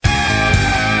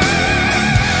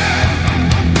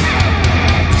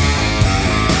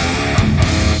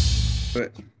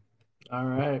All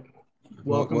right.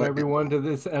 What? Welcome What? everyone to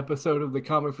this episode of the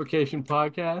Comicfication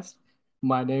podcast.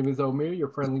 My name is Omer, your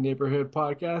friendly neighborhood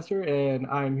podcaster, and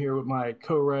I'm here with my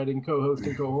co-writing,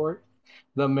 co-hosting cohort,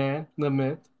 the man, the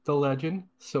myth, the legend.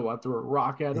 So I threw a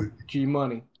rock at him, G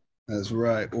Money. That's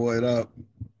right. What up?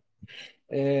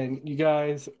 And you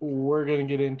guys, we're gonna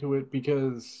get into it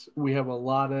because we have a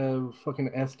lot of fucking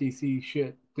SDC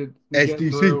shit to get SDC.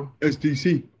 through.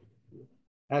 SDC.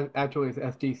 Actually, it's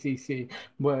SDCC,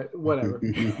 but whatever.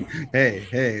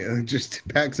 Hey, just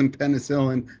pack some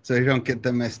penicillin so you don't get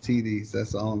them STDs.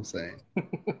 That's all I'm saying.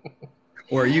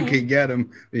 Or you can get them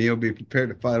and you'll be prepared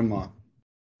to fight them off.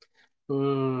 I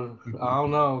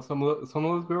don't know. Some of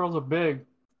those girls are big,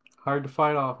 hard to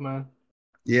fight off, man.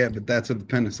 Yeah, but that's what the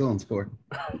penicillin's for.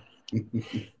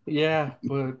 Yeah,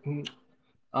 but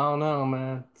I don't know,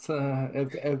 man.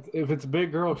 If it's a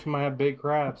big girl, she might have big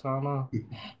crabs. I don't know.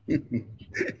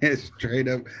 Straight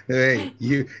up. Hey,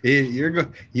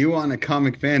 you want a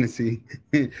comic fantasy.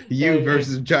 You Hey,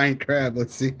 versus giant crab.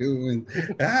 Let's see who wins.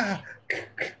 Ah.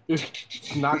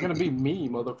 it's not gonna be me,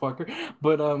 motherfucker.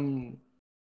 But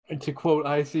to quote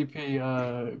ICP,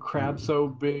 crab so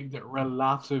big that Red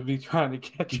Lobster be trying to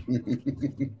catch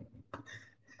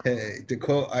Hey, to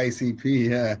quote ICP,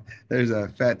 yeah, there's a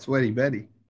fat sweaty Betty.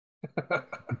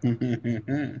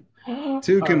 him.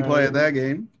 Two All can play right, at that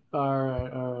game. all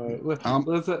right. Um,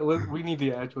 We need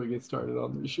to actually get started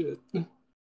on this shit.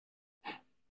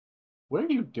 What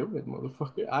are you doing,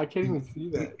 motherfucker? I can't even see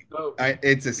that. Oh,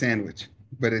 it's a sandwich,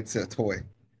 but it's a toy.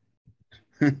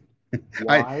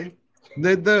 I why?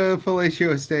 the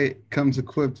fellatio estate comes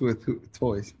equipped with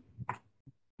toys.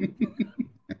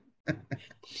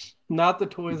 Not the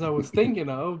toys I was thinking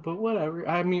of, but whatever.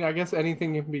 I mean, I guess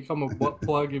anything can become a butt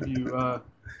plug if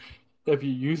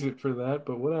you use it for that,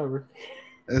 but whatever.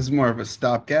 It's more of a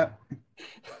stopgap.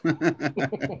 All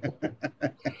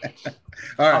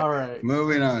right, All right.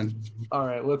 moving on. All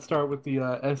right, let's start with the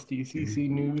SDCC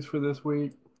news for this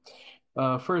week.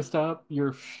 First up,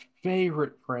 your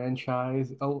favorite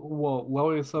franchise. Well,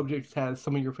 Loyal Subjects has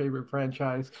some of your favorite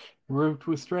franchise grouped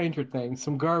with Stranger Things,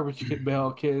 some Garbage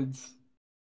Bell Kids,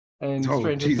 and Oh,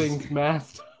 Stranger Jesus Things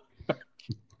Masked.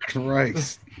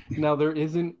 Christ. Now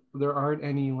there aren't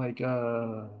any like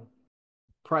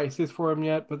prices for them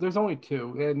yet, but there's only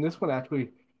two, and this one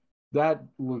actually that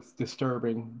looks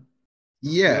disturbing.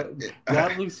 Yeah,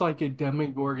 That looks like a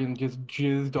Demogorgon just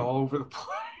jizzed all over the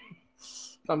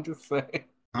place. I'm just saying.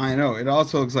 I know. It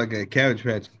also looks like a Cabbage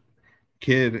Patch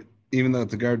Kid, even though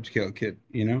it's a Garbage Pail Kid.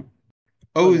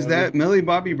 Oh, is Whatever. that Millie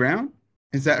Bobby Brown?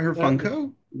 Is that her That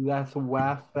Funko? that's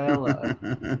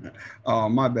Waffella. Oh,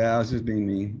 my bad. I was just being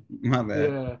mean. My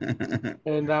bad. Yeah.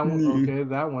 And that one, okay,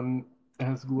 that one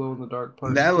has glow in the dark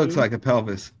parts That looks too. like a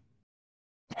pelvis,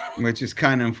 which is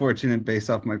kind of unfortunate based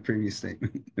off my previous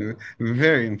statement.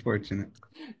 Very unfortunate.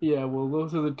 Yeah, well,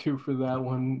 those are the two for that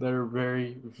one. They're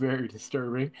very, very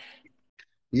disturbing.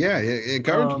 Yeah,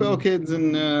 Garbage Pail Um, Kids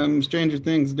and Stranger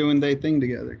Things doing their thing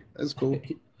together. That's cool.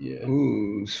 yeah.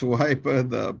 Ooh, swipe of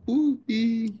the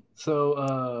poopy.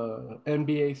 So,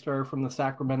 NBA star from the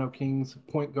Sacramento Kings,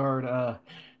 point guard, De'Aaron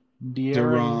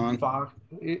Deron. Fox.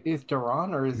 Is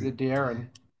De'Aaron or is it De'Aaron?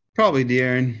 Probably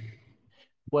De'Aaron.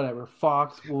 Whatever.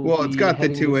 Fox will Well, it's be got the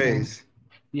heading to two San. A's.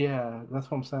 Yeah, that's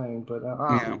what I'm saying. But I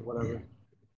don't Yeah. know. Whatever.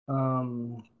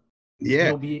 Um,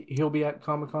 Yeah, he'll be at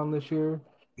Comic Con this year.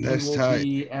 He that's will tight.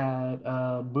 be at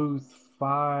booth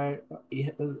five,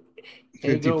 Ego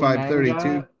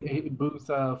 5532. Manga booth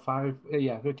 55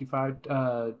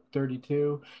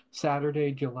 32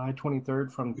 Saturday, July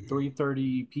 23rd from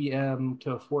 3:30 p.m.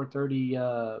 to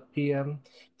 4:30 p.m.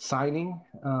 signing.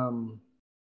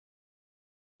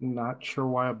 Not sure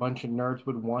why a bunch of nerds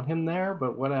would want him there,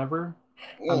 but whatever.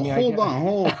 I Well, mean, I hold get. on,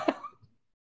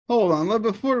 hold on.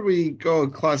 Before we go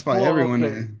classify Well, everyone,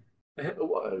 okay.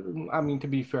 I mean, to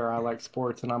be fair, I like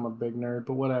sports and I'm a big nerd,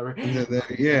 but whatever.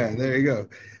 yeah, there you go.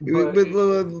 But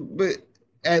But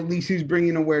at least he's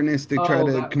bringing awareness to try oh,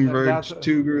 to that's converge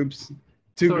two so. groups of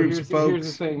Here's the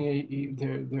folks. thing.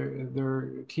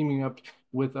 They're teaming up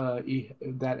with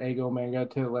that Ego manga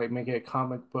to like make it a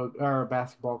comic book or a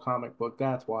basketball comic book.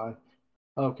 That's why.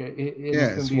 Okay, and it's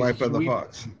Yeah, gonna be a swipe of the sweep.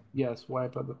 fox. Yeah,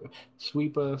 swiper,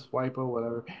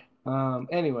 whatever.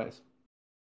 Anyways,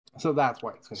 so that's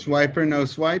why it's gonna be there. Swiper, no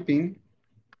swiping.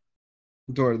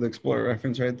 Dora the Explorer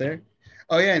reference right there.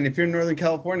 Oh yeah, and if you're in Northern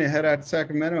California, head out to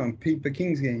Sacramento and peep the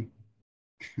Kings game.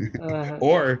 Uh,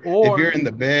 Or if you're or in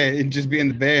the Bay, just be in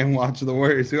the Bay and watch the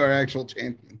Warriors, who are actual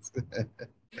champions.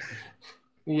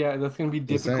 yeah, that's gonna be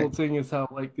Just difficult. saying. Seeing as how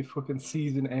like the fucking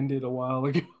season ended a while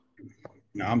ago.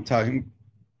 No, I'm talking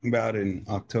about in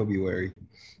October.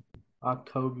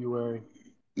 October.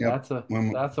 Yep. That's a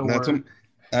When that's a that's word. when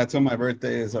that's when my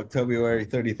birthday is, October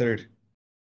 33rd.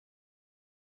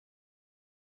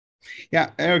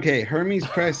 Yeah. Okay. Hermes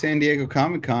Press San Diego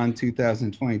Comic Con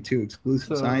 2022 exclusive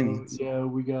So signings. yeah,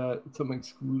 we got some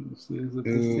exclusives if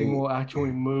this thing Ooh, will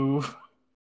actually move.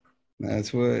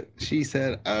 that's what she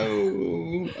said.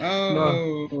 Oh,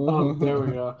 No. Oh, there we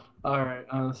oh. go. All right.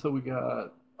 So we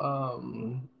got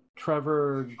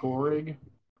Trevor Gorig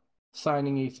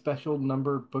signing a special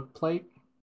number book plate.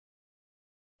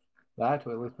 That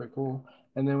actually looks pretty cool.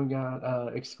 And then we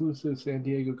got exclusive San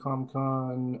Diego Comic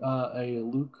Con, a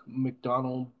Luke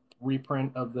McDonald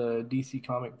reprint of the DC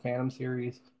Comic Phantom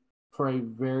series for a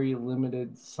very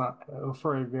limited signed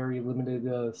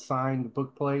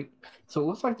book plate. So it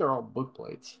looks like they're all book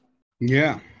plates.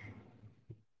 Yeah.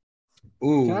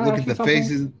 Can Ooh, I look ask at you the something?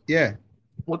 faces. Yeah.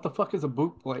 What the fuck is a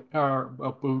book plate or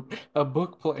a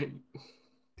book plate?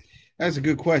 That's a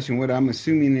good question. What I'm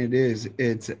assuming it is,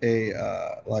 it's a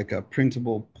like a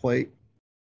printable plate,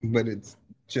 but it's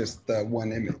just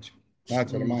one image.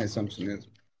 That's what Mm, my assumption is.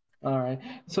 all right.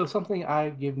 So something I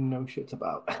give no shits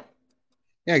about.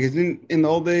 Yeah, because in the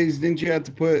old days, didn't you have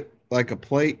to put like a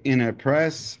plate in a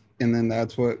press, and then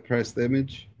that's what pressed the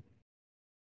image?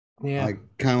 Yeah. Like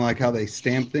kind of like how they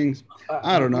stamp things.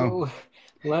 I don't know.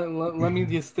 Well, let me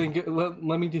just think.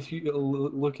 Let me just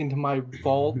look into my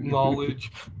vault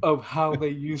knowledge of how they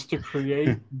used to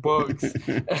create books.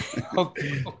 I'll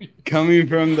tell you. Coming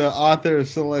from the author of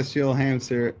Celestial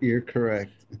Hamster, you're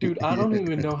correct. Dude, I don't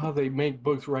even know how they make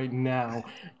books right now.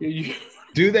 You-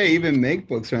 Do they even make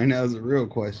books right now is a real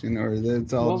question, or is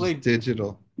it's all well, just they.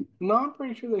 digital? No, I'm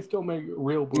pretty sure they still make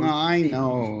real No, books. I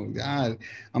know. God,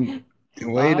 I'm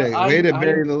way I, to I,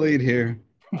 bury the lead here.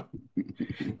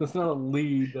 that's not a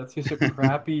lead. That's just a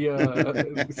crappy, I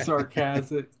was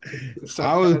sarcastic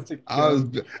I was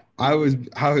joke. I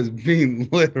was being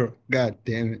literal. God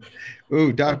damn it.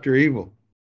 Ooh, Dr. Evil.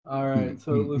 All right,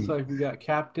 so it looks like we got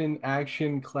Captain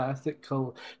Action Classic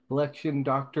Collection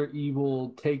Dr.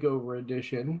 Evil Takeover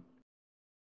Edition.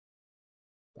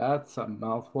 That's a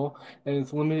mouthful, and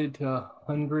it's limited to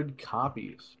 100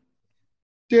 copies.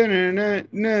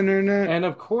 And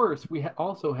of course, we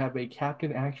also have a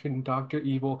Captain Action Dr.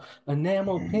 Evil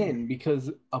enamel pin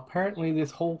because apparently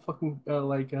this whole fucking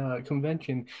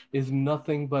convention is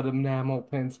nothing but enamel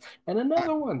pins. And I,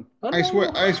 another one. I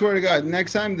swear to God,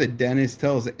 next time the dentist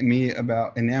tells me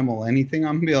about enamel anything,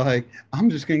 I'm gonna be like, I'm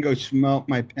just gonna go smelt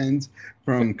my pens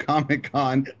from Comic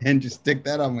Con and just stick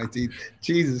that on my teeth.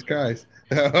 Jesus Christ.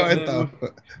 And What then the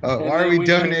and why are then we we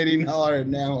have donating all our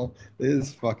enamel? This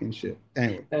is fucking shit.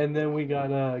 Anyway. and then we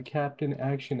got a Captain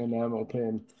Action enamel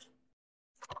pin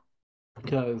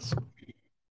because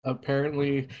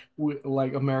apparently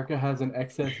like America has an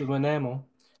excess of enamel.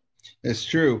 It's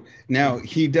true. Now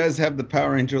he does have the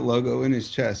Power Ranger logo in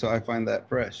his chest, so I find that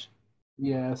fresh.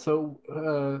 Yeah, so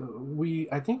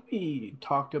I think we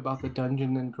talked about the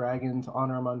Dungeons and Dragons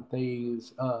Honor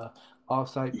Mondays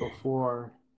offsite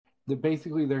before.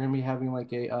 Basically they're gonna be having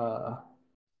like a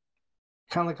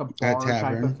kind of like a A bar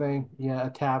type of tavern. thing. Yeah, a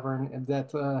tavern, and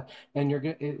that's and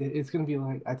it's gonna be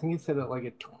like I think it said it like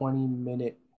a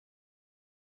 20-minute.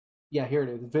 Yeah, here it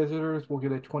is. Visitors will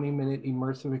get a 20-minute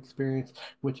immersive experience,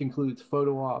 which includes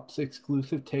photo ops,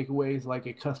 exclusive takeaways like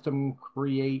a custom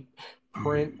create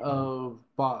print of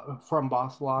from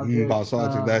Boss Logic, Boss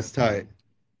Logic, that's tight.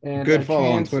 and Good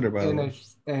follow on Twitter, by the way.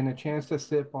 a chance to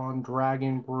sip on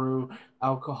Dragon Brew,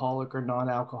 alcoholic or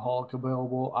non-alcoholic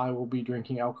available. I will be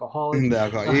drinking alcoholic. The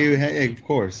alcohol. Of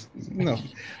course. No.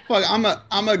 Fuck, I'm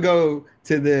gonna go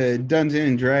to the Dungeon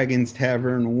and Dragons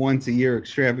Tavern once a year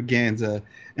extravaganza,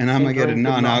 and I'm And gonna get a drink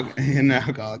the non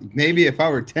non-alcoholic. Maybe if I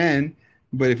were 10,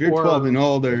 but if you're 12 and or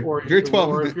older, if you're 12,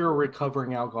 or if you're a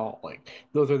recovering alcoholic,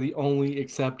 those are the only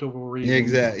acceptable yeah, reasons.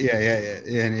 exactly.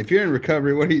 Yeah. And if you're in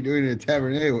recovery, what are you doing in a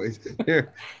tavern anyways?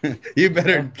 Here, you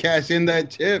better cash in that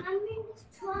chip.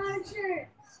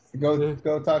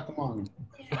 Go talk to mommy.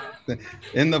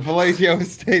 In the fellatio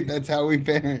state, that's how we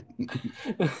parent.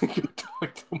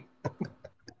 What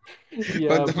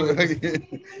Yeah, the but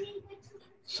fuck?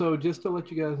 so just to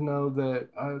let you guys know that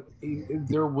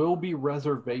there will be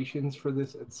reservations for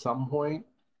this at some point.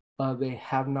 They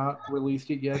have not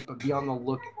released it yet, but be on the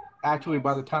look. Actually,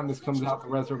 by the time this comes out, the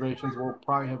reservations will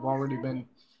probably have already been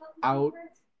out.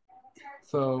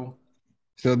 So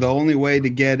So the only way to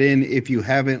get in, if you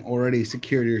haven't already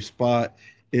secured your spot,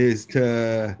 is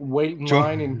to wait in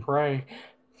line and join. pray.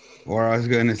 Or I was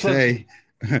going to Because say,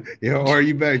 or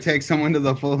you better take someone to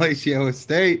the fellatio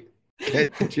estate,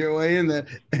 get your way in there.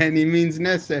 Any means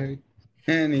necessary.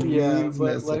 Any yeah, means but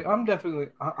necessary. like I'm definitely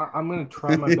I'm gonna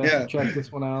try my best to Yeah. check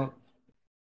this one out.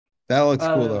 That looks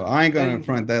cool Uh, though. I ain't gonna and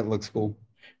front. That looks cool.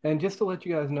 just to let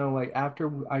you guys know, like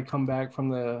after I come back from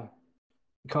the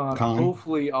con, Con.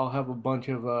 hopefully I'll have a bunch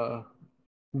of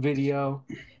video,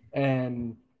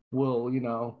 and we'll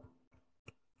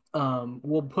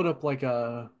we'll put up like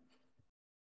a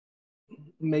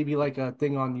maybe like a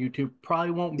thing on YouTube.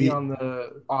 Probably won't be Yeah, on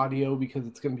the audio because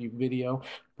it's gonna be video,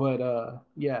 but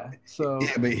yeah. So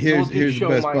yeah, but it'll just here's the show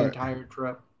best my part. entire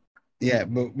trip. Yeah,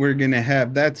 but we're gonna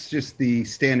have that's just the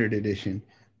standard edition.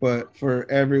 But for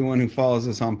everyone who follows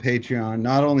us on Patreon,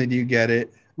 not only do you get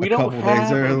it a We don't couple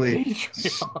days have a early,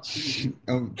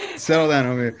 Patreon. settle down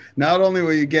over here. Not only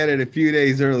will you get it a few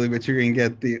days early, but you're gonna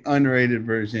get the unrated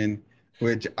version,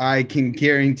 which I can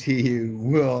guarantee you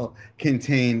will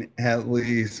contain at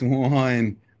least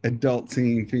one adult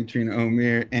scene featuring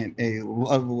Omer and a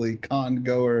lovely con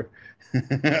goer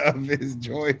of his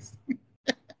choice.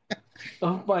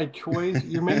 Of my choice.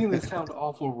 You're making this sound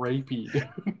awful rapey, dude.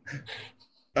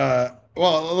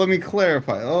 Well, let me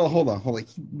clarify. Oh, hold on.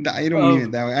 No, I don't mean Of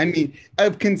it that way. I mean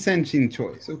of consenting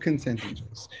choice. Of consenting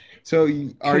choice. So,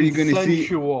 are you going to see?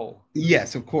 consensual,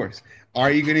 Yes, of course.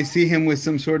 Are you going to see him with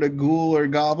some sort of ghoul or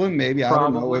goblin? Maybe I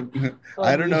don't know probably. what.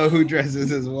 I I don't mean, know who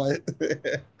dresses as what,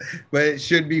 but it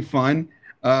should be fun.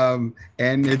 And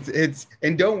it's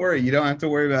and don't worry, you don't have to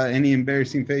worry about any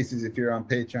embarrassing faces if you're on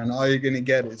Patreon. All you're going to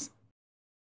get is,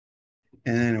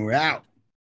 and then we're out.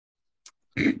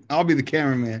 I'll be the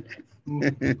cameraman.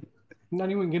 I'm not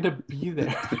even gonna be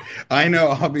there. I know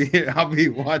I'll be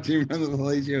watching from the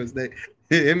Palacio State.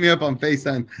 Hit me up on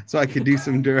FaceTime so I could do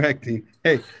some directing.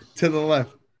 Hey, to the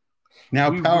left. Now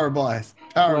We would power blast.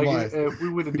 Power like blast. if we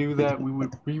were to do that,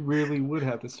 we really would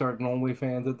have to start an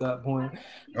OnlyFans at that point.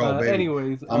 Oh baby.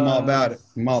 Anyways, I'm all about it.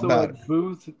 I'm all so about it. at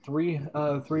booth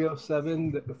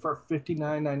 307 for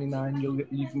 59.99,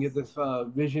 you can get this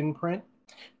Vision print,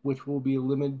 which will be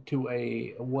limited to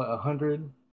a what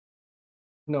 100?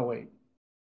 No wait.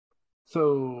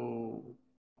 So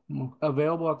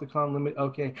available at the con limit.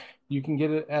 Okay, you can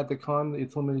get it at the con.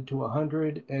 It's limited to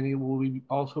 100, and it will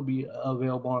also be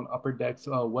available on Upper Deck's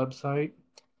website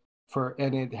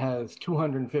and it has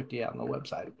 250 on the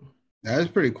website. That's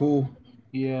pretty cool.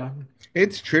 Yeah,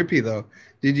 It's trippy though.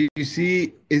 Did you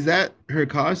see? Is that her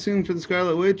costume for the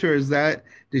Scarlet Witch, or is that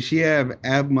does she have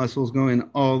ab muscles going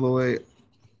all the way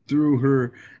through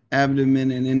her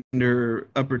abdomen and into her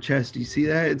upper chest? You see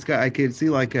that? It's got I could see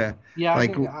like a yeah,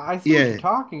 like I see what you're yeah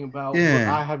talking about, but yeah.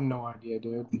 I have no idea,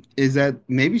 dude. Is that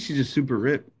maybe she's just super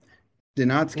ripped? Did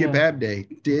not skip Yeah, ab day.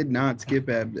 Did not skip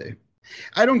ab day.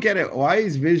 I don't get it. Why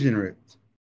is Vision ripped?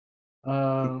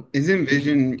 uh, Isn't dude,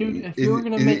 Vision if you were is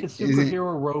gonna make a isn't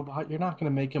superhero robot, you're not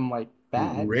gonna make him like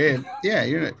fat. ripped? Yeah,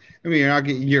 you're not. I mean, you're not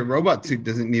getting your robot suit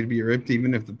doesn't need to be ripped,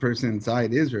 even if the person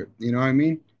inside is ripped. You know what I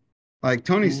mean? Like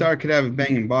Tony Mm. Stark could have a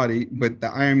banging body, but the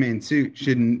Iron Man suit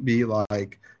shouldn't be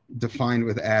like defined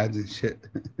with abs and shit.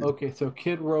 Okay, so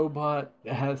Kid Robot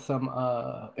has some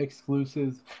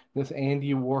exclusives. This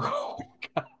Andy Warhol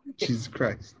Jesus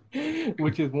Christ. guy,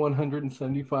 which is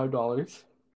 $175,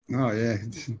 Oh yeah.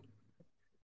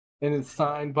 and it's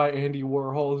signed by Andy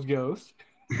Warhol's ghost.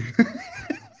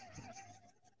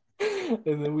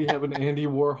 And then we have an Andy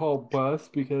Warhol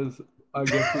bust because I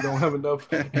guess we don't have enough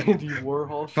Andy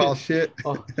Warhol Tall shit. shit.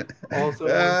 Uh, Also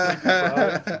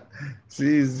 175.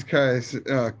 Jesus Christ.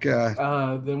 Oh God.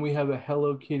 Then we have a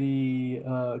Hello Kitty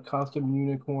costume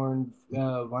unicorn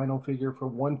vinyl figure for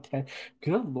 110.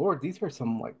 Good Lord, these are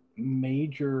some like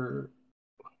major.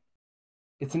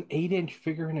 It's an 8-inch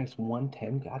figure and it's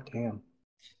 110. God damn.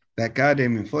 That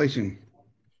goddamn inflation.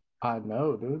 I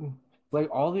know, dude. Like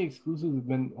all the exclusives have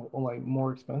been like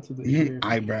more expensive this year.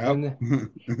 Eyebrow. And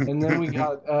and then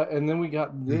we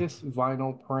got this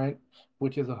vinyl print,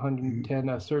 which is 110.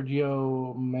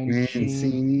 Sergio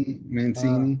Mancini.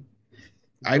 Uh, Mancini.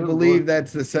 I good believe Lord,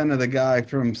 that's the son of the guy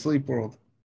from Sleep World.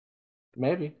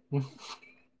 maybe.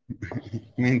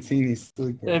 Mancini's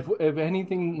Sleep World. If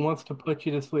anything wants to put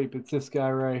you to sleep, it's this guy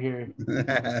right here.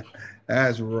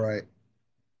 That's right.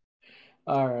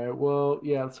 All right. Well,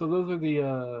 yeah. So those are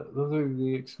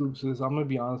the exclusives. I'm gonna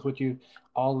be honest with you.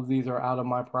 All of these are out of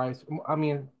my price. I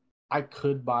mean, I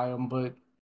could buy them, but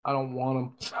I don't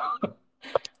want them.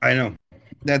 I know.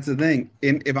 That's the thing.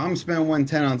 If I'm spending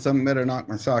 110 on something, better knock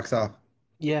my socks off.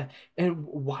 Yeah. And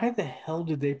why the hell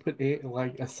did they put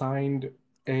like a signed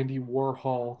Andy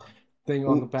Warhol thing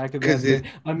on the back of Because that thing? it,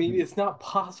 I mean, it's not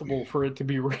possible for it to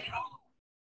be real.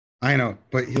 I know,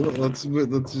 but let's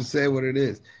just say what it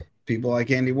is. People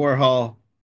like Andy Warhol.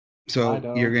 I So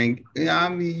you're don't. going, yeah, I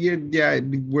mean, yeah,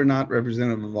 we're not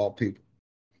representative of all people,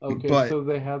 Okay, but so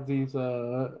they have these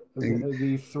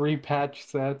three patch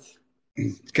sets.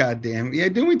 God damn. Yeah,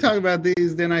 didn't we talk about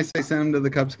these? Didn't I say send them to the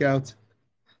Cub Scouts?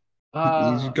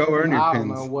 You should go earn your I don't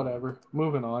know. pins. Whatever.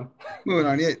 Moving on. Moving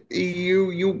on. Yeah,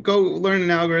 you go learn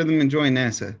an algorithm and join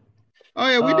NASA. Oh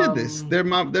yeah, we did this.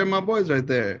 Um, They're my boys right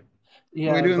there. What we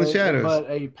yeah, do in the shadows. but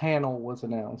a panel was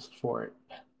announced for it.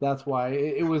 That's why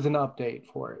it was an update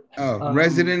for it. Oh, Um,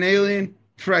 Resident Alien,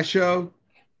 fresh show.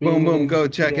 Boom boom, being go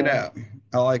check it yeah. out.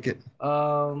 I like it.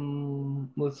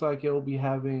 Looks like it'll be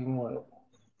having what?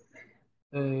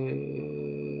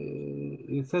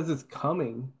 It says it's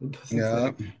coming. It doesn't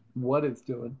Yeah. say what it's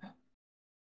doing.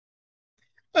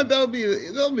 They'll be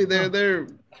there. Oh, They're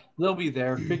they'll be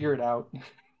there. Figure it out. Do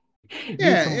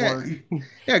yeah, some work. yeah.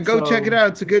 Yeah, go check it So, out.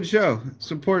 It's a good show.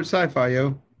 Support sci-fi,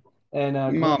 yo. and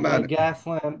I'm all about it.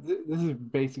 Gaslamp. This is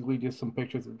basically just some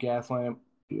pictures of Gaslamp,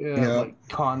 Yep. like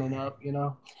conning up,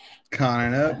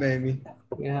 Conning up, baby.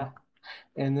 Yeah.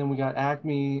 And then we got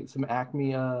Acme, some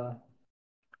Acme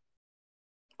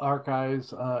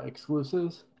Archives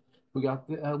exclusives. We got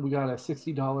a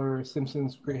 $60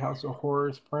 Simpsons Treehouse of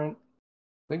Horrors print.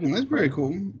 I think it's a That's pretty print.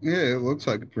 cool. Yeah, it looks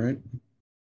like a print.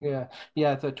 Yeah,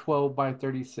 yeah, it's a 12 by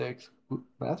 36.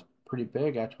 That's pretty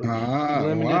big actually. Ah,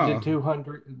 Limited to wow.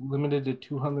 200, limited to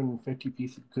 250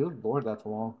 pieces. Good Lord, that's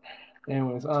long.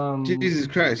 Anyways, Jesus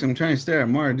Christ, I'm trying to stare at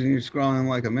Marge and you're scrolling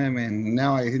like a madman.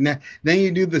 Then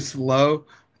you do the slow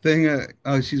thing.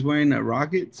 Oh, she's wearing a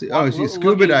rocket. Oh, she's look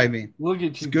scuba at diving. look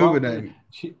at Scuba diving.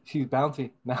 she's bouncy.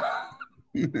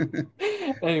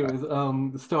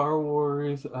 Anyways, Star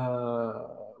Wars.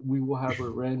 We will have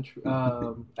revenge.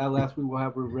 At last, we will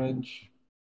have revenge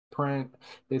print.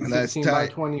 It's That's 16 by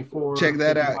tight. 24, Check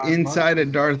that out. 55 Inside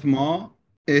of Darth Maul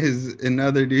is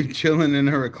another dude chilling in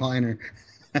a recliner.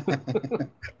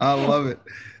 I love it.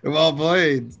 Well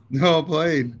played. Well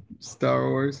played, Star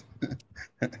Wars.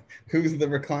 Who's the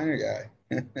recliner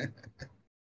guy?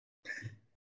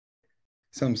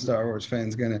 Some Star Wars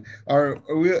fans gonna are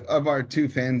we of our two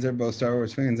fans, they're both Star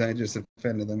Wars fans. I just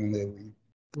offended them and they leave.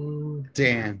 Mm,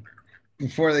 Damn.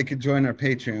 Before they could join our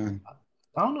Patreon.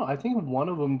 I don't know. I think one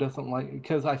of them doesn't like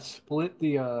because I split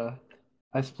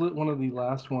one of the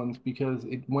last ones because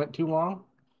it went too long,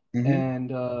 Hmm.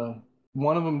 and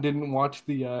one of them didn't watch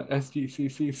the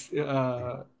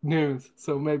SDCC news.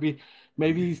 So maybe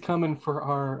he's coming for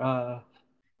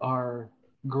our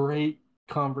great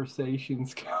conversation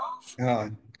skills. Oh,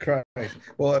 Christ.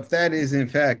 Well, if that is in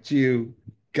fact you,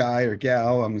 guy or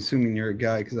gal, I'm assuming you're a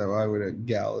guy because why would a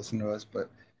gal listen to us? But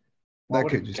Why that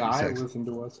would a could just be guy sex. listen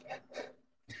to us?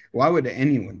 Why would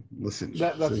anyone listen?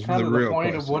 That's This is kind the of the real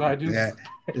point of what I question. just Yeah,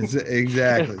 said. it's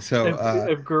exactly. So,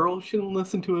 If girls shouldn't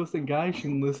listen to us, then guys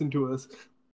shouldn't listen to us.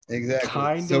 exactly.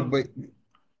 Kind So, of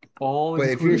all but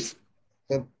if you're, inclusive.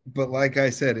 but like I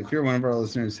said, if you're one of our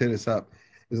listeners, hit us up.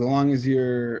 As long as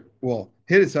you're, well,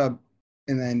 hit us up,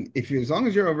 and then if you, as long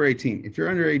as you're over 18, if you're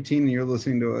under 18 and you're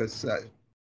listening to us,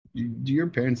 do your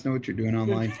parents know what you're doing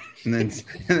online? And then,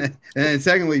 and then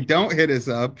secondly, don't hit us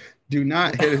up. Do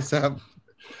not hit us up.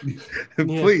 Yeah,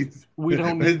 Please. we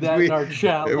don't need that in we our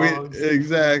chat logs.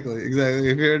 exactly.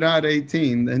 If you're not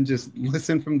 18, then just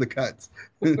listen from the cuts.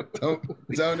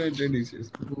 Don't introduce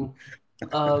yourself.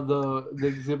 The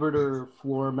exhibitor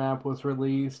floor map was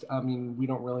released. I mean, we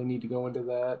don't really need to go into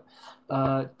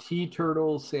that. T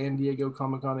Turtle San Diego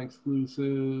Comic Con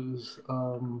exclusives.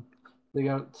 They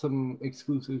got some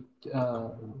exclusive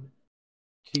Boba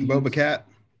tees. Cat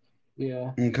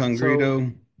Yeah. and So,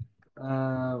 Congrito.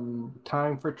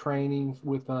 time for training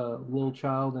with a little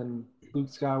child and Luke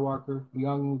Skywalker,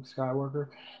 young Luke Skywalker.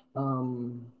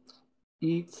 Um,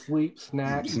 eat, sleep,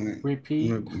 snack,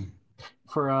 repeat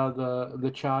for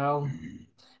the child.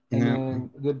 And Yeah. then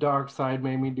the dark side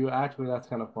made me do actually that's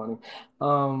kind of funny.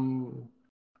 Um,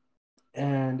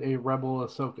 and a Rebel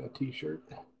Ahsoka t-shirt.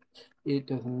 It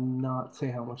does not say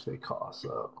how much they cost,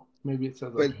 so maybe it says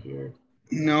up But here.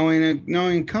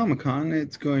 knowing Comic Con,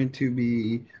 it's going to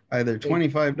be either It,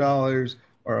 $25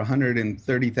 or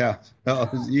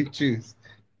 $130,000. You choose.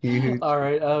 You all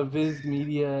choose. right, Viz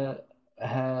Media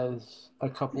has a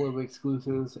couple of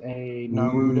exclusives: a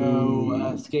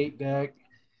Naruto Ooh, skate deck,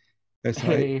 that's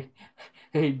right.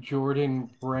 a a Jordan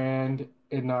Brand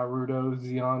and Naruto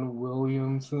Zion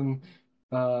Williamson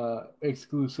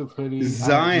exclusive hoodie. I have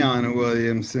Zion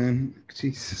Williamson.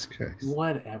 Jesus Christ.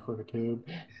 whatever, dude.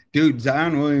 Dude,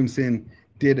 Zion Williamson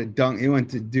did a dunk. He went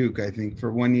to Duke, I think,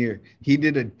 for 1 year. He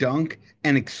did a dunk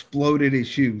and exploded his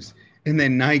shoes. And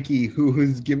then Nike, who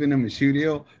was giving him a shoe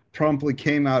deal, promptly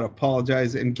came out,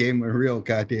 apologized, and gave him a real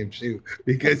goddamn shoe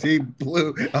because he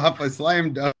blew off a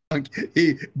slam dunk.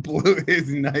 He blew his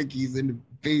Nikes into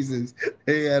pieces.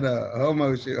 He had a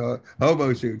hobo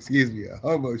shoe, excuse me, a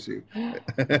hobo shoe.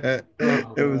 It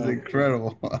Oh was man.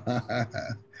 incredible.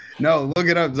 No, look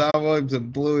it up. Zion Williamson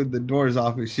blew the doors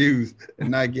off his shoes,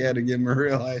 and Nike had to give him a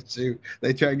real life shoe.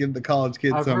 They try to give the college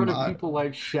kids I've some. heard of people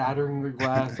like shattering the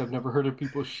glass. I've never heard of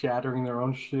people shattering their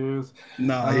own shoes.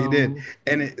 No, he did, Um,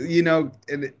 and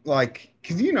like,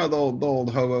 cause the old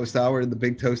hobo style where the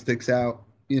big toe sticks out.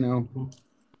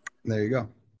 There you go.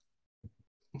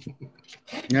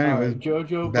 all Anyways, right,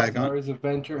 JoJo back on. Bizarre's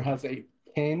Adventure has a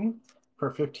pin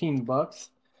for $15.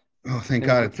 Oh, thank There's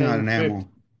God a it's not pin an 50 animal.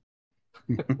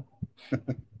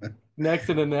 next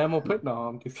an enamel pit. No,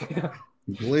 I'm just kidding.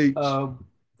 Bleach. Uh,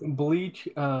 Bleach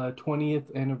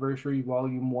 20th Anniversary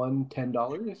Volume 1,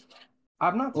 $10.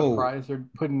 I'm not Oh, surprised they're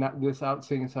putting this out,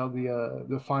 seeing as how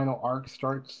the final arc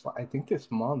starts. I think this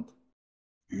month,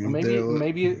 or they're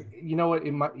maybe you know what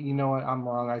it might. You know what? I'm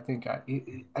wrong. I think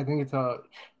it's a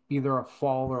either a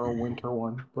fall or a winter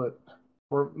one, but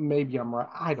or maybe I'm right.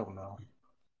 I don't know.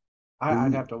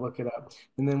 I'd ooh, have to look it up.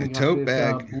 And then a we got tote this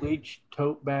bag. Bleach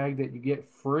tote bag that you get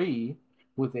free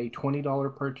with a $20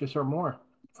 purchase or more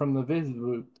from the Viz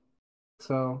booth.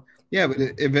 So, Yeah, but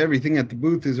if everything at the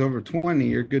booth is over 20,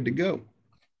 you're good to go.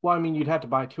 well, I mean, you'd have to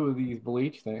buy two of these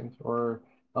Bleach things, or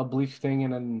a Bleach thing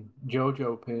and a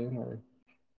JoJo pin, or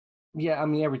yeah, I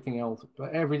mean everything else.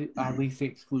 At least the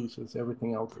exclusives.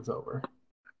 Everything else is over.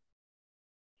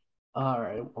 All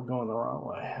right, we're going the wrong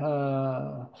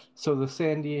way. So the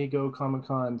San Diego Comic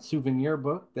Con souvenir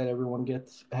book that everyone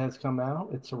gets has come out.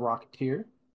 It's a Rocketeer.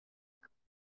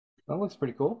 That looks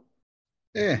pretty cool.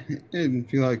 Yeah, it didn't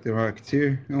feel like the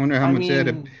Rocketeer. I wonder how I much I had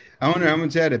to. mean, I wonder how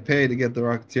much I had to pay to get the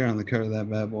Rocketeer on the cover of that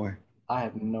bad boy. I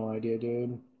have no idea,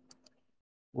 dude.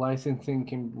 Licensing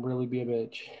can really be a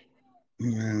bitch.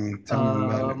 Man, tell me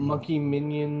about it. Monkey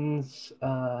Minions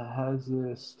has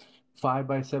this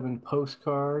 5x7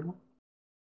 postcard,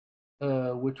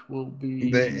 which will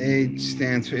The H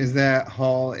stands for, is be that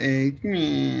Hall H?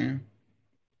 Meh.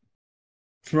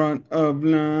 Front of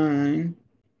line.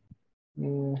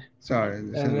 yeah. Sorry, I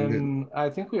just And had a good. then I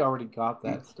think we already got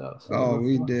that stuff, so Oh,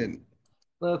 we did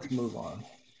let's move on.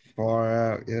 far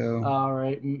out, yo. All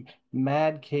right,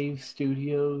 Mad Cave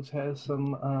Studios has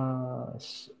some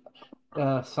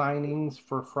signings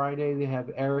for Friday. They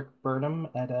have Eric Burnham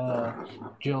at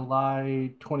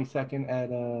July 22nd at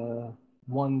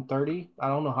 1:30. I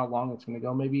don't know how long it's going to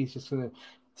go. Maybe he's just going to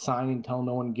sign until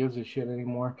no one gives a shit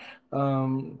anymore.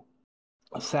 Um,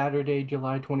 Saturday,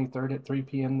 July 23rd at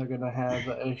 3 p.m. They're going to have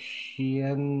a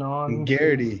Shannon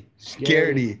Garrity,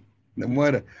 Garrity. Garrity.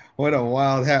 What a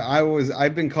wild hat.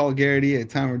 I've been called Garrity a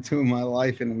time or two in my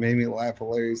life, and it made me laugh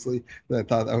hilariously. I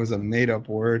thought that was a made up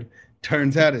word.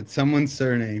 Turns out it's someone's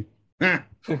surname.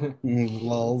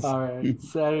 Lols. All right,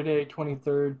 Saturday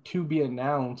 23rd to be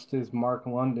announced is Mark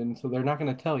London, so they're not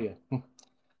going to tell you.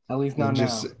 At least not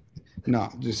Just now. no,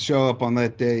 just show up on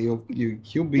that day.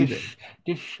 You'll be Just there.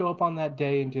 just show up on that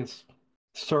day and just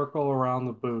circle around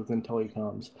the booth until he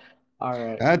comes. All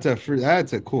right.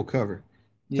 That's a cool cover.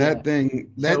 Yeah. That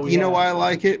thing So that we you know have why I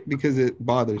like it? Because it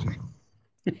bothers me.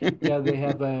 yeah, they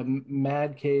have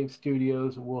Mad Cave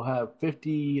Studios will have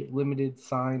 50 limited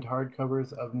signed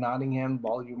hardcovers of Nottingham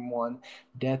Volume 1,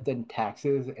 Death and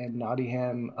Taxes, and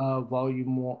Nottingham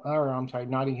Volume 1, or I'm sorry,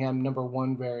 Nottingham number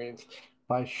 1 variants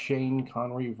by Shane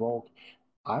Connery Volk.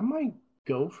 I might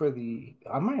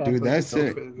Dude, actually that's go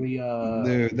sick. for the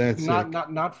Dude, that's sick.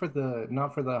 not for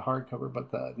the hardcover,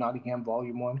 but the Nottingham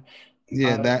Volume 1.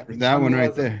 Yeah, Uh that I one mean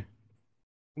right as a there.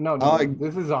 no, I no, no. like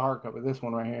This is a hardcover, this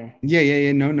one right here.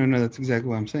 yeah. No, no, no. That's exactly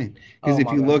what I'm saying. Because Oh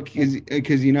if my you bad. look, because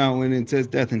when it says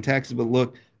death and taxes, but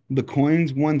look, the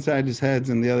coins, one side is heads,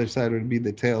 and the other side would be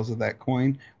the tails of that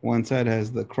coin. One side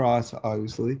has the cross,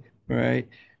 obviously, right?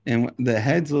 And the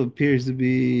heads appears to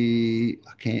be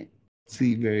I can't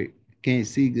see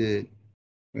good.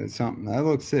 But it's something that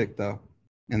looks sick though.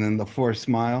 And then the forced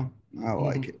smile, I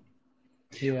like it.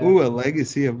 Yeah. Ooh, a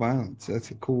legacy of violence.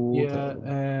 That's a cool Yeah, title.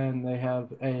 and they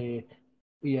have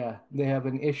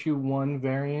an issue 1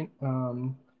 variant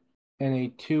and a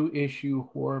 2-issue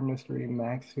horror mystery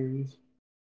max series.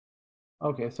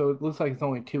 Okay, so it looks like it's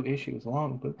only 2 issues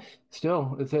long, but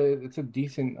still it's a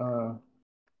decent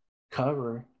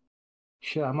cover.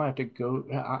 Shit, I might have to go.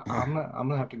 I'm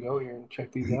gonna have to go here and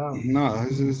check these out. No,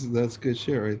 that's good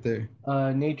shit right there.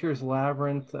 Nature's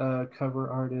Labyrinth cover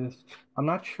artist. I'm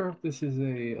not sure if this is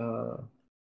a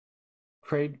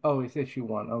trade. Oh, it's issue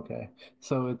 1. Okay,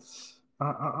 so it's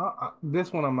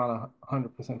this one I'm not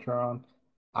 100% sure on.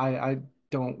 I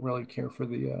don't really care for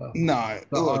No,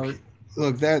 the art.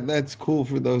 look that's cool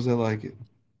for those that like it.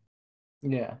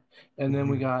 Yeah, and then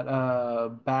we got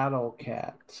Battle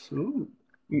Cats. Ooh.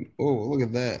 Oh, look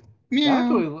at that. That Meow.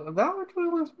 actually that actually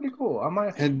looks pretty cool.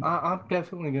 And I'm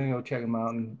definitely gonna go check them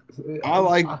out. And I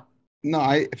like no,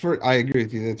 I agree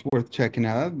with you. That's worth checking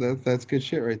out. That's good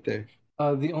shit right there.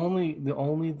 the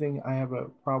only thing I have a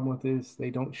problem with is they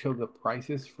don't show the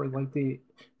prices for like the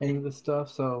any of the stuff.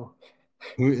 So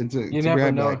you It's a never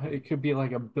grab know. bag. It could be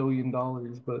like $1 billion,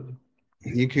 but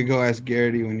You could go ask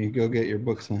Garrity when you go get your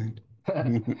book signed.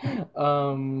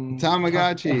 Tom,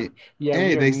 Tamagotchi. yeah, we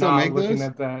Hey, are they still not make looking those?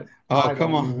 at that. Oh, I come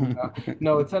don't even know. on.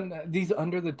 No, these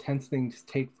under the tents things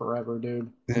take forever,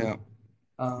 dude. Yeah,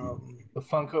 The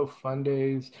Funko Fun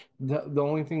Days. The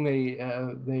only thing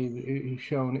they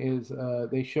shown is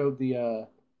they showed the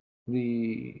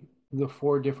the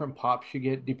four different pops you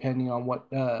get depending on what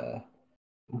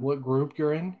group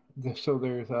you're in. So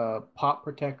there's pop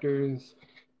protectors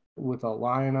with a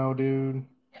Lion-O dude,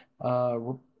 uh,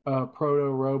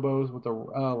 proto robos with a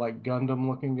like Gundam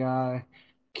looking guy,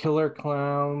 killer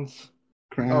clowns.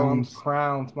 Oh, I'm crowns.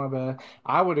 crowns. My bad.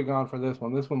 I would have gone for this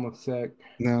one. This one looks sick.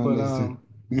 No, But listen.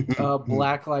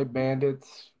 Blacklight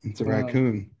Bandits. It's a Um,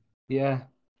 raccoon. yeah.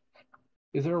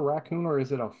 Is it a raccoon or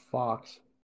is it a fox?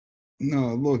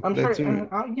 No, look, I'm that's sure.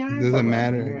 a Yeah, it's a doesn't raccoon.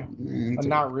 matter. Yeah. It's a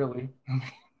Not really.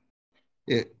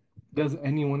 it Does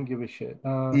anyone give a shit?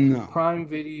 no. Prime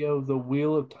Video, The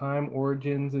Wheel of Time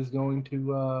Origins is going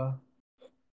to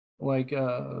like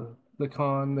the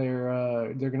con.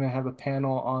 They're gonna have a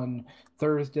panel on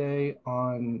Thursday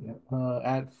on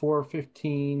at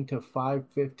 4:15 to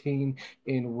 5:15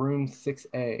 in room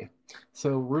 6A.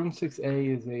 So room 6A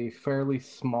is a fairly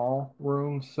small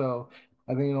room, so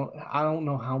I think I don't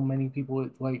know how many people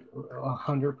it like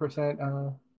 100%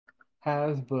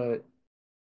 has, but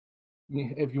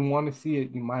if you want to see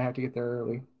it, you might have to get there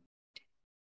early.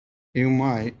 You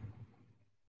might.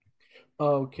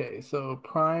 Okay, so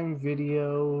Prime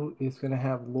Video is going to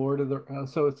have Lord of the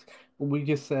so it's we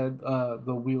just said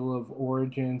the Wheel of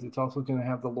Origins. It's also going to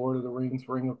have the Lord of the Rings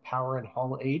Ring of Power and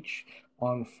Hall H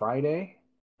on Friday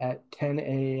at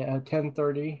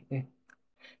 10:30,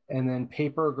 and then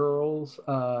Paper Girls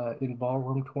in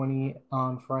Ballroom 20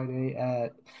 on Friday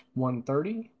at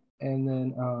 1:30, and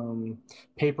then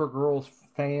Paper Girls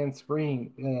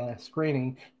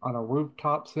screening on a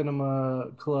rooftop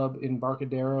cinema club in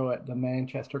Barcadero at the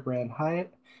Manchester Grand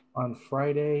Hyatt on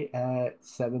Friday at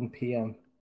 7 p.m.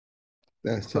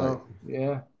 That's tight. So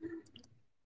yeah,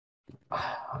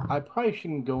 I probably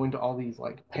shouldn't go into all these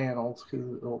like panels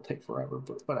because it'll take forever,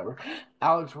 but whatever.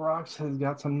 Alex Ross has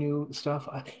got some new stuff.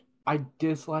 I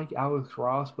dislike Alex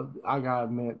Ross, but I gotta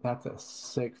admit that's a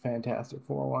sick Fantastic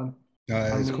Four one.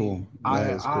 That I is mean, cool. That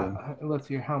is cool. let's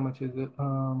see, how much is it?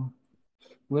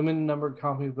 Limited number of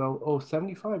copies though. Oh,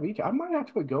 75 each. I might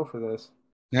actually go for this.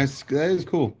 That is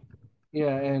cool.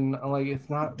 Yeah, and like it's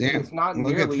Damn. not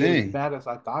Look at nearly as thing. bad as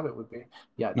I thought it would be.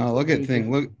 Yeah, No, the look at pages.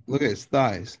 thing. Look at his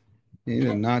thighs. He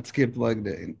did not skip leg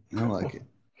day. I like it.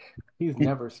 He's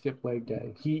never skipped leg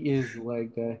day. He is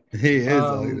leg day. He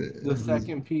is like The that. He's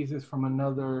second piece is from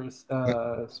another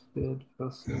spid.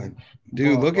 Let's see. dude,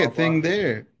 Blah look blah at blah. thing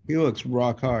there. He looks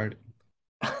rock hard.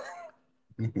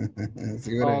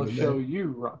 See what I I'll did show there?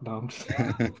 you. No,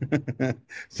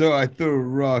 So I threw a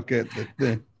rock at the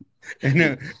thing,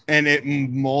 and it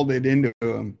molded into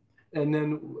him. and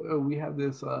then we have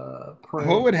this What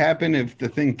print. would happen if the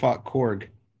thing fought Korg?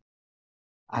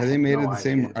 I Are they have made no of the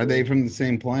same? idea, Are they dude. from the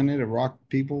same planet of rock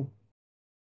people?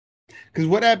 Because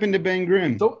what happened to Ben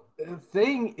Grimm? So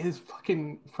thing is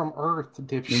fucking from Earth,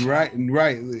 dipshit. Right,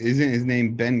 right. Isn't his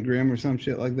name Ben Grimm or some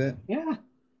shit like that? Yeah,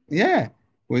 Yeah.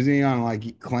 Was he on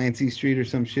like Clancy Street or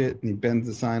some shit? And he bends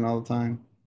the sign all the time.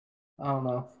 I don't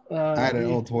know. I had an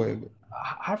old toy of it.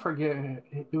 I forget.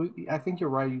 I think you're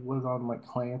right. He was on like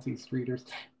Clancy Streeters.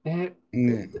 It,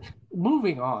 Yeah.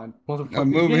 moving on, I'm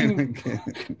motherfucker. You moving didn't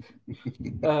again.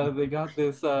 they got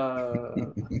this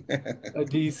a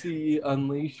DC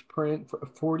Unleashed print for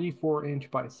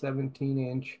 44-inch by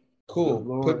 17-inch. Good Cool. Put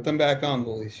lord. them back on the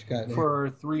leash. Goddamn. For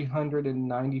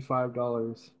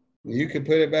 $395. You could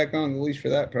put it back on the leash for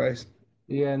that price.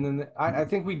 Yeah, and then I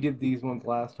think we did these ones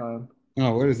last time.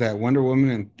 Oh, what is that? Wonder Woman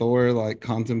and Thor like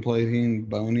contemplating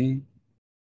boning?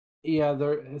 Yeah,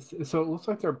 so it looks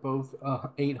like they're both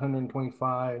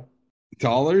 825.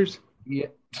 Dollars? Yeah,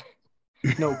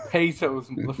 no pesos,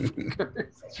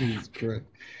 motherfuckers. Jesus Christ.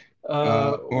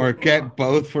 Uh, Or get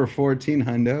both for 14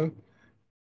 hundo.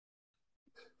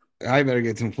 I better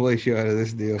get some fellatio out of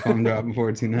this deal if I'm dropping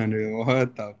 1400.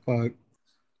 What the fuck?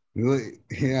 Really?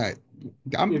 Yeah,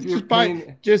 I'm if you're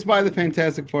paying just buy the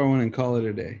Fantastic Four one and call it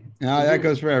a day. Now if that you're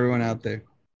goes for everyone out there.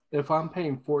 if I'm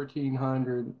paying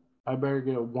 1400, I better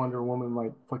get a Wonder Woman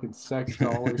like fucking sex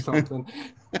doll or something.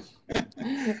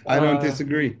 I don't Uh,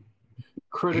 disagree.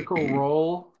 Critical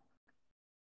Role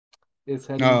is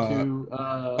heading Uh, to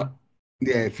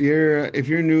yeah, if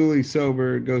you're newly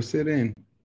sober, go sit in.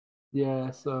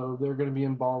 yeah, so they're gonna be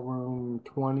in ballroom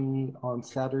 20 on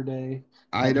Saturday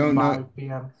I at don't know. 5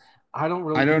 p.m. I don't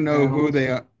really I do don't know who panels. they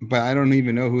are, but I don't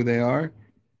even know who they are.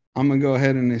 I'm gonna go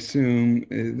ahead and assume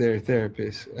they're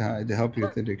therapists to help you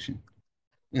with addiction,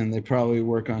 and they probably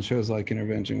work on shows like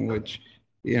Intervention, which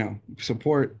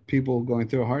support people going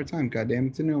through a hard time. God damn,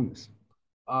 it's an illness.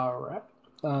 All right.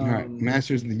 All right,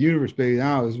 Masters of the Universe, baby.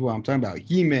 Now is what I'm talking about.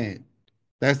 He-Man.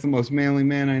 That's the most manly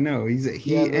man I know. He's a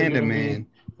Yeah, he and a man.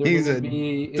 they're He's gonna a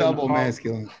be in double Hall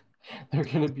masculine, they're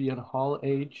gonna be in Hall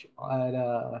H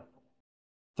at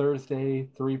Thursday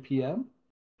 3 p.m.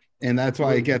 and that's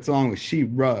why he with gets along with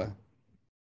She-Ra.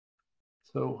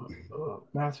 so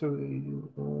Master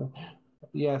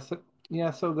yeah,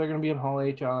 so they're gonna be in Hall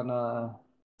H on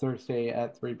Thursday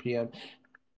at 3 p.m.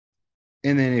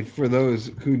 And then, if for those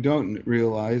who don't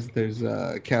realize, there's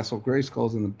Castle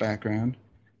Grayskulls in the background.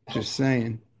 Just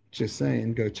saying, just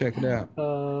saying. Go check it out.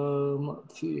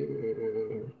 Let's see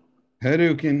here.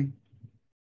 Hadouken.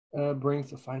 Brings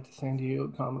the fight to San Diego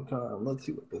Comic Con. Let's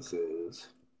see what this is.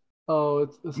 Oh,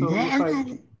 it's so it looks like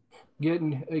Michael.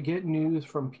 get news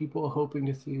from people hoping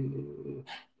to see.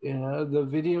 The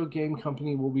video game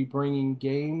company will be bringing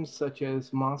games such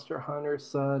as Monster Hunter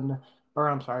Sun, or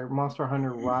I'm sorry, Monster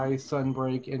Hunter Rise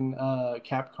Sunbreak and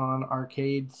Capcom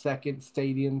Arcade Second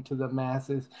Stadium to the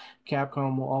masses.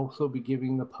 Capcom will also be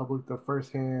giving the public the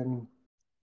first hands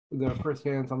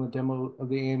on the demo of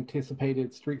the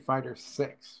anticipated Street Fighter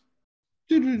 6.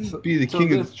 Be the So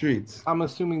king of the this, streets. I'm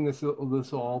assuming this will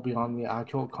all be on the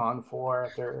actual con floor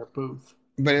at their booth.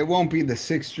 But it won't be the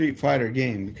sixth Street Fighter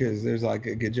game because there's like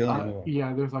a gajillion of them.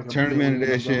 Yeah, there's like a Tournament billion of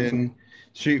those things. edition,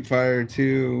 Street Fighter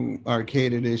 2,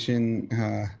 Arcade edition,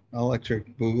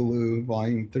 Electric Boogaloo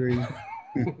Volume 3.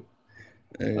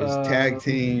 There's Tag Uh,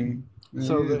 Team.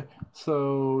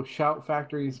 so Shout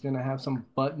Factory is gonna have some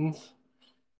buttons.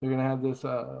 They're gonna have this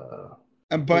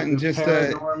A what is button this just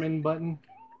Paradorman button?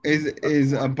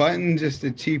 is a button just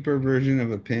a cheaper version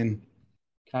of a pin.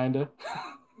 Kinda.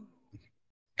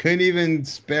 Couldn't even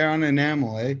spare on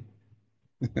enamel, eh?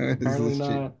 Is Apparently this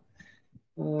shit? not.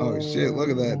 Oh shit, look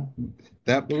at that. Uh,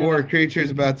 That they're poor gonna creature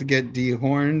is about to get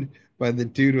dehorned by the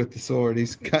dude with the sword.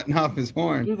 He's cutting off his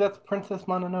horn. dude. That's Princess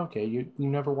Mononoke. You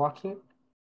never watched it?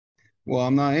 Well,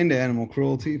 I'm not into animal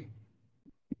cruelty.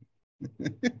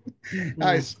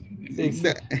 I,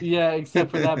 Mm. Yeah,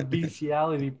 except for that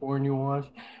bestiality porn you watch.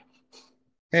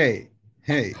 hey,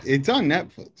 hey, it's on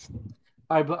Netflix.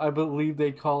 I believe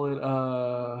they call it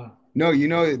No, you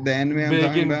know the anime I'm big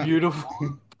talking and about?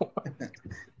 beautiful.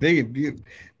 Big and beautiful.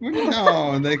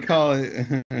 No, they call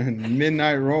it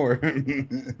Midnight Roar.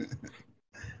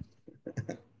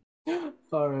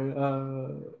 All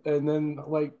right, and then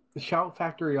like the Shout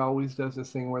Factory always does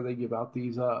this thing where they give out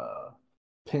these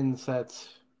pin sets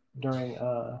during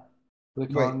the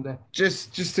Wait, con day.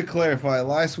 just to clarify,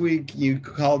 last week you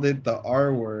called it the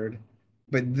R word,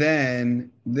 but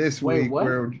then this Wait, week what?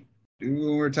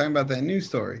 we're talking about that news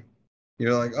story.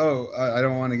 You're like, oh, I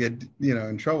don't want to get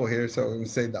in trouble here, so we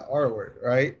say the R word,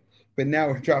 right? But now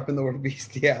we're dropping the word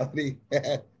bestiality.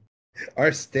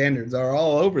 Our standards are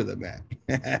all over the map.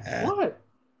 What?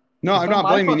 No, It's I'm not not my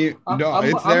blaming fault. you. No,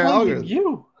 it's I'm their blaming algorithm.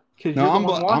 you because No, you're the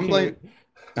one watching it.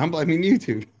 I'm blaming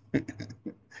YouTube.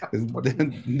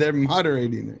 They're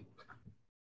moderating it.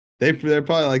 They're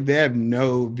probably like they have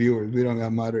no viewers. We don't got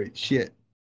to moderate shit.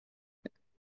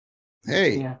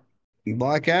 Hey, Yeah.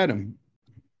 Black Adam.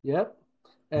 Yep.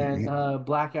 And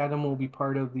Black Adam will be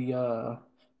part of the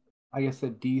I guess the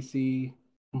DC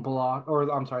block, or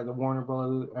I'm sorry, the Warner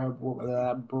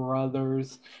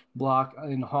Brothers block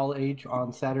in Hall H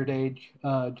on Saturday,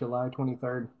 July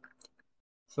 23rd.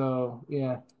 So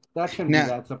yeah, that shouldn't be Now,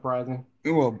 that surprising.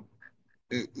 well,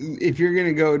 if you're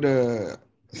gonna go to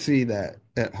see that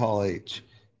at Hall H,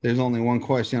 there's only one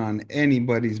question on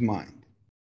anybody's mind,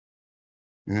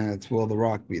 and that's will The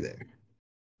Rock be there?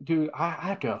 Dude, I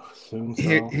have to assume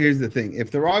so. Here's the thing: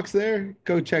 if The Rock's there,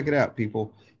 go check it out,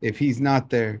 people. If he's not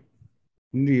there,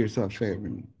 do yourself a favor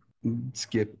and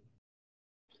skip.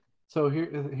 So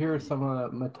here are some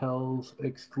of Mattel's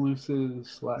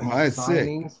exclusives Oh, slash that's sick.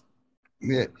 signings.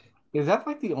 Yeah. Is that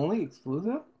like the only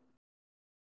exclusive?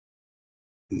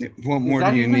 What Is more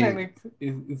do that you even need?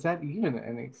 is that even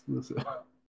an exclusive?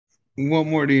 What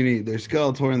more do you need? There's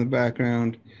Skeletor in the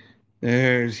background.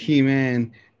 There's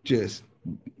He-Man just,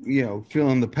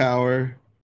 feeling the power,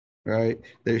 right?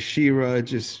 There's She-Ra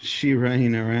just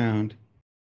She-Raing around.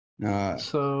 Uh,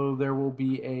 So there will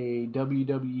be a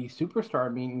WWE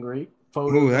Superstar meet and greet,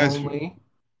 oh, photos that's only,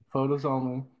 photos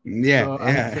only. yeah, So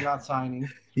I guess yeah. they're not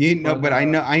signing, You know, but but I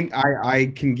know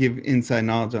I can give inside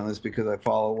knowledge on this because I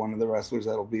follow one of the wrestlers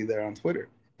that'll be there on Twitter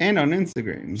and on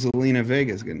Instagram. Zelina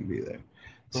Vega is going to be there.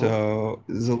 cool. So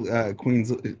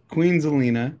Queen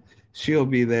Zelina, she'll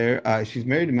be there. She's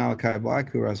married to Malachi Black,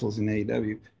 who wrestles in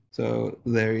AEW. So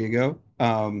there you go.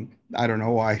 I don't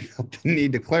know why I felt the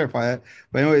need to clarify that,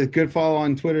 but anyway, good follow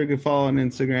on Twitter, good follow on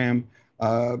Instagram.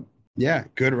 Uh, yeah,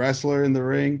 good wrestler in the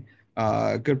ring,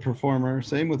 good performer.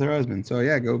 Same with her husband. So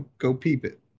yeah, go peep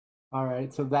it. All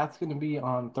right, so that's going to be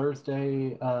on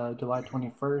Thursday, July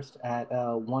 21st at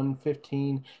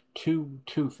 1:15 to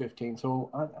 2:15. So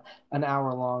an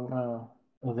hour long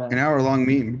An event. hour long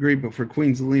meet and greet, but for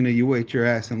Queen Zelina, you wait your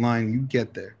ass in line. You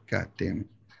get there. God damn it.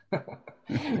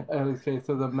 Okay,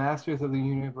 so the Masters of the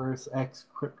Universe X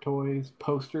Cryptoids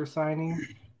poster signing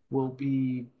will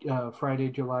be Friday,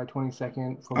 July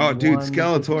 22nd Oh, from dude, 1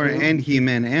 to Skeletor 2. and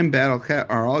He-Man and Battle Cat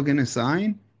are all gonna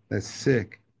sign. That's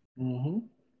sick. Hmm.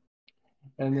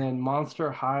 And then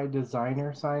Monster High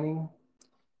designer signing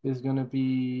is going to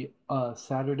be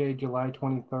Saturday, July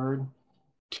 23rd,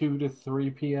 2 to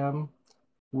 3 p.m.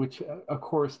 Which, of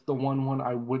course, the one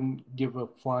I wouldn't give a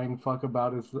flying fuck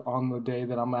about is on the day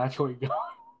that I'm actually going.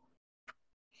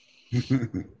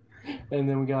 And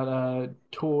then we got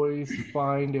Toys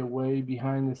Find a Way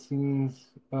behind the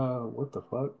scenes. What the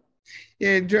fuck?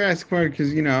 Yeah, Jurassic Park,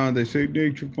 because you know they say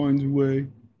nature finds a way.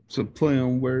 So play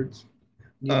on words.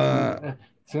 Yeah, and then Uh,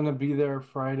 it's gonna be there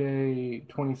Friday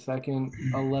 22nd,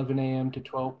 11 a.m. to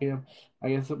 12 p.m. I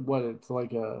guess what it's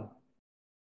like a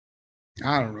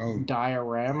I don't know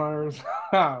diorama or something.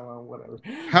 I don't know, whatever.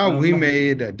 how we Um,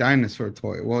 made a dinosaur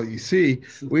toy. Well, you see,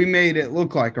 we made it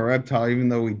look like a reptile, even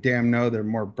though we damn know they're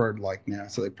more bird-like now.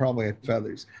 So they probably had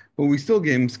feathers, but we still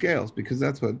gave them scales because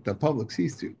that's what the public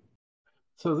sees to.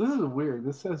 so this is weird.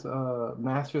 This says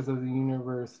Masters of the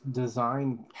Universe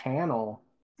design panel,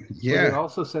 but it Yeah,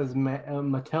 also says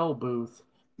Mattel booth.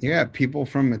 yeah, people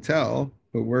from Mattel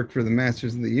who work for the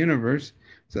Masters of the Universe,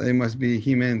 so they must be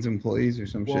He-Man's employees or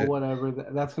some Well, shit. whatever.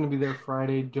 That's going to be there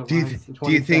Friday, Do you July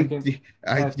do you think 22nd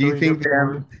at do you 3 to think they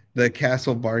have 4. the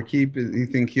castle barkeep? Do you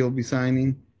think he'll be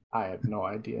signing? I have no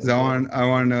idea, 'Cause but I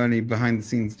want to know any behind the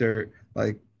scenes dirt.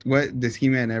 Like, what does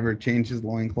He-Man ever change his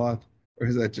loincloth, or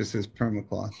is that just his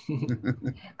permacloth?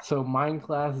 so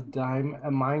Minecraft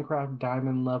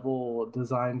Diamond level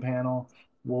design panel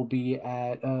will be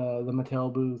at the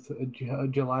Mattel booth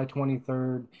July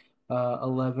 23rd,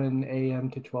 11 a.m.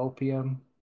 to 12 p.m.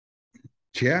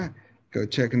 Yeah, go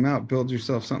check him out. Build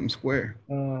yourself something square.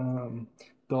 Um,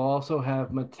 they'll also have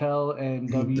Mattel and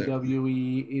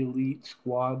WWE Elite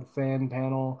Squad fan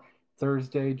panel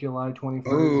Thursday, July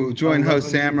 21st, Oh, join host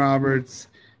 11. Sam Roberts,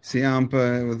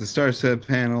 Ciampa with the Star Set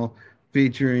panel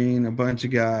featuring a bunch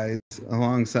of guys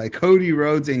alongside Cody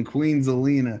Rhodes and Queen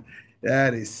Zelina.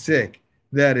 That is sick.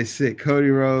 That is sick. Cody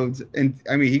Rhodes, and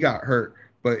I mean, he got hurt,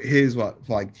 but his what,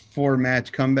 like 4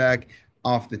 match comeback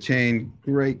off the chain.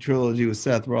 Great trilogy with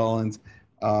Seth Rollins.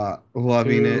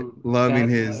 Loving it. Dude, Loving that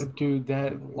his,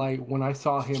 that like when I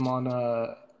saw him on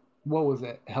what was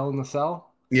it? Hell in the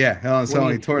Cell? yeah, Hell in a Cell,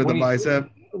 he tore the When he bicep.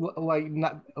 like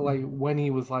not like when he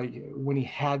was like when he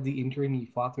had the injury and he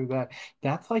fought through that.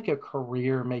 That's like a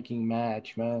career making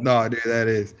match, man. No, dude, that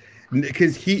is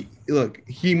because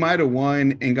he might have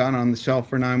won and gone on the shelf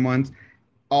for 9 months.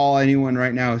 All anyone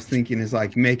right now is thinking is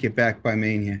like, make it back by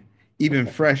Mania. Even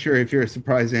fresher if you're a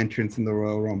surprise entrance in the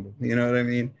Royal Rumble. You know what I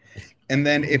mean? And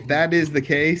then if that is the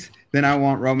case, then I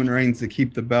want Roman Reigns to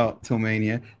keep the belt till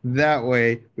Mania. That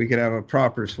way we could have a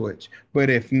proper switch. But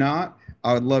if not,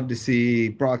 I would love to see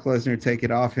Brock Lesnar take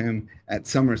it off him at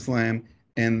SummerSlam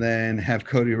and then have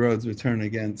Cody Rhodes return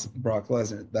against Brock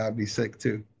Lesnar. That'd be sick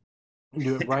too.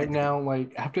 Do it right now.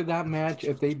 Like after that match,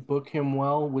 if they book him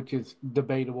well, which is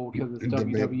debatable because it's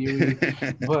Debate. WWE,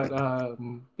 but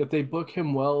if they book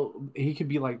him well, he could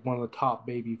be like one of the top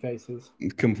baby faces.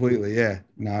 Completely, yeah.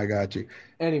 No, I got you.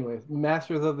 Anyways,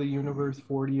 Masters of the Universe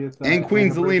 40th And Queen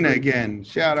Zelina anniversary. again.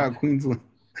 Shout out Queen Zelina.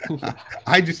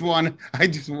 I just want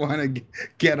to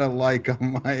get a like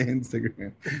on my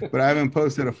Instagram, but I haven't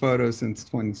posted a photo since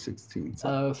 2016,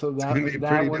 so So it's gonna be that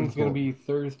pretty one's going to difficult. be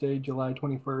Thursday, July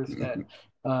 21st at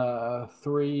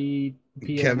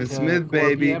 3 p.m. Kevin to Smith,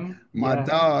 4 baby, p.m. my Yeah,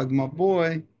 dog, my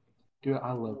boy. dude,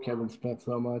 I love Kevin Smith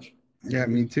so much. Yeah,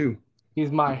 me too.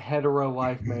 He's my hetero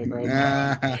life mate right now.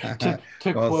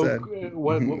 To Well quote said.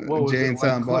 what was Jay it and like?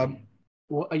 Silent Bob,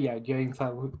 Well, yeah, Jay and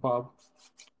Silent Bob.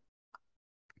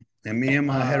 and me and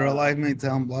my hetero Uh, life mate,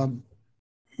 Silent Bob.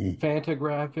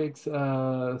 Fantagraphics,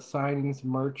 signings,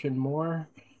 merch, and more.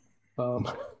 Um,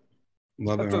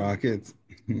 Loving that's a rockets.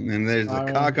 And there's a all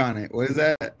right. cock on it. What is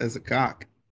that? That's a cock.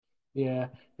 Yeah,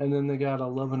 and then they got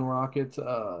 11 Rockets,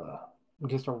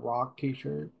 just a rock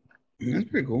T-shirt. That's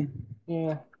pretty cool.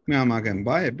 Yeah, I mean, I'm not gonna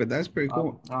buy it, but that's pretty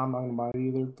cool. I'm not gonna buy it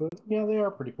either, but yeah, they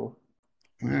are pretty cool.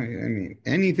 I mean,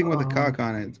 anything with a cock Um,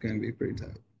 on it, it's gonna be pretty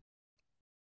tight.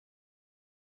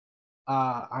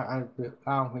 I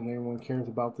don't think anyone cares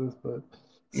about this, but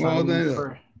Well, signings then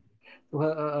for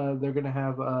they're gonna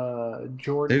have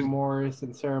Jordan there's Morris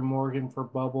and Sarah Morgan for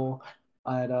Bubble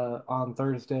at on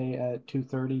Thursday at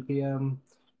 2:30 p.m.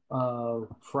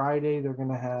 Friday they're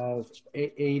gonna have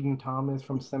Aiden Thomas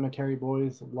from Cemetery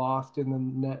Boys Lost in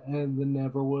the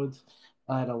Neverwoods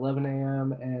at 11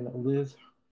 a.m. and Liz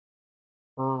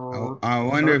I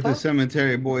wonder if the Herta.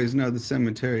 cemetery boys know the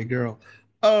cemetery girl.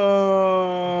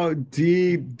 Oh,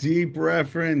 deep, deep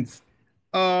reference.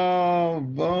 Oh,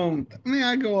 boom. I mean,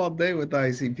 I go all day with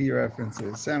ICP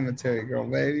references. Cemetery girl,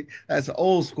 baby. That's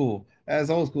old school. That's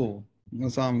old school.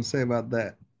 That's all I'm gonna say about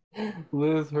that.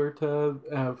 Liz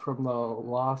Herta from the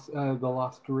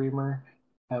Lost Dreamer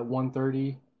at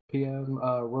 1:30 p.m.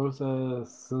 Rosa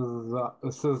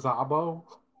Sazabo.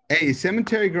 Hey,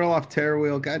 cemetery girl off Terror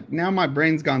Wheel. God, now my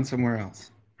brain's gone somewhere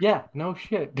else. Yeah, no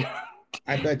shit.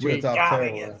 I bet you We it's off gotta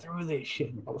Terror get Wheel. through this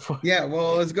shit. Yeah,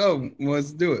 well, let's go.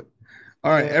 Let's do it.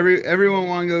 All right, Uh, everyone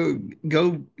want to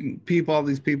go peep all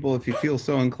these people if you feel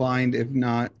so inclined. If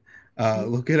not,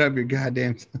 look it up your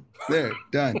goddamn self. There,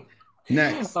 done.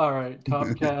 Next. all right,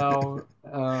 Top Cow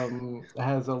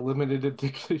has a limited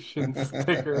edition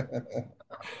sticker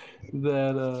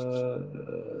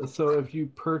that so if you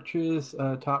purchase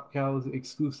Top Cow's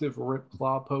exclusive Rip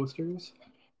Claw posters,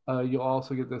 you'll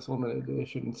also get this limited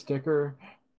edition sticker.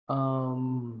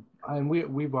 And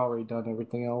we've already done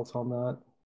everything else on that.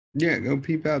 Yeah, go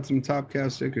peep out some Top Cow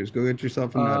stickers. Go get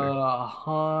yourself a nutter.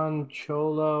 Han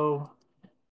Cholo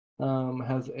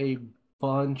has a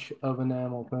bunch of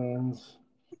enamel pins.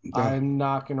 Duh. I'm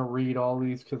not gonna read all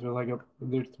these because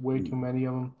there's way too many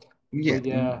of them. Yeah, But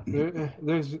yeah,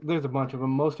 there's a bunch of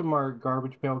them. Most of them are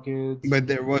Garbage Pail Kids. but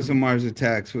there was a Mars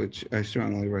Attacks, which I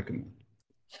strongly recommend.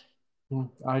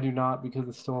 I do not because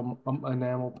it's still an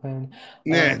enamel pen.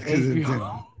 Yeah, because it's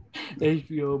HBO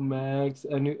HBO Max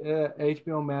and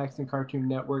HBO Max and Cartoon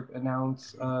Network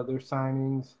announce their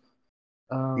signings.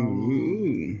 Um,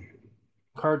 ooh,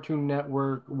 Cartoon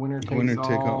Network Winner winner Takes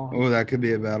take all. All. Oh, that could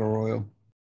be a battle royal.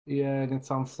 Yeah, and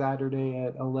it's on Saturday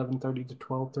at 11:30 to You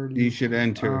 12:30. should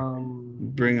enter.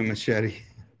 Um, Bring a machete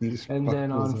and just and fuck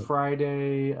then fools on up.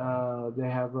 Friday, they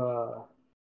have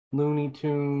Looney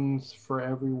Tunes for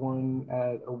everyone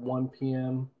at 1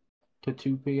 p.m. to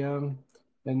 2 p.m.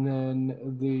 And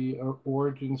then the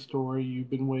origin story you've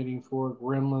been waiting for,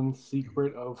 Gremlin's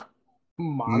Secret of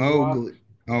Magua. Mowgli.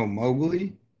 Oh,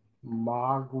 Mowgli? I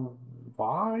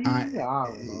Magwai? I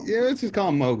don't know. yeah, let's just call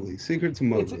him Mowgli. Secrets of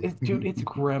Mowgli. It's dude, it's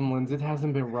Gremlins. It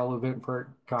hasn't been relevant for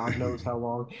God knows how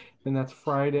long. And that's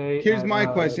Friday Here's at my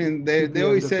question. They 2 p.m.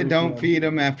 always to said 3 don't p.m. feed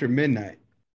them after midnight.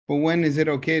 But when is it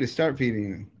okay to start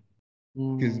feeding them?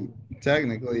 Because Mm,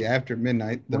 technically after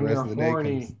midnight, the when you're rest of the day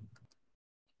comes. horny.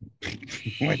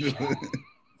 What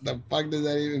the fuck does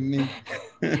that even mean?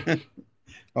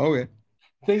 Okay.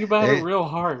 Think about it Hey, real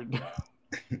hard.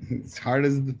 it's hard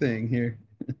as the thing here.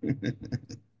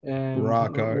 And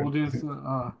Rock we'll hard. just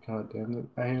oh god damn it,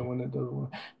 I hate when it doesn't.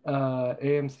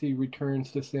 AMC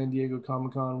returns to San Diego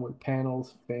Comic Con with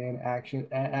panels, fan action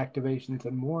activations,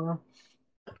 and more.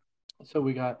 So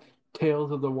we got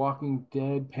Tales of the Walking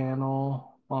Dead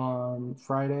panel on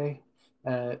Friday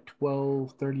at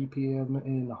 12:30 p.m.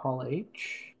 in Hall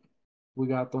H. We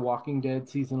got the Walking Dead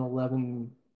season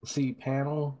 11 C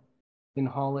panel in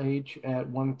Hall H at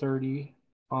 1:30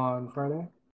 on Friday.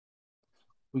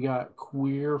 We got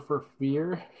Queer for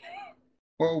Fear.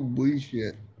 Holy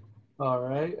shit. All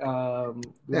right. Yeah,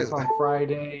 That's on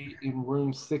Friday in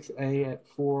room 6A at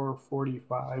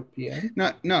 4:45 p.m.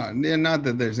 not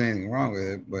that there's anything wrong with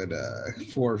it, but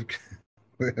for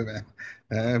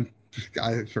um,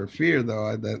 for fear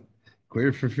though, that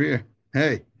queer for fear.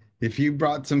 Hey, if you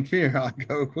brought some fear, I'll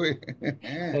go queer.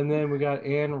 And then we got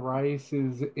Anne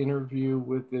Rice's interview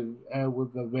with the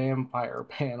vampire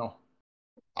panel.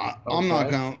 I'm not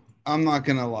Okay. gonna I'm not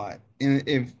gonna lie. And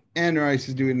if Anne Rice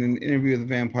is doing an interview with the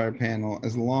vampire panel,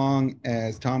 as long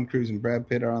as Tom Cruise and Brad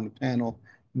Pitt are on the panel,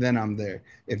 then I'm there.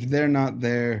 If they're not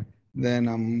there, then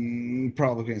I'm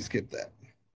probably gonna skip that.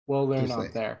 Well, they're Just not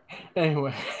saying. there.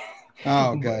 Anyway,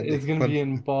 Oh god, it's gonna but be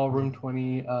in Ballroom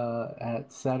 20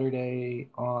 at Saturday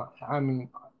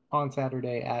on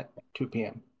Saturday at 2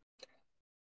 p.m.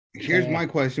 here's Uh, my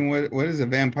question: what is a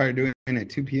vampire doing at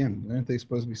 2 p.m.? Aren't they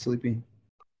supposed to be sleeping?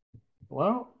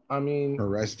 well, I mean, or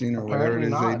resting or whatever it apparently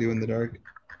is they not. do in the dark.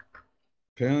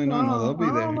 Apparently not. No, they'll I be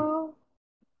don't there. know.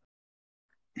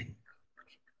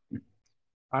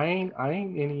 I ain't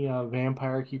any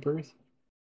vampire keepers.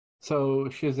 So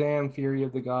Shazam: Fury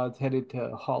of the Gods headed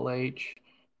to Hall H.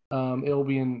 It'll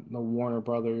be in the Warner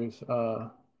Brothers.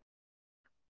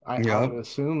 I would Yep.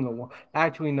 assume the one.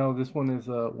 Actually, no. This one is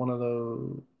one of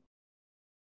the.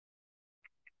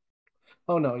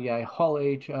 Oh no, yeah, Hall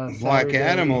H. Black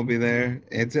Adam will Saturday. be there.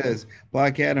 It says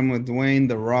Black Adam with Dwayne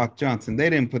the Rock Johnson. They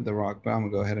didn't put the Rock, but I'm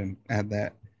gonna go ahead and add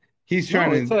that. He's No,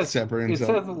 trying to separate it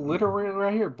himself. says literally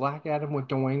right here. Black Adam with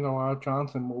Dwayne The Rock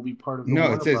Johnson will be part of the No, it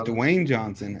Warner says Brothers. Dwayne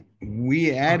Johnson.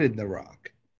 We added the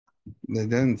Rock. That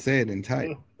doesn't say it in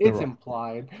type. The It's Rock.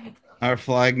 implied. Our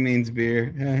flag means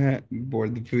beer.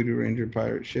 Board the Voodoo Ranger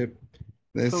pirate ship.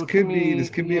 This So to could be me,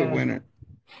 a yeah, winner.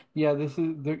 yeah, this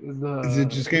is Is it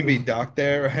just gonna the be docked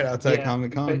there right outside yeah,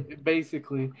 Comic Con?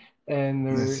 basically, and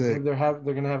That's sick. they're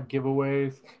gonna have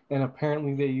giveaways, and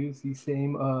apparently they use the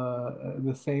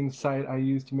same site I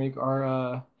use to make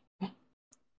our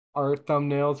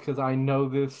thumbnails because I know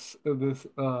this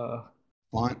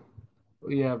Font.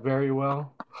 yeah very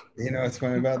well. You know what's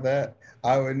funny about that?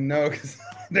 I would know because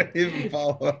I don't even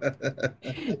follow.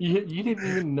 You didn't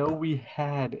even know we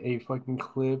had a fucking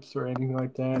clips or anything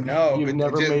like that. No, You've but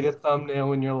you never made a just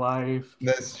thumbnail in your life.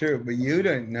 that's true. But you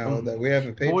don't know that we have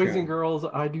a Boys and Patreon. girls,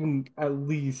 I do at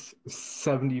least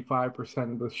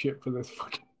 75% of the shit for this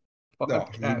fucking No,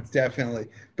 he podcast. definitely.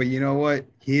 But you know what?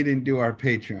 He didn't do our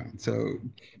Patreon, so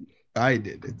I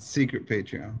did. It's secret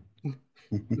Patreon.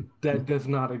 That does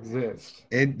not exist.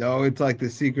 It's like the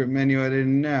secret menu at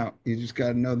In-N-Out. You just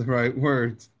got to know the right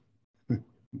words.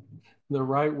 The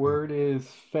right word is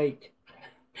fake.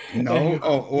 No. Anyway,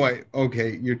 Oh, wait.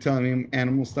 Okay, you're telling me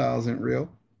Animal Style isn't real?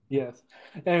 yes.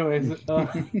 Anyways,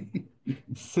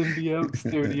 Symbiote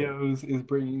Studios is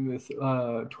bringing this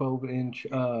 12-inch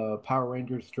Power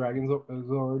Rangers Dragon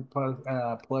Zord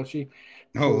plushie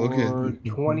Oh, look at for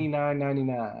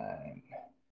 29.99.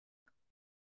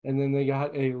 And then they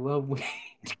got a lovely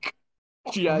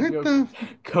G.I. what Joe the.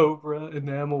 Cobra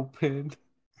enamel pin.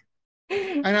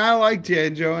 And I like J.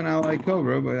 Joe and I like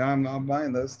Cobra, but I'm not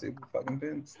buying those stupid fucking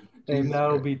pins. And Jesus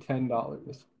that'll Christ. be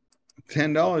 $10.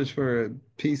 $10 for a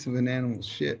piece of an animal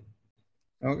shit.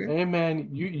 Okay. Hey man,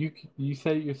 you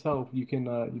said it yourself. You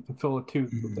can fill a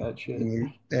tooth with that shit.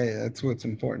 Hey, that's what's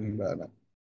important about it.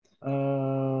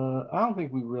 I don't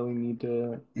think we really need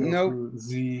to go Nope. through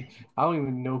Z. I don't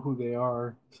even know who they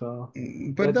are, so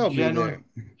But that's they'll be general. there.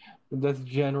 That's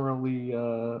generally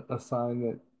a sign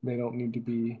that they don't need to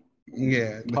be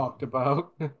Yeah. talked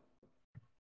about.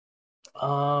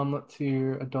 Let's see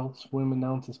here. Adult Swim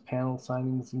announces panel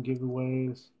signings and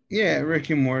giveaways. Yeah, Rick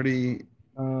and Morty.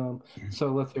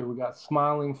 So let's see. We got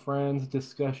Smiling Friends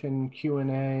discussion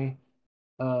Q&A,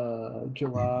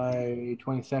 July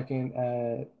 22nd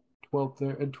at 12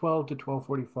 to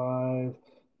 12:45,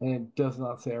 and it does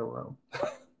not say a room.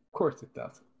 Of course it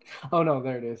does. Oh no,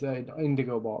 there it is.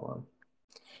 Indigo Ballroom.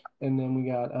 And then we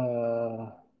got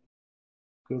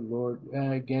good lord,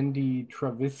 Gendy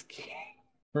Travisky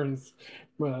for his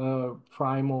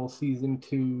Primal Season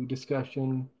 2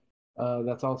 discussion.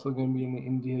 That's also going to be in the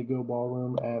Indigo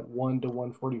Ballroom at 1 to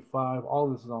 1:45. All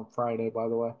this is on Friday, by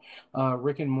the way.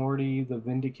 Rick and Morty, The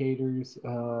Vindicators,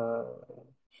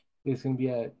 is going to be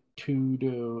at 2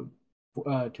 to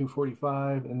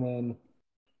 2:45, and then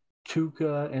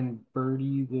Tuca and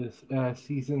Birdie, this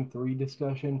season 3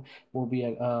 discussion will be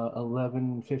at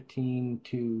 11:15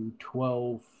 to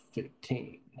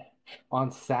 12:15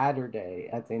 on Saturday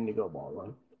at the Indigo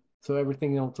Ballroom. So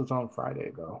everything else is on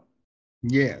Friday though.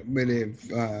 Yeah, but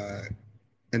if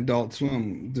Adult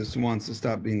Swim just wants to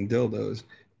stop being dildos,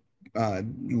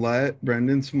 let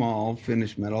Brendan Small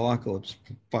finish Metalocalypse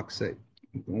for fuck's sake.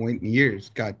 I've been waiting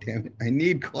years. God damn it. I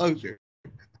need closure.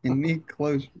 I need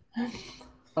closure.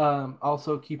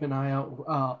 Also keep an eye out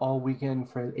all weekend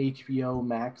for HBO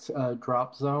Max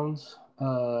drop zones.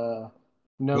 No,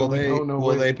 we don't know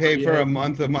Will where they they are pay for a yet.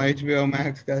 month of my HBO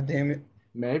Max? God damn it.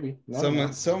 Maybe, never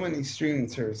know. So many streaming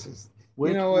services.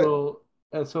 You Which know what? will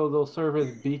so they'll serve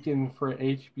as beacon for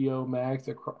HBO Max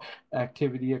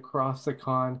activity across the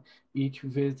con. Each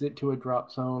visit to a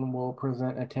drop zone will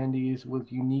present attendees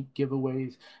with unique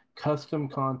giveaways, custom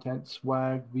content,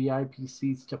 swag, VIP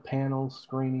seats to panels,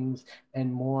 screenings,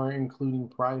 and more, including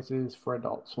prizes for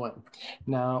Adult Swim.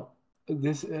 Now,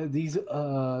 these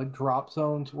drop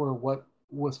zones were what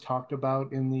was talked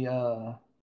about in the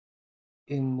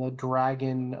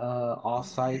Dragon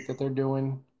offsite that they're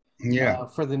doing Yeah,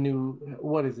 for the new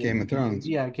what is Game it? of Thrones.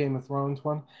 Yeah, Game of Thrones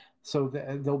one. So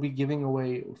they'll be giving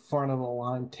away front of the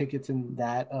line tickets in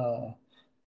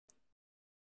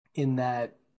in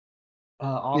that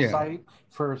Yeah, offsite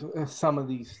for some of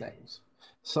these things.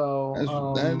 So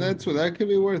that's what that could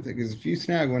be worth it because if you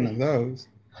snag one of those,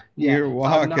 yeah, you're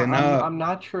I'm not walking I'm up I'm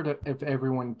not sure if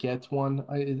everyone gets one.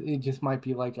 It just might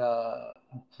be like a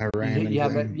a random yeah, thing.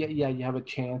 yeah, you have a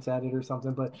chance at it or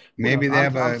something. But who knows? Maybe they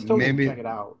have I'm a still gonna check maybe it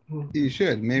out. you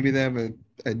should. Maybe they have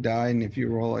a die, and if you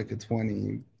roll like a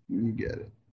 20, you get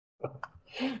it.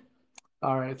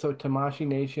 All right, so Tamashii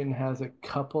Nation has a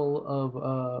couple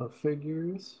of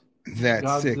figures.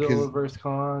 That's sick Godzilla vs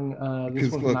Kong.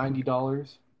 This one's look,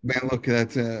 $90. man, look,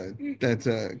 that's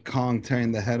a Kong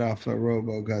tearing the head off a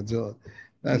Robo Godzilla.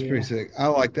 That's pretty Yeah, sick. I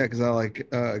like that because I like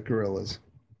gorillas.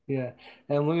 yeah.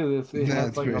 And look at this. It has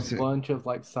That's like a pretty sick. bunch of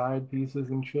like side pieces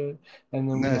and shit. And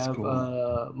then we That's have cool.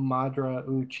 Madara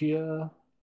Uchiha.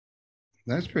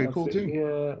 That's pretty cool too.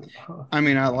 Yeah. I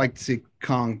mean, I like to see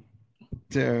Kong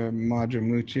tear Madra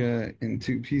Mucha in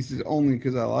two pieces only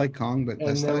because I like Kong, but And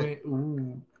that's then tight. we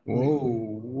ooh,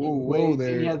 Whoa, whoa, whoa wait, there.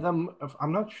 yeah, them.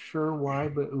 I'm not sure why,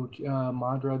 but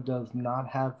Madara does not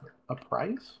have a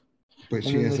price. But And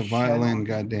she then the has a violin, Shenron,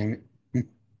 god damn it.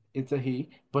 it's a he,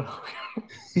 but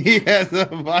He has a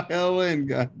violin,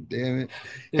 god damn it.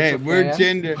 it's Hey, a fan. we're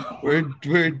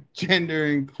gender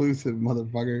inclusive,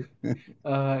 motherfucker.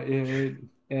 It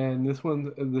and this one,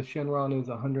 the Shenron is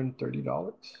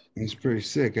 $130. It's pretty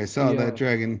sick. I saw that Yeah.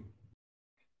 dragon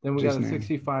Then we got just a now.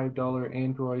 $65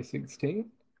 Android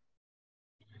 16,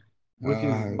 which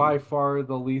is Uh, by far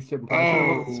the least oh,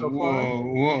 impressive so far. whoa,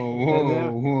 whoa, And whoa,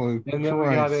 then whoa, we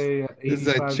got Christ. a This is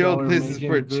a $85 This is for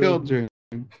Majin Buu. children.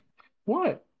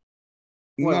 What?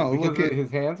 What? No, Because look at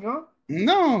his hands gone?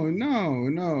 no, no,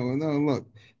 no, no. Look,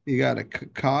 you got a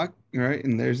cock, right?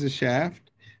 And there's a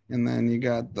shaft, and then you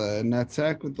got the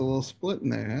nutsack with the little split in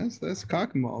there. That's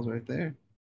cock and balls right there.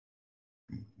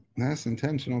 That's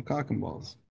intentional cock and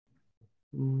balls.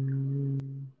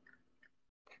 Mm,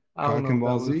 I don't Cock know and if that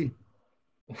ball was Z.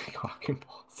 cock and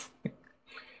balls.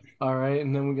 All right,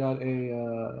 and then we got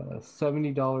a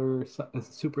 $70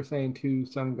 Super Saiyan 2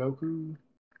 Son Goku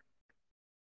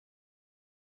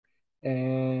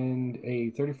and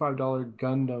a $35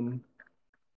 Gundam.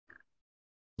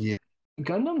 Yeah,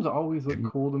 Gundams always look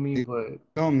cool to me, it but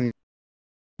only.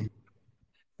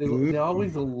 they Ooh,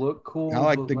 always look I cool,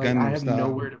 like but the like I Gundam have style.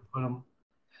 nowhere to put them.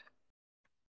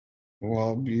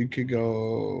 Well, you could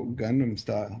go Gundam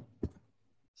style.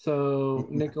 So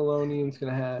Nickelodeon's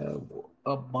gonna have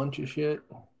a bunch of shit.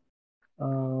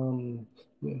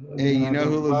 They're Hey, gonna you have know the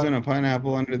who lives in Rug, a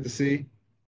pineapple under the sea?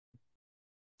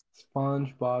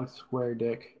 SpongeBob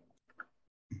SquareDick.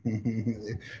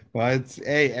 Well, it's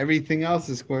hey, everything else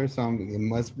is square, so it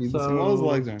must be the same. Well, his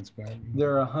legs So aren't square.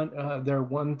 their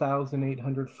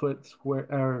 1,800 foot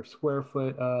square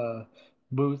foot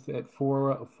booth at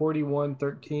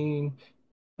 4113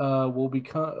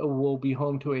 will be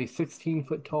home to a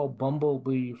 16-foot tall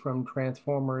Bumblebee from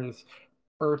Transformers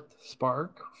Earth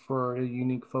Spark for a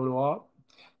unique photo op.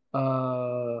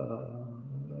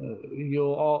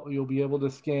 You'll be able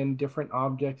to scan different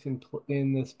objects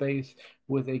in the space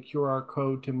with a QR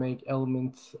code to make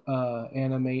elements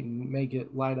animate and make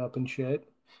it light up and shit.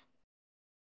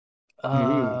 Ooh,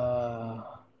 Uh,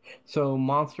 so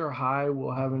Monster High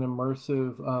will have an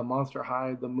immersive Monster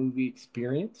High the movie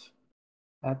experience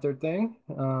at their thing.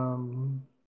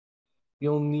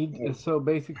 You'll need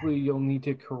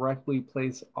to correctly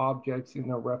place objects in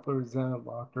a represented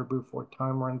locker before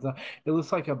time runs out. It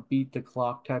looks like a beat the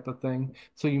clock type of thing.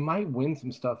 So you might win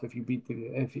some stuff if you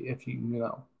if you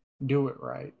know do it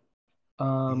right.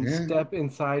 yeah. Step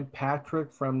inside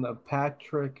Patrick from the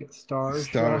Patrick Star Star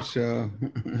Show. show.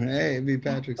 Hey, it'd be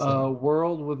Patrick A style.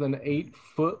 world with an 8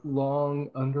 foot long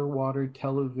underwater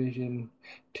television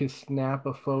to snap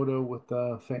a photo with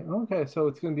the fan. Okay, so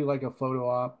it's gonna be like a photo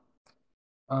op.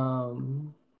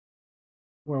 Um,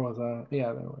 where was I?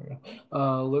 Yeah, there we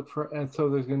go. Look for, and so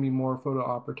there's going to be more photo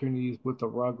opportunities with the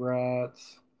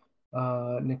Rugrats.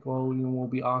 Nickelodeon will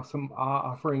be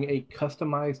offering a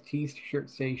customized T-shirt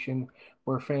station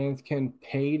where fans can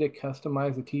pay to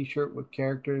customize a T-shirt with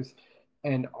characters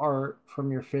and art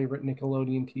from your favorite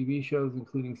Nickelodeon TV shows,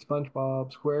 including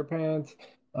SpongeBob SquarePants,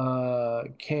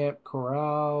 Camp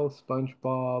Corral,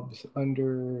 SpongeBob's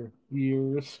Under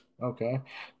Years. Okay,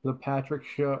 the Patrick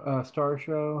Show, Star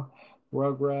Show.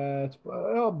 Rugrats,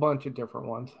 a bunch of different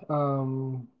ones.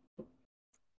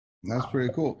 That's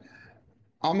pretty cool.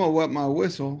 I'm gonna wet my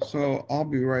whistle, so I'll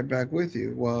be right back with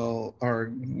you while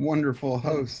our wonderful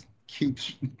host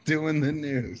keeps doing the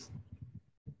news.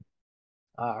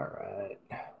 All right.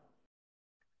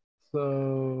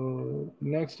 So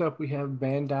next up, we have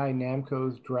Bandai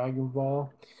Namco's Dragon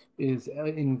Ball is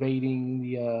invading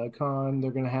the con.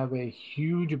 They're going to have a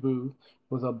huge booth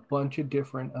with a bunch of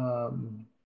different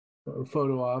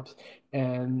photo ops,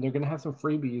 and they're going to have some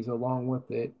freebies along with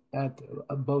it at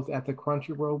both at the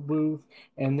Crunchyroll booth,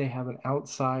 and they have an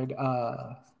outside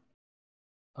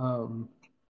um,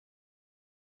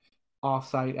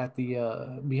 offsite at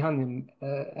the behind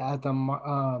the at the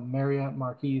Marriott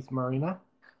Marquis Marina,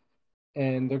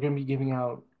 and they're going to be giving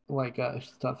out like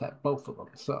stuff at both of them.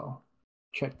 So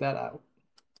check that out.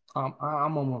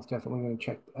 I'm almost definitely going to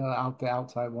check out the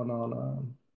outside one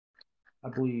on I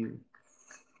believe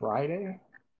Friday,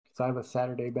 because I have a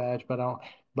Saturday badge, but I'm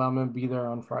going to be there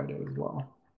on Friday as well.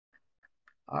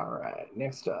 All right,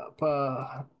 next up,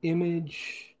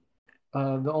 Image.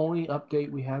 The only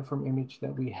update we have from Image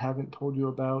that we haven't told you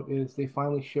about is they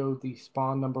finally showed the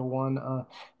Spawn #1.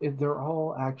 They're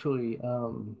all actually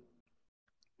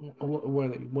what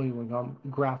do you want to call them?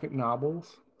 Graphic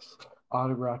novels,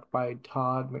 autographed by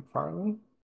Todd McFarlane.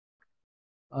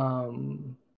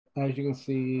 Um, as you can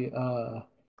see,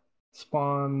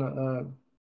 Spawn,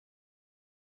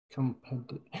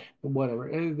 whatever.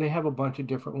 They have a bunch of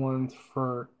different ones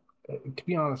for, to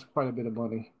be honest, quite a bit of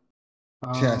money.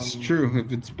 Yes, Um, true.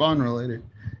 If it's Spawn related.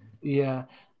 yeah.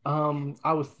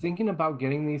 I was thinking about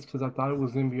getting these because I thought it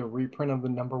was going to be a reprint of the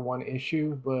 #1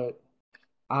 issue, but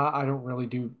I don't really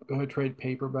do trade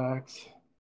paperbacks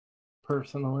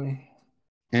personally.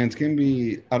 And it's gonna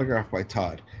be autographed by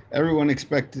Todd. Everyone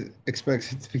expects it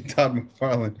to be Todd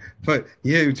McFarlane, but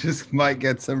you just might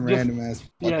get some Just random ass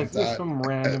yeah, fucking it's just Todd. some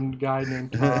random guy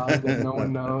named Todd that no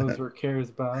one knows or cares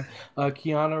about.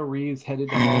 Keanu Reeves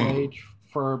headed to Hall H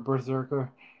for a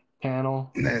Berserker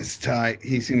panel. That's tight.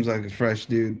 He seems like a fresh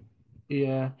dude.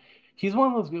 Yeah, he's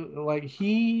one of those like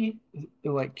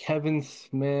like Kevin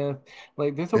Smith.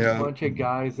 Like there's a Yeah, bunch of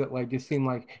guys that like just seem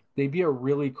like they'd be a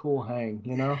really cool hang,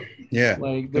 you know? yeah,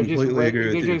 Like completely agree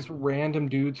they're with you. just random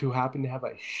dudes who happen to have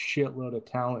a shitload of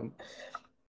talent.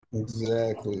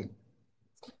 Exactly.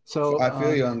 So I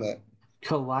feel you on that.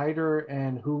 Collider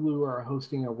and Hulu are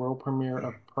hosting a world premiere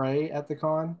of Prey at the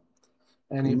con,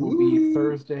 and it will be Ooh,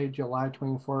 Thursday, July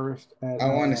 21st I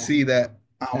want to see that.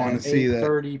 I want at to see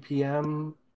that. 8:30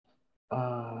 p.m.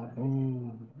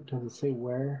 Does it say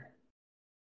where?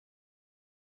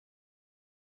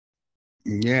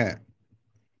 Yeah,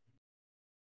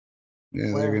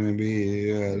 yeah, they're Where? gonna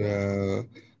be at Yeah.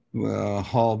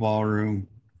 Hall Ballroom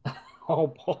Oh,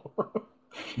 ballroom.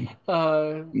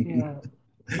 Yeah.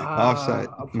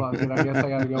 offsite. Fuck it. I guess I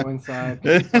gotta go inside.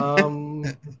 They're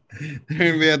Um,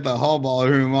 gonna be at the Hall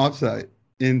Ballroom offsite,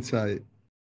 inside,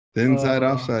 the inside uh,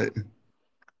 offsite.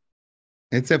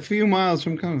 It's a few miles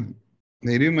from Comic.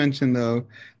 They do mention though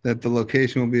that the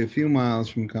location will be a few miles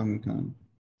from Comic Con.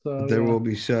 so There yeah. will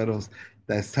be shuttles.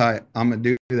 That's tight. I'm gonna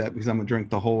do that because I'm gonna drink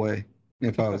the whole way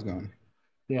if I was going.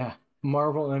 Yeah.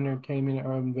 Marvel Entertainment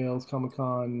unveils Comic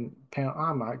Con panel.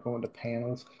 I'm not going to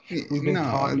panels. We've been No,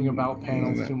 talking about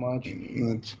panels too much.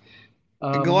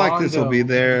 Galactus will be Mondo.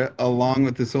 there along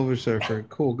with the Silver Surfer.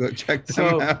 Cool, go check them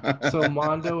So out.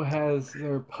 Mondo has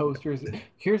their posters.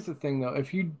 Here's the thing though,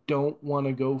 if you don't want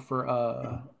to go for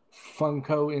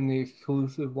Funko in the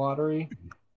exclusive lottery,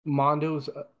 Mondo's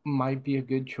might be a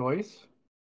good choice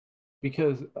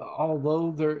because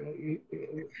although they're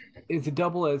it's a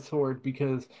double-edged sword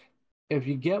because if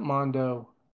you get Mondo,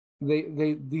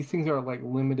 they these things are like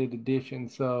limited edition,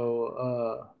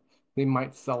 so they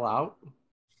might sell out.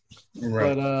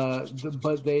 Right. But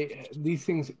but they these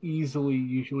things easily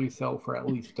usually sell for at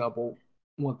least double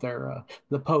what they're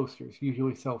the posters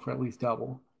usually sell for at least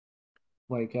double.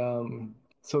 Like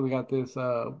so we got this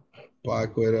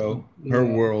Black Widow, her yeah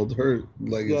world, her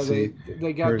yeah legacy,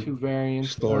 they got her two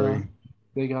variants. story.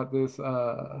 They got this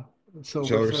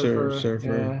Silver Surfer, Surfer,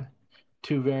 yeah,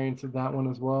 two variants of that one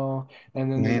as well,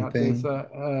 and then they Man got this Thing,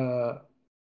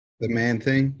 the Man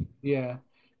Thing. yeah.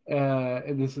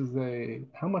 And this is a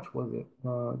how much was it?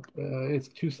 It's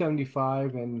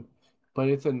 275 and but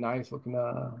it's a nice looking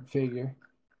figure.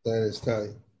 That is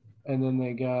tight. And then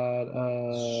they got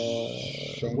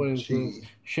what is this? Shang-Chi.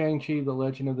 Shang-Chi, The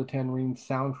Legend of the Ten Rings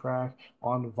soundtrack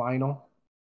on vinyl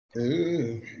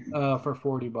Ooh. for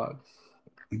 $40.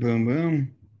 Boom,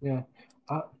 boom. Yeah.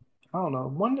 I I don't know.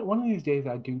 One of these days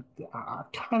I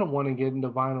kind of want to get into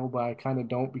vinyl, but I kind of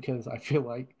don't because I feel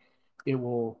like it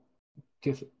will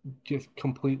just just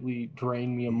completely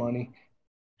drain me of money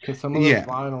because some of those Yeah.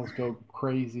 vinyls go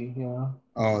crazy, you know.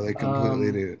 Oh, they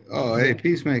completely Um, do. Oh, hey, yeah,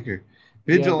 Peacemaker.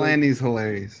 yeah, they, Vigilante's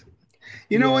hilarious.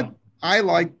 You know what? yeah. I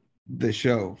like the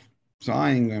show, so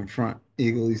I ain't gonna front.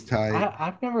 Eagles tight.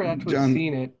 I've never actually John,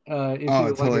 seen it. Is oh, it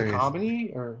it's like a hilarious.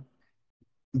 comedy or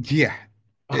Yeah,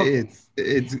 okay?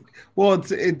 it's well,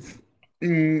 it's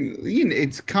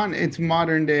it's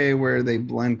modern day where they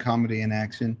blend comedy and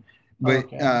action, but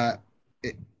Okay.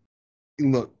 it,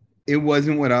 look, it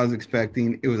wasn't what I was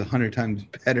expecting. It was 100 times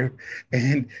better,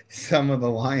 and some of the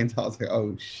lines I was like,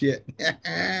 oh shit.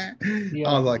 I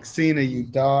Yeah, was like, Cena, you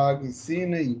dog,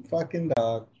 Cena, you fucking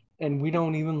dog. and we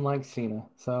don't even like Cena,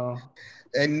 so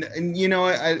And you know,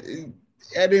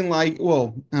 I didn't like.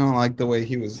 Well, I don't like the way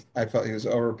he was. I felt he was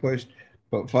over pushed,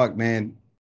 but fuck, man,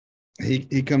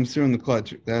 he comes through in the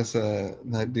clutch. That's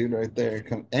that dude right there.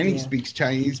 And he yeah, speaks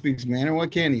Chinese, he speaks Mandarin.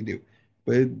 What can he do?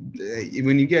 But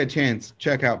when you get a chance,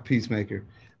 check out Peacemaker.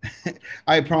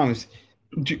 I promise.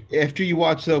 After you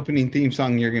watch the opening theme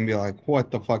song, you're gonna be like,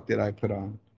 "What the fuck did I put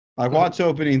on?" Like, watch the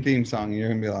opening theme song, you're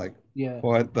gonna be like, yeah.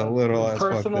 "What the little ass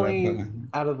fuck did I put Personally,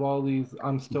 on?" out of all these,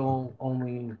 I'm still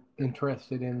only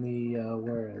interested in the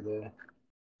where are the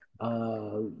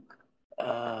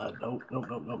nope, nope,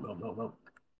 nope, nope, nope, nope, nope.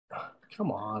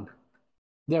 Come on,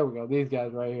 there we go. These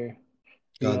guys right here.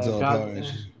 The Godzilla God, Power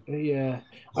Rangers. yeah.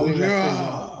 I Oh think that's pretty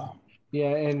good. yeah.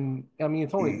 Yeah, and I mean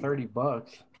it's only $30.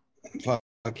 Fuck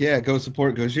yeah, go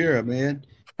support Gojira, man.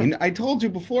 And I told you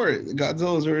before,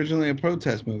 Godzilla was originally a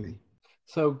protest movie,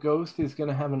 So Ghost is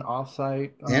gonna have an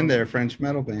offsite. and they're a French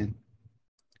metal band,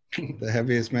 the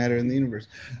heaviest matter in the universe.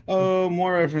 Oh,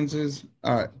 more references.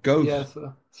 All right, Ghost. Yes.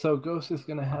 So Ghost is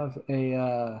gonna have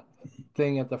a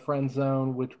thing at the friend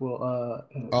zone, which I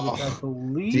Oh,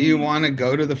 do you believe want to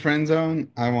go to the friend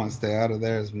zone? I want to stay out of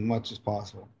there as much as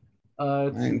possible.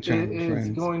 I ain't trying to be it's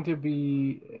friends. going to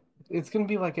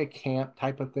be like a camp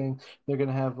type of thing. They're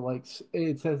gonna have like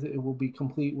it says it will be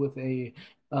complete with a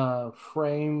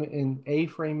frame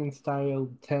and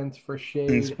styled tents for shade,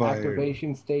 Inspired.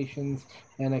 activation stations,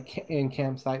 and and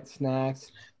campsite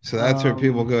snacks. So that's where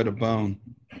people Um, go to bone.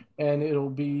 and it'll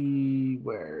be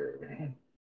where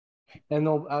and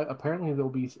they'll apparently there'll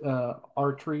be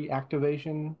archery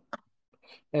activation,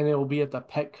 and it'll be at the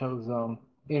Petco zone,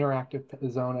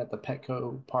 interactive zone at the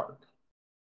Petco park.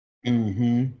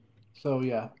 Mm-hmm. So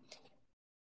yeah.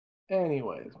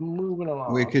 Anyways, moving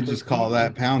We along could because just call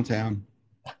that Pound Town.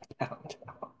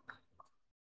 downtown,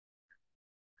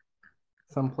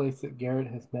 someplace that Garrett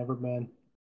has never been,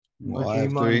 or Well, I G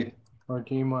have three. Money, or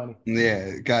G Money.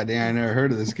 Yeah, goddamn, I never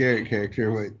heard of the scary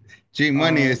character, but G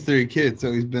Money Uh, has 3 kids,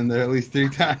 so he's been there at least 3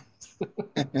 times.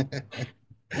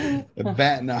 A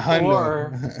bat and a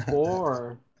hundo.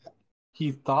 or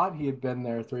he thought he had been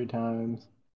there 3 times.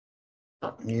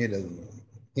 He doesn't know.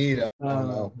 He don't Uh,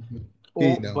 know.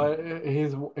 He or don't. but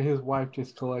his wife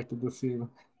just collected the scene.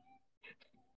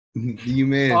 You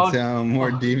made it Oh, sound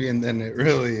more oh, deviant than it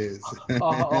really is.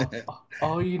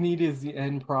 all you need is the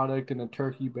end product and a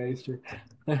turkey baster.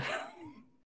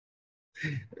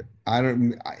 I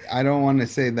don't want to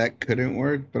say that couldn't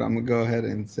work, but I'm gonna go ahead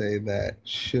and say that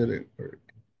shouldn't work.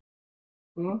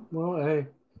 Well, hey,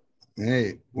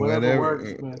 Hey, whatever whatever.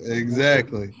 works, man.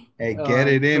 Exactly. Hey, All get right,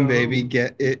 it in, baby.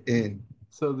 Get it in.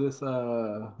 so this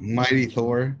Mighty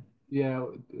Thor. yeah,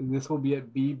 this will be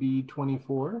at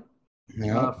BB24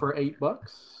 Yep. for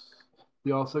 $8.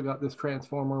 We also got this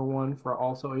Transformer one for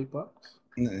also $8,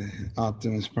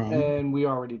 Optimus Prime. and we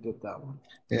already did that one.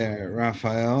 Yeah,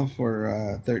 Raphael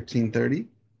for 1330.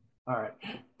 All right,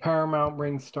 Paramount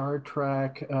brings Star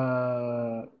Trek.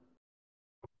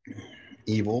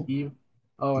 Evil. Eve.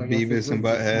 Oh, I guess Beavis and it's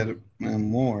Butthead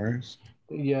and more.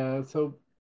 yeah. So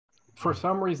for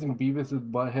some reason, Beavis's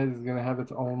Butthead is gonna have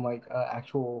its own like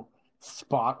actual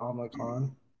spot on the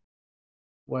con.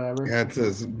 Whatever. That's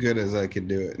as good as I could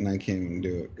do it, and I can't even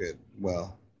do it good.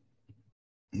 Well,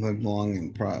 live long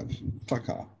and prosper. Fuck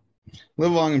off.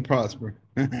 Live long and prosper.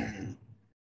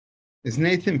 Is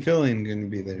Nathan Fillion going to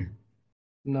be there?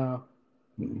 No,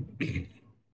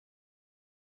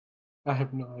 I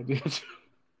have no idea.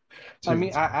 I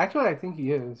mean, I think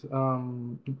he is.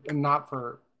 Not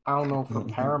for I don't know for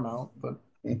Paramount, but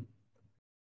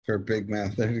For Big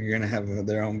Mouth, they're going to have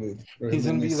their own booth for he's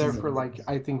the gonna new be there season for of Big like Mouth.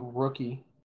 I think rookie.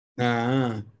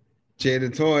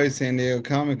 Jada Toy, San Diego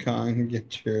Comic Con.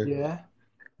 Get your. Yeah,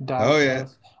 Oh, yeah.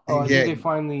 diecast. Oh, did Yeah, they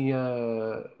finally?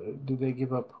 Did they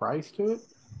give a price to it?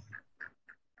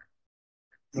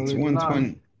 No, it's they did not.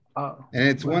 120. Oh, And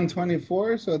it's well,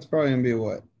 124, so it's probably going to be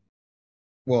what?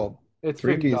 Well, it's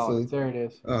 $50. previously. There it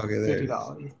is. Oh, okay, there fifty it is.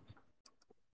 dollars.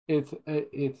 It's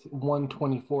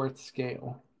 1/24th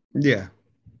scale. Yeah.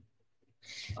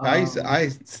 I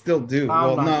Um, still do. I'm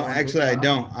Well, not no, going actually, to. I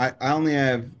don't. I only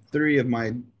have 3 of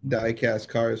my die-cast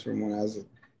cars from when I was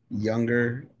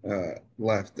younger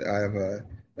left. I have a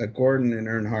Gordon and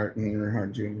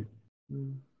Earnhardt Jr.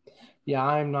 Mm. Yeah,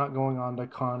 I'm not going on to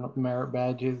con merit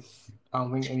badges. I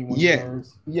don't think anyone Yeah,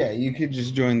 cares. yeah, you could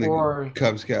just join the Or,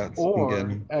 Cub Scouts and get or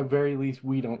them. at very least,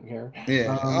 we don't care.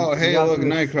 Yeah. Oh, We hey, got look, this,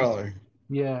 Nightcrawler.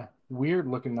 yeah, weird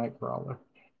looking Nightcrawler.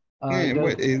 Yeah, Does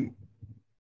what?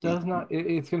 does not.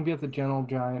 It's going to be at the General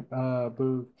Giant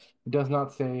booth. It does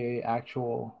not say a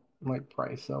actual like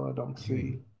price, so I don't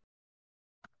see.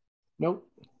 Nope.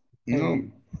 No,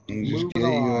 Hey, just moving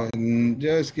get you along.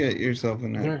 just get yourself a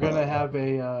They're gonna Nightcrawler. have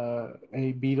a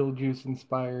Beetlejuice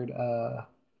inspired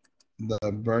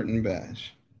The Burton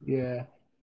Bash. yeah,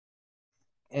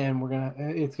 and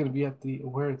it's gonna be at the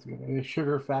where it's gonna the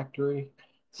Sugar Factory.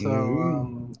 So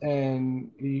Ooh.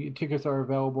 tickets are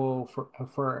available for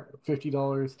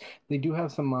 $50. They do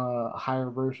have some higher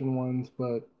version ones,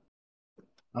 but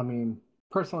I mean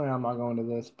personally I'm not going to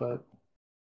this, but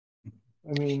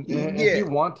I mean if Yeah, you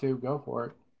want to go for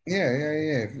it. yeah.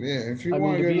 If you I mean,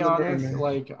 want to to go be to the Burton honest, Bash.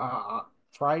 like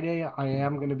Friday, I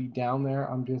am gonna be down there.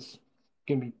 I'm just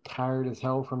gonna be tired as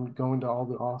hell from going to all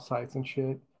the off sites and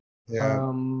shit. Yeah.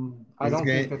 I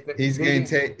don't think that they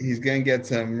didn't. He's going to get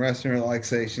some rest and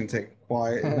relaxation, take a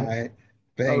quiet night,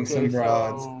 bang Okay, some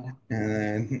broads, so and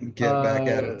then get back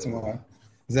at it uh, tomorrow.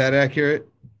 Is that accurate?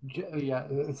 yeah,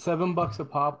 $7 a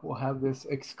pop will have this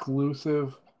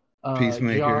exclusive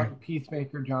Peacemaker,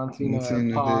 Peacemaker John Cena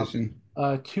Insane pop, Edition.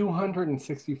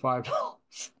 $265,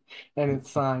 and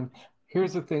it's signed.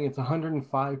 Here's the thing: it's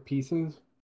 105 pieces.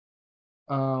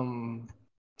 Um,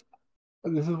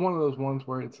 this is one of those ones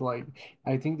where it's like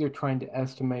I think they're trying to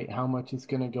estimate how much it's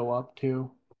going to go up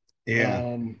to, Yeah.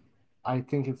 and I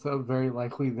think it's very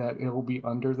likely that it will be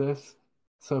under this.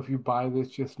 So if you buy this,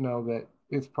 just know that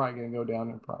it's probably going to go down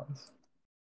in price.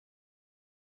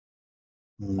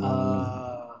 Mm,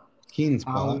 Uh, Keen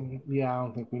Spot. yeah, I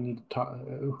don't think we need to talk.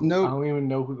 I Nope. don't even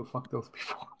know who the fuck those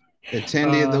people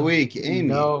Attendee of the are. week, Amy.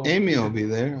 No. Amy will be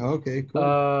there. Okay,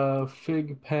 cool.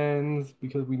 Fig pens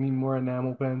because we need more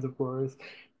enamel pens, of course.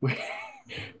 We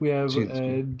we have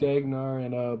Cheap. Dagnar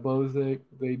and Bozic.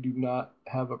 They do not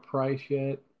have a price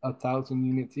yet. 1,000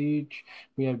 units each.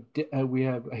 We have a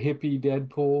hippie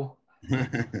Deadpool,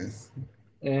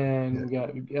 and we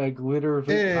got glitter.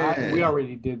 We Yeah.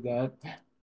 already did that.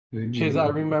 Chiz, I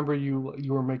Fuji. remember you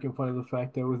were making fun of the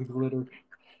fact that it was glitter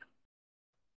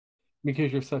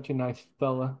because you're such a nice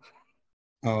fella.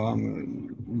 Oh,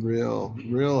 I'm a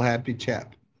real happy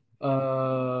chap.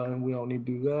 We don't need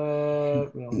to do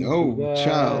that. We don't need to do Oh,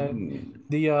 child.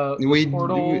 that. We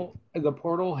The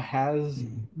portal has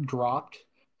dropped,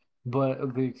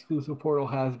 but the exclusive portal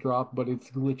has dropped, but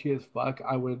it's glitchy as fuck.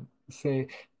 I would say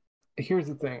here's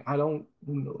the thing. I don't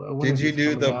when did is you this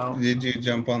do coming the out? did you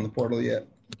jump on the portal yet?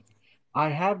 I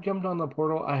have jumped on the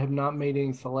portal. I have not made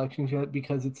any selections yet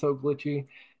because it's so glitchy,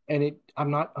 and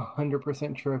I'm not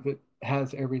 100% sure if it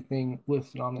has everything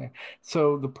listed on there.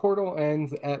 So the portal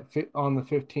ends on the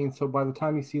 15th. So by the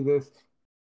time you see this,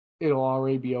 it'll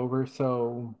already be over.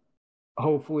 So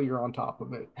hopefully you're on top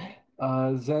of it.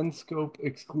 Zenscope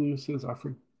exclusives. I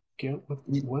forget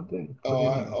what they put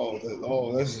Oh, in there.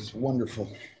 this is wonderful.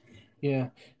 Yeah,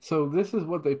 so this is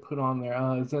what they put on there.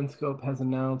 Zenscope has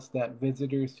announced that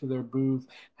visitors to their booth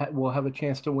will have a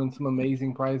chance to win some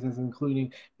amazing prizes,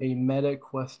 including a Meta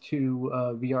Quest 2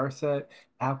 VR set,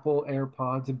 Apple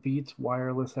AirPods, Beats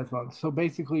wireless headphones. So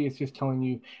basically, it's just telling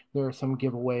you there are some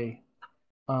giveaway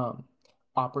um,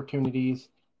 opportunities.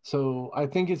 So I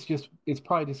think it's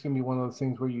probably just gonna be one of those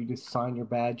things where you just sign your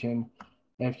badge in.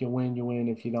 And if you win, you win.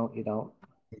 If you don't, you don't.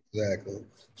 Exactly.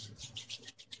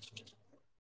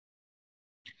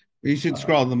 You should Uh,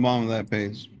 scroll to the bottom of that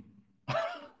page.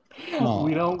 Oh.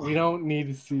 we don't need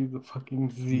to see the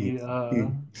fucking Z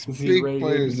Big rated.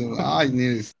 players of I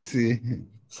need to see.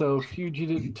 So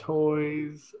Fugitive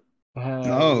Toys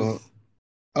Oh, has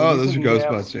oh, these are those are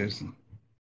now Ghostbusters.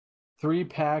 3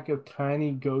 pack of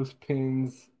tiny ghost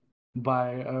pins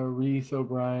by Reese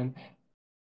O'Brien.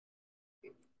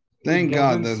 It Thank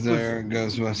God doesn't those spec are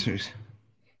Ghostbusters.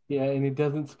 yeah, and it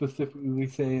doesn't specifically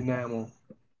say enamel.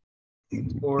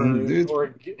 Or Dude,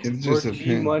 or it's or just a G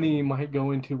pin. Money might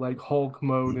go into like Hulk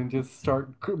mode and just start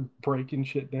breaking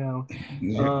shit down.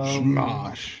 Um,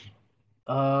 Smosh.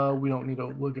 we don't need to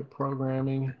look at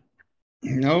programming.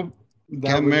 Nope. That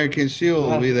Captain would American Shield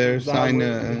will be there. that Signed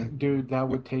would dude, that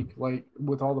would take like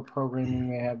with all the programming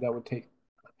they have, that would take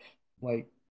like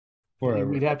we'd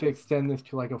forever. have to extend this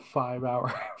to like a 5 hour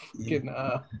fucking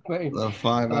thing. The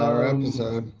 5 hour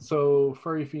episode. So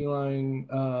Furry Feline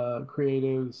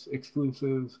creatives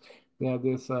exclusives. They have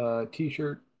this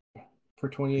t-shirt for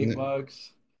 28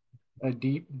 bucks, a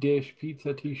deep dish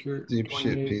pizza t-shirt, Deep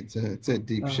shit 28. pizza. It's a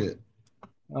deep Uh, shit.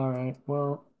 all right.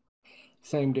 Well,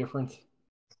 same difference.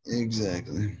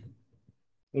 Exactly.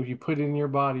 If you put it in your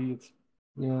body, it's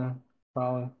yeah,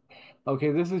 probably.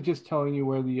 Okay, this is just telling you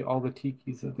where the all the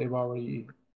tikis that they've already.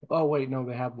 Oh wait, no,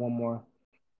 they have one more.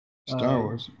 Star Uh,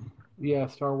 Wars yeah,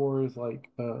 Star Wars. Like,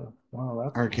 wow,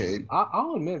 that's. arcade.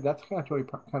 I'll admit that's actually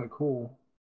kind of cool.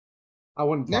 I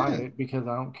wouldn't buy Yeah, it because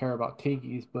I don't care about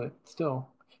tikis, but still.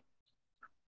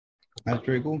 that's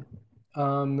pretty cool.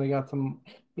 They got some.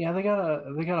 Yeah, they got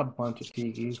a bunch of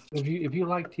tikis. If you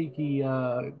like tiki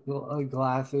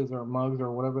glasses or mugs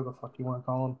or whatever the fuck you want to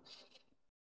call them,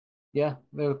 yeah,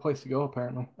 they're the place to go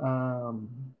apparently.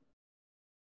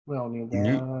 We don't need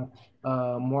Yep.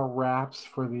 that. More wraps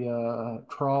for the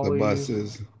The trolleys.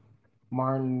 buses.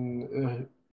 Martin,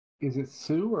 is it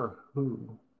Sue or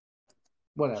who?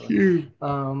 Whatever. Phew.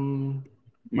 Um,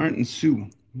 Martin Sue.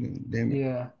 Damn it.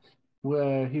 yeah.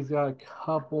 Well, he's got a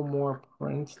couple more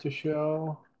prints to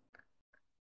show.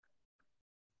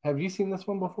 Have you seen this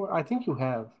one before? I think you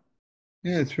have.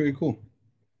 Yeah, it's pretty cool.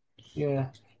 Yeah.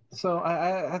 So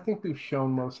I think we've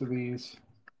shown most of these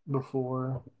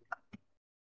before.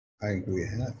 I agree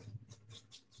with that.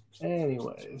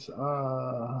 Anyways,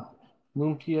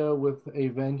 Lumpia with a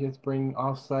Vengeance bringing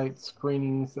off-site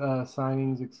screenings,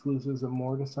 signings, exclusives, and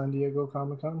more to San Diego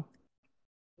Comic-Con.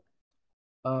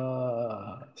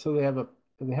 So they have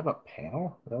a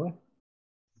panel, really?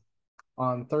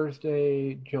 On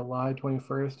Thursday, July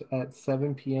 21st at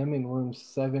 7 p.m. in room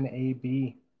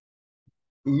 7AB.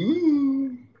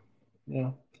 Ooh.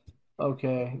 Yeah.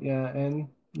 Okay. Yeah. And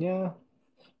yeah,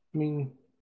 I mean,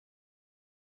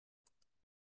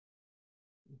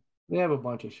 they have a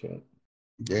bunch of shit.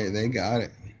 Yeah, they got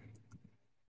it.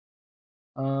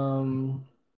 Um,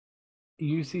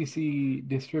 UCC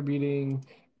distributing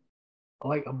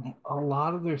like a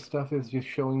lot of their stuff is just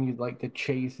showing you like the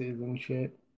chases and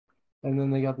shit. And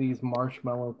then they got these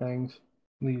marshmallow things.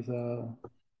 These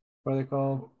what are they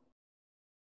called?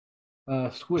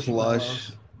 Plush,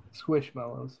 Squishmallows.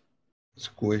 Squishmallows.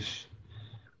 squish.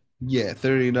 Yeah,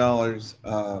 $30.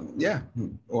 Yeah,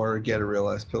 or get a real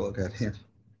ass pillow cat. Yeah.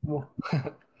 Well,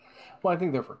 well, I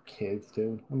think they're for kids,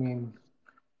 dude. I mean,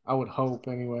 I would hope,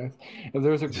 anyways. If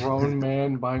there's a grown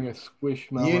man buying a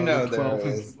You squishmallow know there 12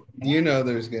 inch, is. You know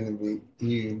there's gonna be.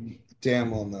 You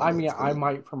damn well know I mean, that's I gonna.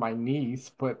 might for my niece,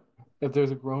 but if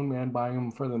there's a grown man buying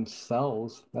them for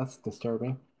themselves, that's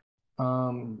disturbing.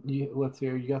 Let's see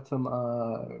here. You got some.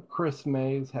 Chris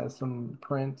Mays has some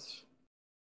prints.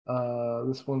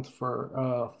 This one's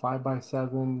for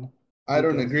 5x7 I with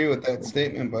don't a agree with that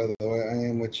statement, by the way. I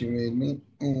am what you made me.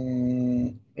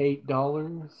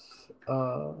 $8.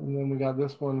 And then we got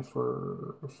this one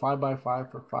for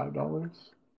 5x5 for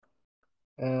 $5.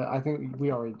 I think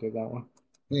we already did that one.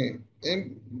 Yeah,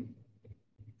 and,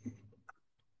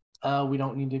 We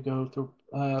don't need to go through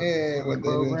yeah, what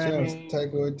they do, Charles programming.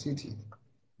 Taiko TT.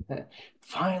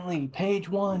 Finally, page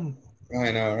one.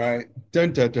 I know, right?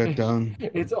 Dun dun dun dun.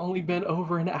 It's only been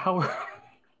over an hour.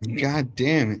 God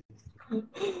damn it!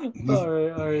 This, All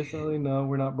right, Sally. No,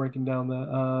 we're not breaking down that.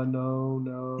 No, no.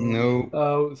 no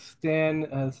Oh, Stan.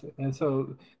 And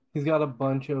so he's got a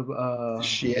bunch of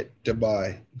shit to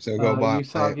buy. So go buy it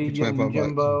for Usagi 25 bucks.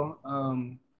 Yojimbo.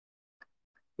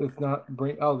 It's not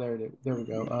bring. Oh, there it is. There we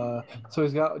go. So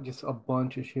he's got just a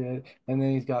bunch of shit, and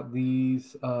then he's got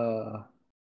these uh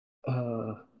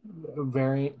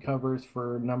variant covers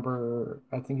for number.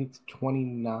 I think it's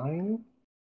 29.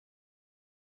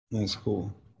 That's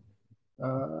cool.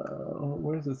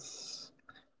 Where's this?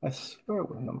 I swear it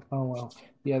was number. Oh well,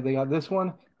 yeah, they got this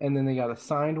one, and then they got a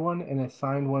signed one, and a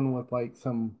signed one with like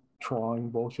some drawing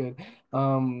bullshit.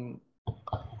 Um,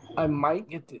 I might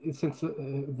get since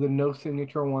the no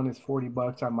signature one is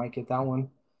 $40. I might get that one,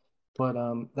 but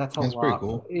that's a That's pretty lot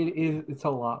for cool. it is it's a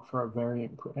lot for a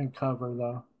variant and cover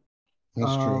though.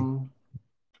 That's true. Um,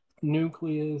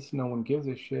 Nucleus, no one gives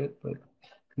a shit, but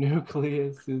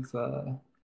Nucleus is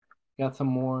got some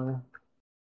more.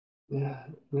 Yeah,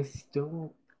 they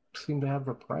still seem to have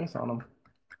the price on them.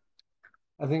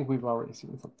 I think we've already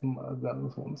seen something of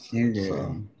those ones. Yeah,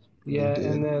 So, we yeah,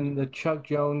 and did. then the Chuck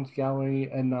Jones Gallery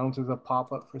announces a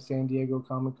pop-up for San Diego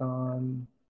Comic-Con.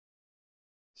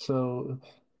 So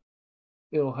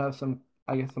it'll have some,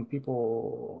 I guess, some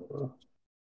people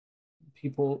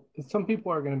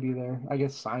are going to be there. I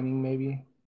guess signing maybe.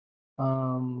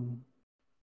 Um,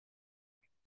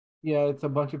 yeah, it's a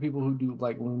bunch of people who do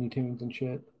like Looney Tunes and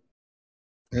shit.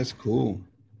 That's cool.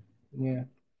 Yeah,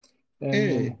 and Hey.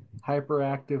 then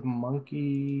Hyperactive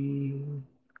Monkey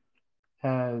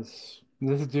has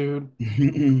this dude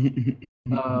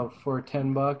for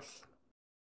 $10.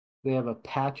 They have a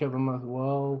patch of them as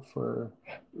well for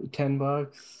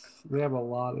 $10. They have a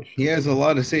lot of He shit. has a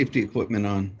lot of safety equipment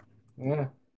on. Yeah.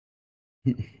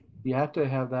 You have to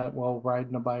have that while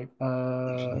riding a bike.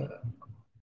 Nah.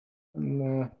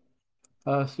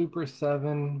 Super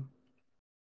 7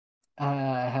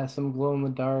 has some glow in the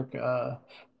dark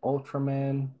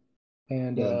Ultraman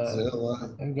and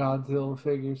Godzilla. Godzilla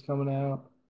figures coming out.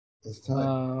 It's tight.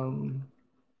 Um,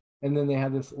 and then they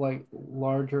have this like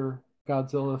larger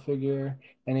Godzilla figure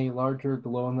and a larger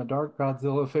glow in the dark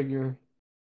Godzilla figure.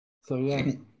 So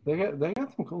yeah, they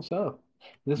got some cool stuff.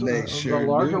 This They the sure larger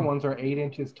do. ones are 8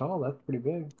 inches tall. That's pretty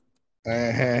big.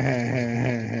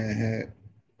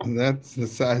 That's the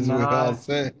size we all Nah,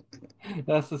 say.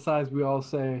 that's the size we all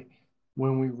say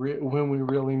when we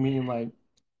really mean like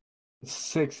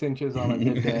 6 inches on a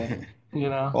good day. You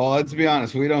know? Well, let's be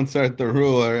honest. We don't start the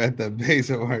ruler at the base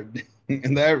of our,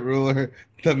 and that ruler,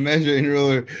 the measuring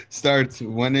ruler, starts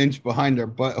 1 inch behind our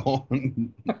butthole.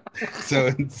 So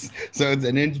it's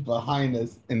an inch behind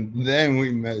us, and then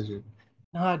we measure.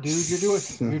 Nah, dude,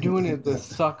 you're doing it the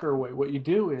sucker way. What you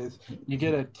do is you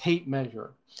get a tape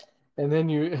measure, and then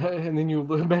you and then you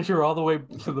measure all the way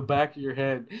to the back of your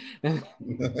head. And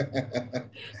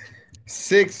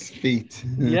 6 feet.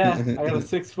 yeah, I got a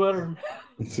 6 footer.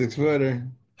 6 footer.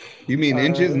 You mean All inches?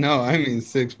 right. No, I mean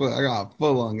 6 foot. I got a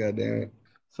full on, goddamn it.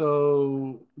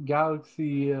 So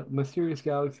Mysterious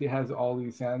Galaxy has all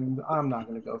these sounds. I'm not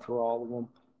gonna go through all of them.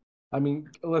 I mean,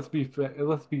 let's be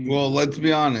Well, let's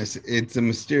be honest. It's a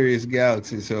mysterious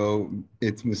galaxy, so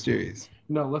it's mysterious.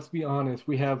 no, let's be honest.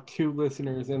 We have two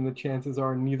listeners, and the chances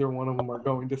are neither one of them are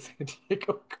going to San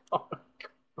Diego Comic.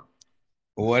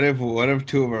 What if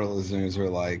two of our listeners were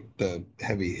like the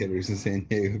heavy hitters in San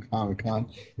Diego Comic Con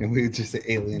and we just Dude,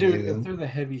 alienated if them? they're the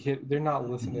heavy hit, they're not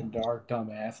listening to our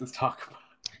dumbasses talk about.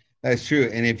 That's true.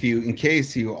 And if you, in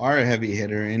case you are a heavy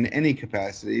hitter in any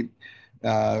capacity,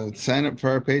 sign up for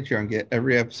our Patreon. Get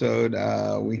every episode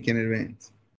a week in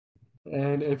advance.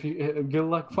 And if you good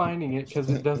luck finding it because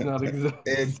it does not It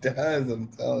exist. does, I'm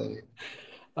telling you.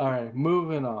 All right,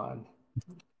 moving on.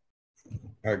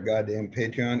 Our goddamn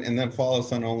Patreon, and then follow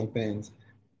us on OnlyFans.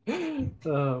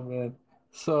 Oh man.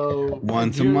 So,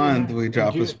 Once a month, we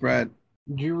drop a spread.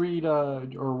 do you read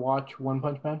or watch One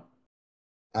Punch Man?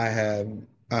 I have,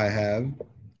 I have.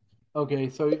 Okay,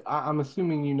 so I'm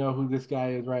assuming you know who this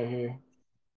guy is right here.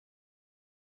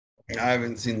 I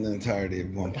haven't seen the entirety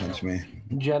of One Punch Man.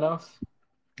 Genos,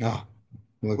 Oh,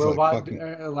 looks like robot, fucking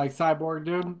like cyborg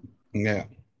dude. yeah,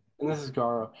 And this is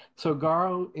Garo. So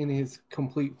Garo, in his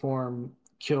complete form,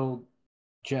 killed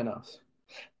Genos.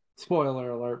 Spoiler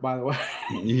alert, by the way.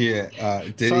 yeah.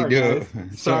 Did he Sorry, do guys.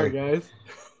 it? Sorry, Sorry. guys.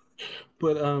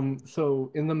 But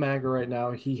so in the manga right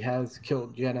now, he has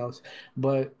killed Genos,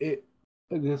 but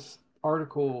this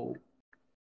article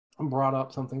brought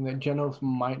up something that Genos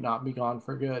might not be gone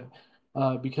for good,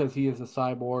 because he is a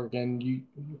cyborg, and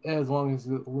as long as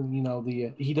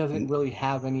the he doesn't really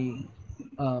have any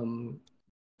um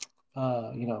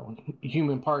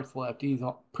human parts left. He's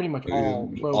pretty much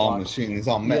all All robot. machines,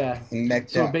 all Yeah. mech'd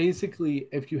So out. basically,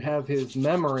 if you have his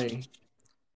memory,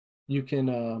 you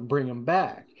can bring him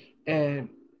back. And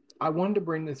I wanted to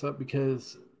bring this up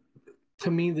because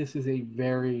to me, this is a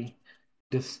very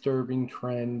disturbing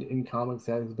trend in comics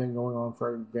that has been going on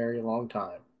for a very long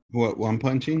time. What, one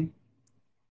punching?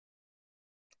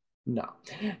 No.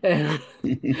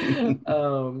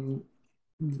 um,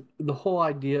 the whole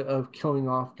idea of killing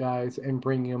off guys and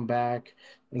bringing them back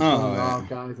and Oh killing yeah, off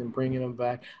guys and bringing them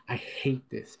back. I hate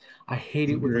this. I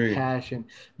hate it with a agreed. passion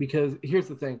because here's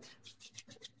the thing.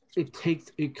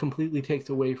 It completely takes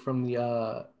away from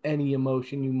the any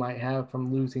emotion you might have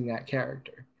from losing that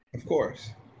character. Of course,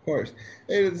 of course.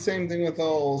 They did the same thing with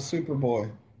old Superboy,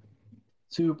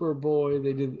 Superboy,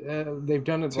 they've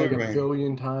done it like a Superman.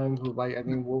 billion times with like I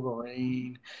think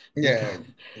Wolverine. They, Yeah,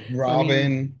 I mean,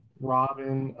 Robin.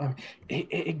 Robin.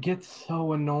 It gets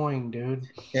so annoying, dude.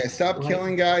 Yeah, stop Like,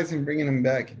 killing guys and bringing them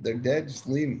back. If they're dead, just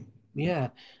leave them. yeah,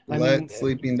 I mean, Let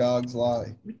sleeping dogs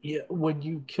lie. yeah, when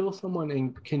you kill someone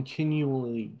and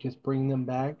continually just bring them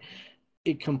back,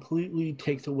 it completely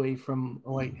takes away from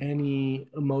like any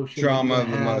emotion that you're Drama gonna of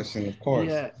have. emotion, of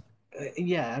course. Yeah,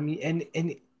 yeah. I mean,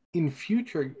 and in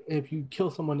future, if you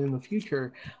kill someone in the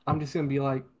future, I'm just gonna be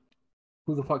like,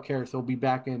 who the fuck cares? They'll be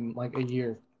back in like a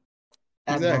year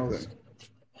at Exactly. most.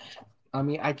 I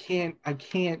mean, I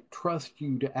can't trust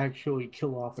you to actually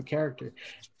kill off a character.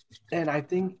 And I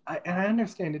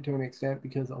understand it to an extent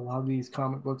because a lot of these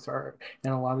comic books are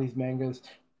and a lot of these mangas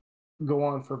go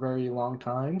on for very long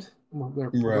times. They're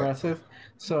Right. progressive,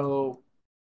 so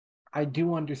I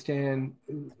do understand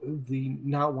the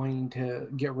not wanting to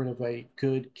get rid of a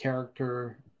good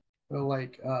character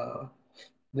like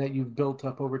that you've built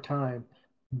up over time.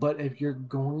 But if you're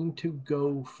going to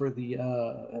go for the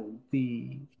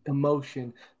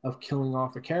emotion of killing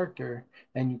off a character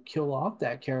and you kill off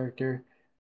that character,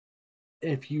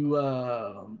 if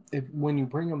when you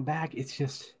bring them back, it's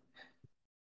just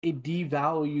it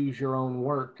devalues your own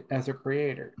work as a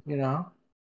creator, you know?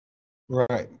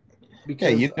 Right.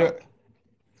 Yeah, Because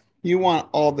you want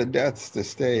all the deaths to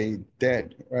stay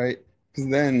dead, right? Because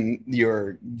then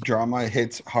your drama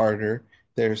hits harder.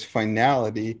 There's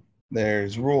finality,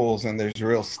 there's rules, and there's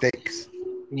real stakes.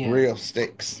 yeah, Real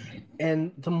stakes.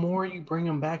 and the more you bring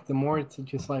them back, the more it's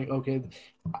just like okay.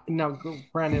 Now,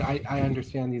 granted, I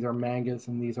understand these are mangas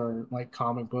and these are like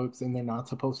comic books, and they're not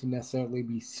supposed to necessarily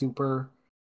be super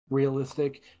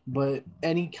realistic, but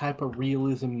any type of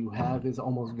realism you have is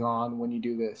almost gone when you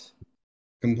do this.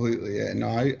 Completely. Yeah. No,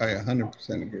 I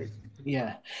 100% agree.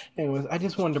 Yeah. Anyways, I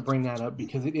just wanted to bring that up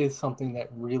because it is something that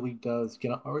really does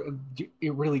or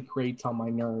it really grates on my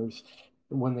nerves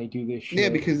when they do this Yeah, shit.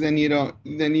 because then you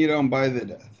don't buy the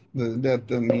death. The death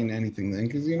doesn't mean anything then,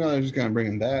 because you know they're just gonna bring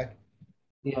him back.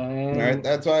 Yeah, All right. and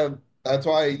That's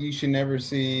why you should never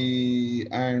see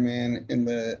Iron Man in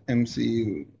the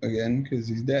MCU again, because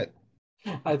he's dead.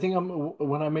 I think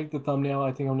when I make the thumbnail,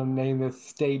 I think I'm gonna name this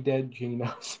 "Stay Dead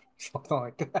Genos" something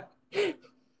like that.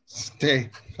 Stay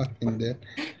fucking dead.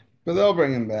 But they'll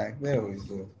bring him back. They always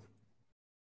do.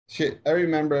 Shit, I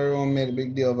remember everyone made a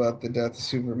big deal about the death of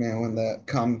Superman when that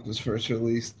comic was first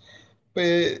released.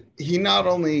 But he not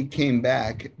only came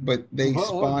back, but they But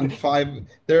spawned five.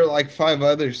 There are like five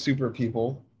other super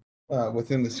people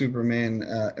within the Superman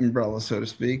umbrella, so to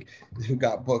speak, who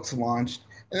got books launched,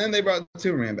 and then they brought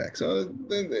Superman back. So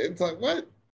then it's like, what?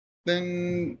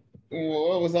 Then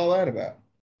what was all that about?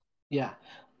 yeah.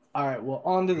 All right. Well,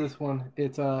 on to this one.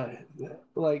 It's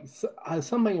like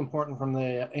somebody important from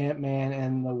the Ant Man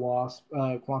and the Wasp,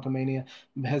 Quantumania,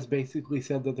 has basically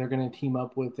said that they're going to team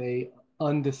up with a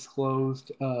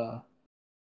undisclosed other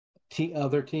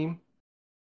team.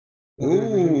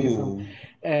 There's going to be some, Ooh,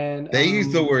 and they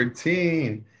use the word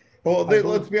team. Well, I let's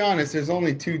believe be honest. There's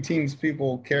only two teams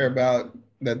people care about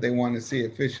that they want to see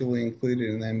officially included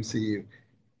in the MCU.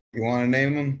 You want to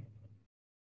name them?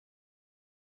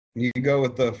 You go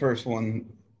with the first one.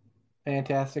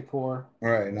 Fantastic Four, All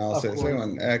right, and I'll of say the second course.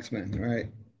 one, X-Men, right?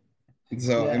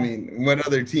 So, I Yeah. mean, what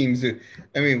other teams do?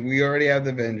 I mean, we already have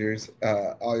the Avengers,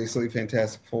 obviously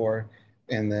Fantastic Four,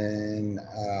 and then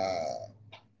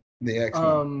the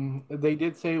X-Men. They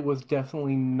did say it was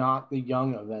definitely not the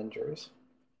Young Avengers,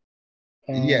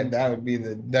 Yeah, and that would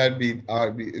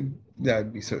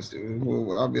be so stupid.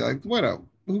 I'll be like, what up?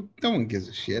 No one gives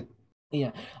a shit.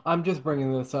 yeah, I'm just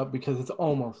bringing this up because it's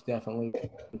almost definitely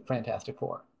Fantastic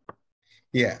Four.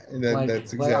 Yeah,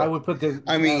 that's Like I exact. would put this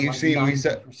I mean, at you've like seen we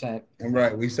saw 90%.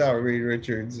 right. We saw Reed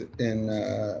Richards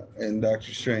in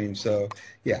Doctor Strange. So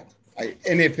yeah,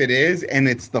 and if it is, and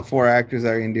it's the four actors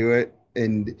that can do it,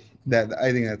 and that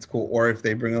I think that's cool. Or if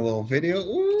they bring a little video,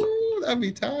 ooh, that'd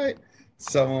be tight.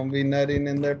 Someone be nutting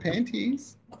in their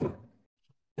panties.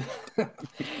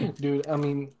 Dude, I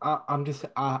mean,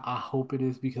 I hope it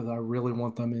is because I really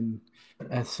want them in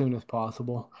as soon as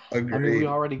possible. I mean, we Agreed.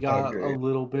 already got a Agreed.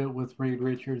 little bit with Reed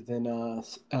Richards and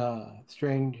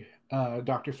Strange,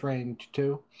 Doctor Strange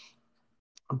too,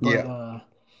 but Yeah.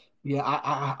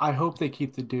 yeah, I hope they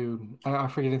keep the dude. I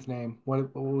forget his name.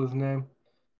 What was his name?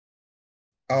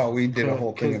 Oh, we did a K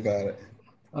whole thing about it.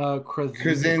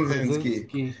 Krasinski,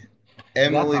 Krasinski. That's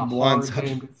Emily a Blunt's. hard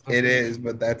name to It say. is,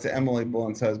 but that's Emily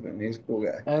Blunt's husband. He's a cool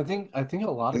guy. And I think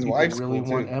a lot of His people wife's really cool want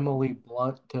too. Emily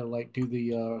Blunt to like do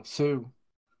the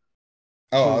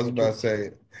Oh, I Sue, was which about is to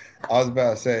say, I was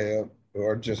about to say,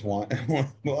 or just one,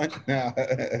 one. No.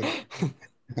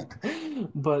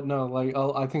 but no, like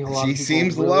I think a lot She of people seems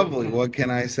really lovely. What can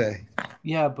I say?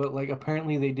 yeah, but like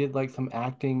apparently they did like some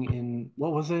acting in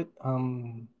what was it?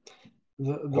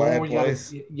 The one Quiet where you got to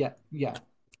place. yeah,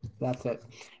 that's it.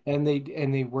 And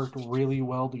they worked really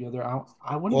well together.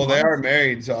 I wouldn't Well, they mind. are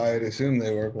married, so I'd assume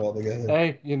they work well together.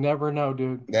 Hey, you never know,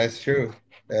 dude. That's true.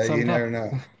 You Sometimes never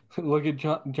know. look at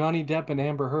Johnny Depp and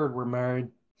Amber Heard were married,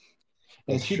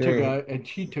 and That's true.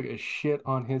 she took a shit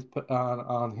on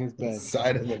on his bed.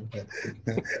 Side of the bed.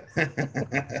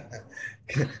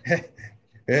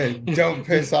 Yeah, don't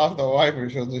piss off the wife, or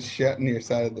she'll just shit in your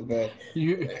side of the bed.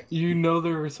 You know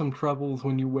there are some troubles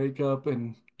when you wake up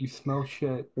and you smell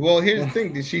shit. Well, here's the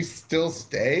thing. Did she still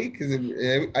stay? Because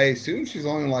I assume she's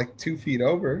only like 2 feet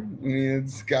over. I mean,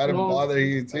 it's got to Well, bother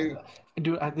you too.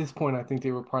 dude, at this point, I think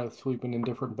they were probably sleeping in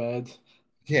different beds.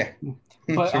 Yeah.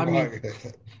 But I mean,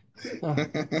 Chewbacca. uh,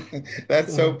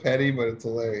 That's so petty, but it's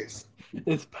hilarious.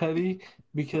 it's petty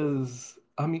because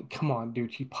I mean, come on,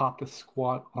 dude. She popped a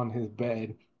squat on his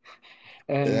bed.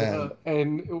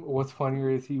 And what's funnier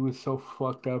is he was so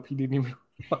fucked up he didn't even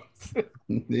realize it.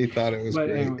 He thought it was But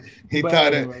great. anyway, He but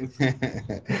thought it.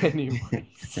 anyways,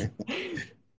 anyways,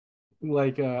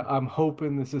 like I'm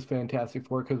hoping this is Fantastic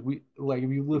Four because we like if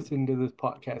you listen to this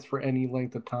podcast for any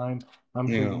length of time, I'm You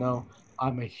sure you know, know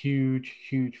I'm a huge,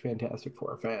 huge Fantastic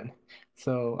Four fan.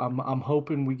 So I'm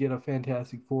hoping we get a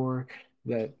Fantastic Four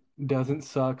that doesn't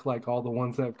suck like all the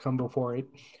ones that have come before it.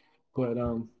 But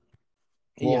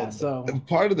yeah, well, so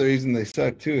part of the reason they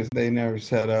suck too is they never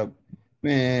set up.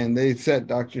 Man, they set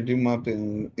Doctor Doom up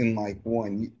in like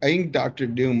one. I think Doctor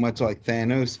Doom, much like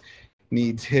Thanos,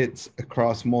 needs hits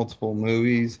across multiple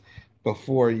movies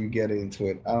before you get into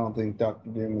it. I don't think Doctor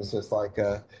Doom is just like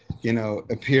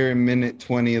appear in minute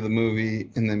 20 of the movie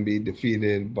and then be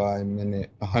defeated by minute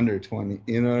 120.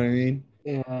 You know what I mean?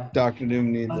 yeah, Doctor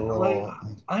Doom needs a like little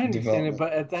I understand it, development.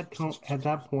 but at that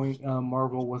point,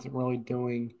 Marvel wasn't really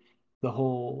doing the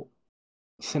whole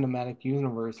cinematic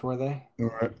universe, were they?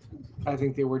 Right. I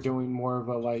think they were doing more of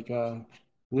a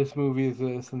this movie is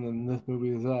this and then this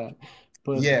movie is that.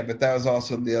 But Yeah, but that was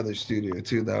also the other studio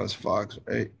too. That was Fox,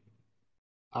 right?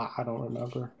 I don't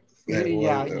remember. That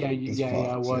was it's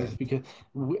Yeah, it Fox. Yeah. was because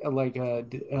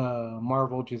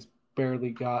Marvel just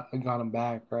barely got them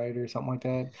back, right, or something like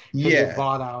that, because they Yeah,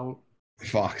 bought out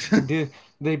Fox. did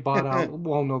they bought out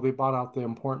well no they bought out the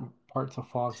important parts of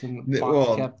Fox and Fox Well,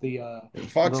 kept the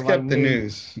Fox like kept the new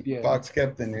news. yeah Fox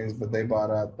kept the news, but they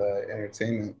bought out the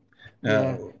entertainment uh,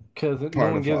 yeah because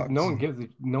part of no Fox. one gives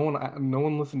no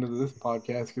one listened to this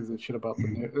podcast because it's shit about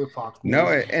Fox No, News.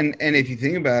 and if you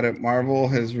think about it, Marvel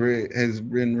has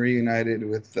been reunited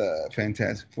with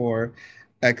Fantastic Four,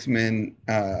 X Men.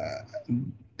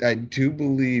 I do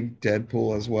believe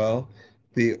Deadpool as well.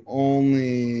 The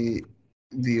only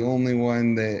the only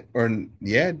one that or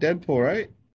yeah, Deadpool, right?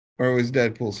 Or was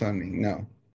Deadpool Sony? No.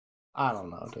 I don't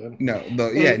know, dude. No, no,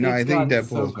 It's I think gotten Deadpool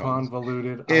so is Marvel.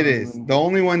 convoluted. I It don't is. even. The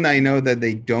only one that I know that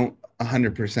they don't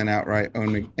 100% outright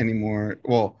own anymore.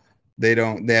 Well, they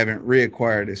haven't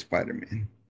reacquired is Spider-Man.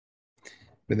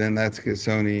 But then that's because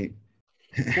Sony.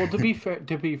 Well, to be fair,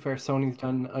 Sony's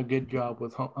done a good job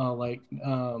with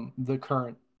the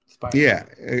current Yeah,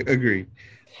 Spider-Man, agree.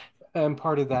 and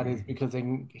part of that is because they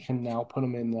can now put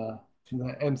them in the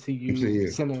MCU MCU.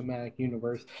 cinematic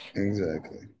universe.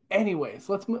 Exactly. Anyways,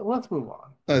 let's move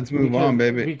on Let's move on,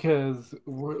 baby. because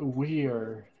we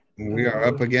are We are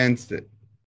up against it.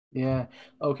 yeah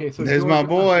okay. So There's my George,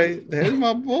 boy. There's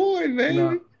my boy, no,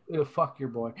 baby. fuck your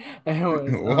boy.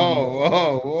 Anyways,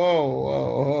 Whoa, whoa,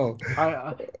 whoa,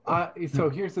 I, so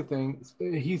here's the thing.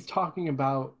 He's talking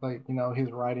about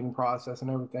his writing process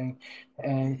and everything,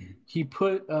 and he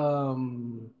put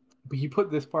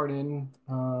this part in.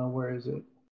 Where is it?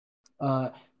 Uh,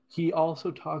 he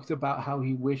also talks about how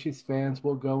he wishes fans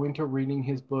will go into reading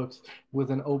his books with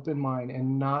an open mind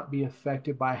and not be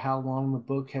affected by how long the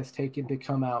book has taken to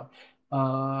come out.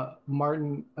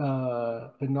 Martin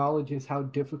acknowledges how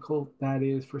difficult that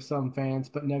is for some fans,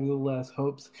 but nevertheless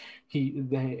hopes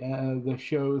the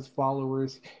show's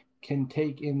followers can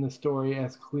take in the story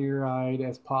as clear-eyed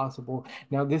as possible.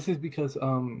 Now, this is because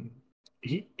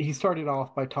he started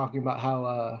off by talking about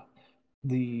how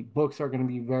the books are going to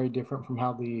be very different from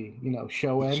how the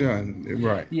show end. Sure,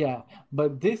 right. Yeah,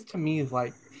 but this to me is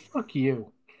like fuck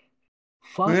you,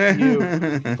 fuck you,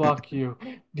 fuck you.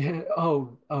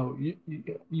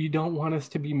 You don't want us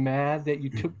to be mad that you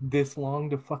took this long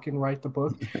to fucking write the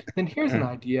book? Then here's an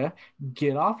idea: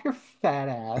 get off your fat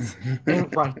ass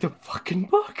and write the fucking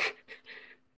book.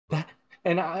 That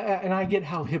and I get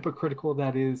how hypocritical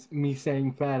that is, me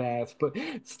saying fat ass, but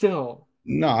still,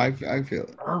 No, I feel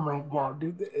it. oh my god,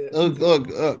 dude. Look.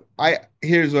 I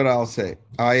Here's what I'll say.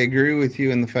 I agree with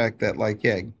you in the fact that, like,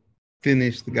 yeah,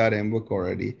 finish the goddamn book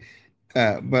already.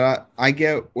 But I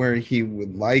get where he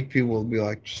would like people to be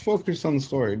like, just focus on the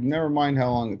story. Never mind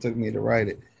how long it took me to write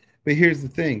it. But here's the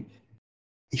thing: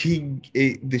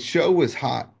 the show was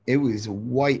hot. It was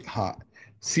white hot.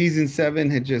 Season 7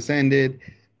 had just ended.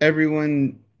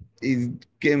 Everyone is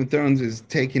Game of Thrones is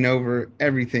taking over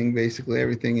everything, basically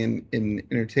everything in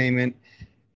entertainment.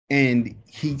 And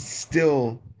he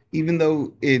still, even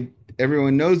though it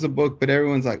everyone knows the book, but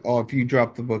everyone's like, oh, if you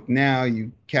drop the book now,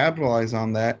 you capitalize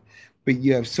on that. But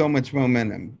you have so much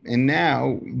momentum. And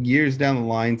now, years down the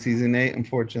line, season 8,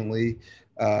 unfortunately,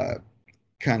 uh,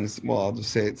 kind of, well, I'll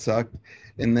just say it sucked.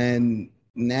 And then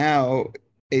now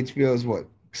HBO is what,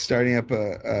 starting up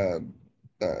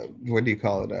what do you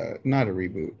call it? Not a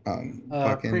reboot,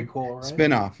 fucking Prequel, right?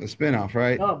 a spinoff,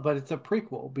 right? No, but it's a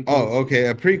prequel Oh, because okay,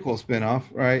 a prequel spinoff,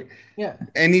 right? yeah,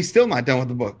 And he's still not done with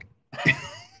the book.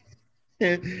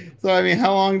 So I mean,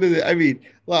 how long does it? I mean,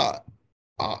 well,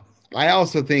 Uh, I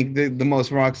also think the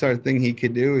most rock star thing he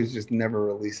could do is just never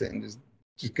release it and just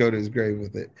go to his grave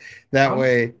with it. That I'm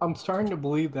way, I'm starting to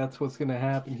believe that's what's gonna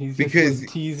happen. He's just because like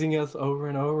teasing us over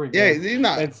and over yeah, again, he's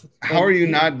not. and How are and you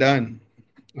not done?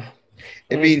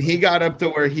 I mean, and he got up to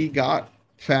where he got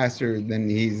faster than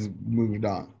he's moved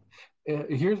on.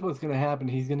 here's what's gonna happen.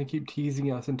 He's gonna keep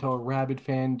teasing us until a rabid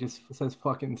fan just says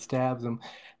fucking stabs him,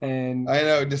 and I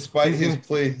know, despite he's his gonna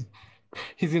plea.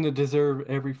 he's gonna deserve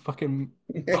every fucking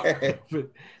part of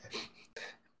it.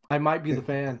 I might be the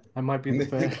fan. I might be the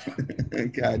fan.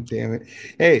 God damn it.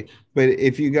 Hey, but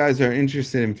if you guys are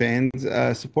interested in fans,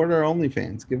 support our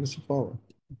OnlyFans. Give us a follow.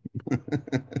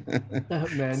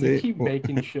 Man, you See? keep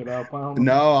making shit up. I don't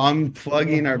No, I'm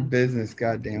plugging our know. business.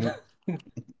 God damn it.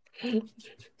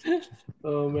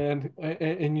 Oh man,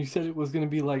 and you said it was gonna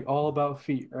be like all about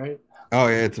feet, right? Oh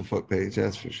yeah, it's a foot page,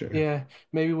 that's for sure. Yeah,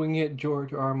 maybe we can get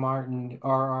George R. Martin,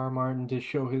 R. Martin, to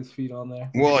show his feet on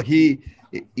there. Well,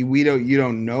 we don't you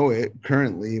don't know it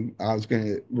currently. I was going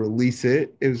to release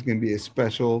it. It was going to be a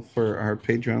special for our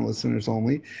Patreon listeners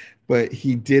only, but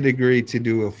he did agree to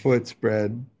do a foot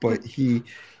spread. But he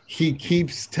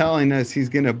keeps telling us he's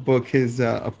going to book his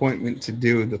appointment to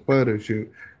do the photo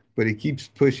shoot, but he keeps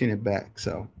pushing it back.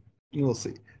 So we'll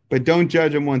see. But don't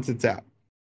judge him once it's out.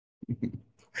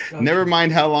 Never Okay,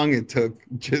 mind how long it took.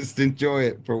 Just enjoy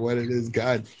it for what it is.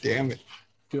 God damn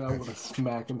dude, I want to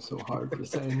smack him so hard for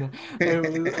saying that.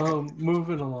 Anyways, it.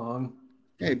 moving along.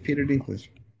 Hey, Peter Dinklage.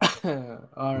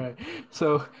 All right,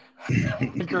 so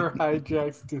hacker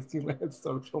hijacks Disneyland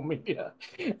social media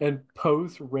and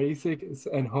posts racist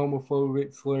and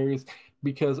homophobic slurs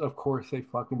because, of course, they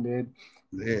fucking did.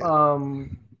 Yeah.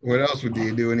 Um, What else would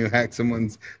you do when you hack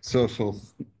someone's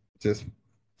socials? Just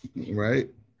right?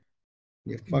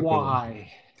 You fuck with them.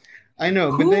 why? I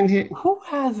know, but then Who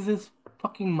has this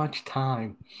fucking much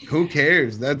time? who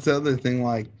cares? That's the other thing.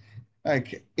 Like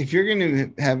if you're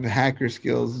gonna have hacker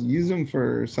skills, use them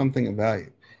for something of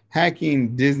value.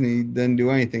 Hacking Disney doesn't do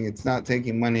anything. It's not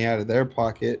taking money out of their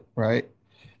pocket, right?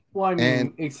 Well, I And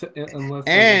mean, except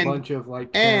unless like a and bunch of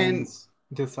like and Karens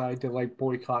decide to like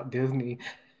boycott Disney.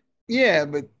 yeah,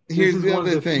 but This here's is the one of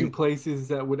other the few thing. places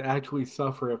that would actually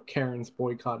suffer if Karens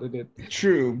boycotted it.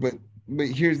 True, but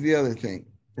here's the other thing,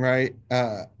 right?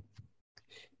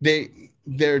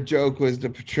 Their joke was to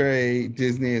portray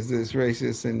Disney as this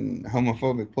racist and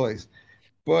homophobic place.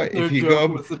 But Their if you joke go,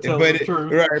 was to tell the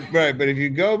truth. right. But if you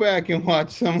go back and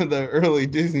watch some of the early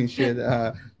Disney shit,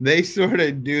 they sort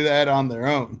of do that on their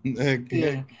own.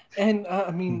 Yeah, and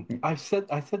I mean, I said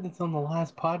this on the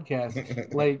last podcast.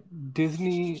 Like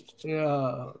Disney,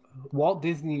 Walt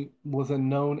Disney was a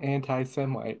known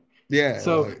anti-Semite, Yeah,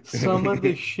 so some of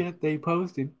the like shit they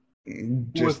posted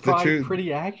was just the probably truth.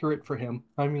 pretty accurate for him.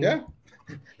 I mean, Yeah,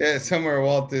 yeah. Somewhere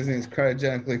Walt Disney's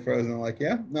cryogenically frozen. Like,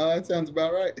 yeah, no, that sounds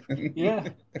about right. yeah,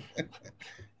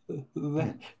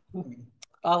 that,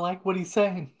 I like what he's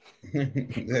saying.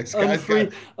 This guy's got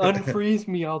Unfreeze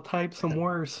me. I'll type some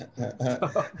words.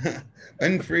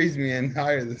 unfreeze me and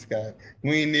hire this guy.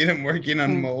 We need him working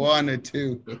on Moana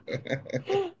too.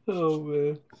 Oh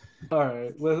man. All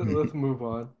right, let's move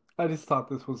on. I just thought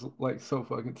this was like so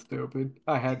fucking stupid.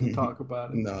 I had to talk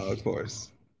about it. No, of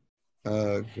course.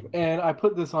 Uh, And I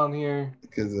put this on here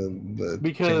because of the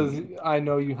because chain. I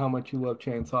know you how much you love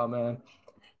Chainsaw Man.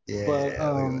 But Yeah,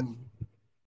 look at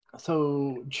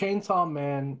so Chainsaw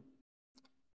Man,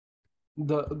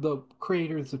 the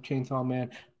creators of Chainsaw Man,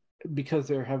 because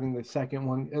they're having the second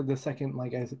one, the second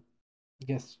like I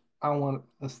guess I want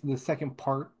the second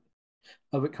part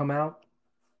of it come out.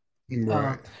 that. Uh,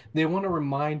 Right. they want to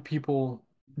remind people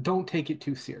don't take it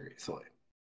too seriously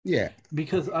Yeah.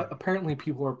 because apparently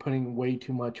people are putting way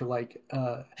too much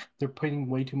they're putting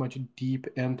way too much deep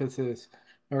emphasis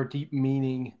or deep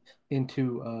meaning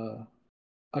into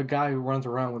a guy who runs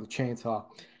around with a chainsaw.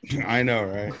 I know,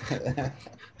 right?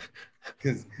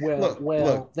 Because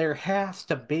look. There has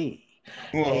to be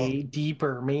Well, a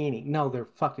deeper meaning. No, there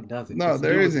fucking doesn't. no, It's a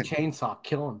there dude with a isn't. chainsaw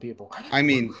killing people. I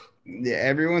mean, yeah,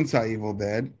 everyone saw Evil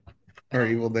Dead or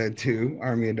Evil Dead 2,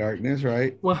 Army of Darkness,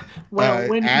 right?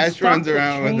 When he Ash runs stuck the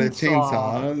around with a chainsaw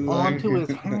chainsaw. onto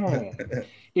his hand, Like,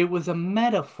 it was a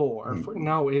metaphor for,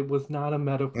 no, it was not a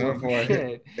metaphor for therefore,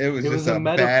 shit. it was It just was a a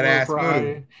metaphor badass for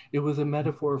move. it was a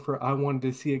metaphor for I wanted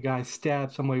to see a guy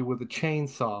stab somebody with a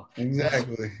chainsaw. That's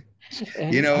Exactly.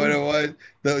 You and know I what it was was?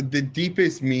 The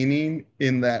deepest meaning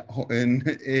in that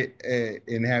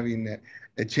in having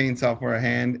a chainsaw for a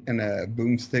hand and a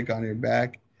boomstick on your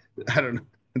back. I don't know.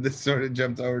 This sort of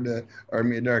jumped over to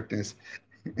Army of Darkness.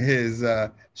 is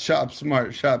shop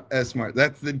smart, shop S smart.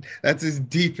 That's as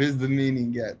deep as the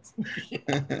meaning gets.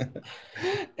 Yeah.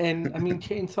 And I mean,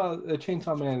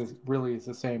 Chainsaw Man is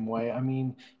the same way. I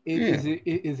mean, Yeah,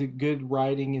 is it good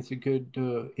writing? Is it good?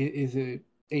 Is it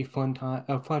a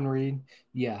fun read?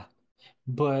 Yeah,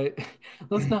 but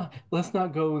let's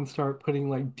not go and start putting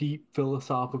like deep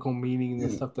philosophical meaning in the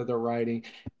stuff that they're writing.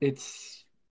 It's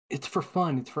it's for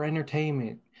fun. It's for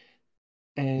entertainment,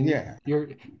 and yeah,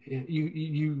 you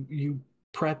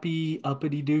preppy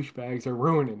uppity douchebags are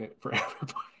ruining it for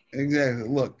everybody. exactly.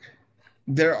 Look,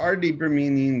 there are deeper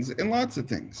meanings in lots of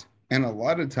things. And a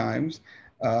lot of times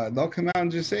they'll come out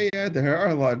and just say, yeah, there are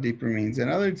a lot of deeper meanings. And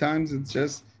other times it's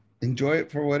just enjoy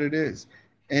it for what it is.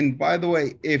 And by the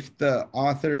way, if the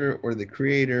author or the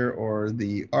creator or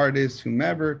the artist,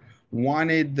 whomever,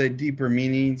 wanted the deeper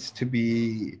meanings to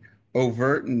be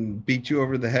overt and beat you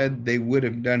over the head, they would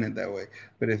have done it that way.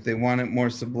 But if they want it more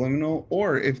subliminal,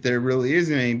 or if there really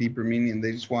isn't any deeper meaning,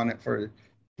 they just want it for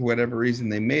whatever reason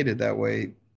they made it that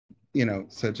way,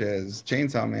 such as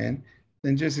Chainsaw Man,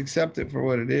 then just accept it for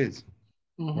what it is,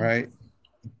 Hmm. right?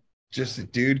 Just a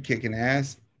dude kicking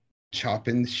ass,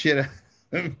 chopping the shit out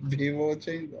of people with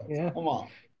chainsaws. Yeah. Come on.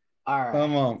 All right.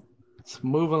 Come on. Let's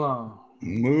move along.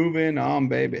 Moving on,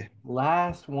 baby.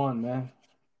 Last one, man.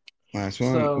 Last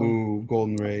one. So, Ooh,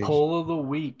 Golden Rage. poll of the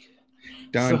week.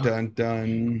 Dun, So, dun,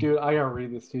 dun. dude, I gotta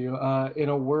read this to you. In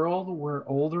a world where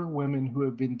older women who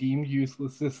have been deemed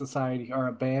useless to society are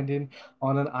abandoned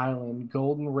on an island,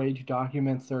 Golden Rage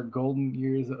documents their golden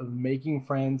years of making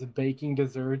friends, baking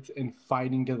desserts, and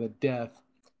fighting to the death.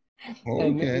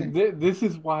 And Okay. this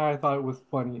is why I thought it was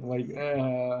funny, like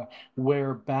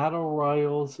where battle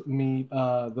royals meet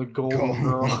the Golden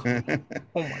Girl. Golden.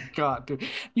 Oh my God, dude.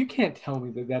 You can't tell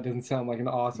me that that doesn't sound like an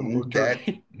awesome book to That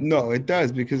read. no, it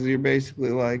does because you're basically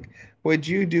like, "What'd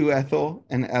you do, Ethel?"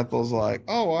 And Ethel's like,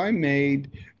 "Oh, I made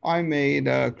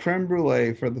creme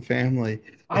brulee for the family."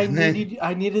 And then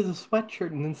I needed a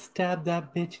sweatshirt and then stabbed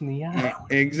that bitch in the eye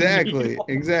with a exactly, needle.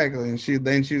 exactly. And she was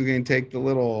going to take the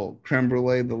little creme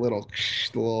brulee, the little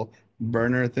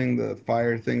burner thing, the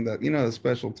fire thing, that the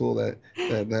special tool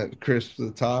that crisps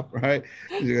the top, right?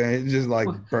 She's going to just like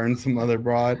burn some other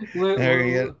broad, and they're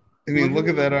going to get. I Look mean, at look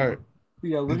at that the art.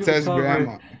 yeah, look It at the says cover.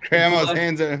 grandma. Grandma's Blood.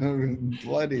 hands are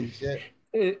bloody as shit.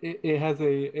 It has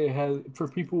it has for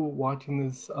people watching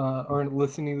this or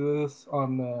listening to this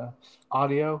on the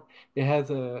audio. It has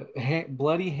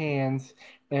bloody hands,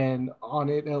 and on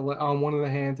it on one of the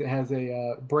hands it has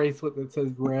a bracelet that says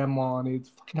 "Grandma" on it. It's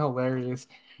fucking hilarious.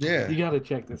 Yeah. You got to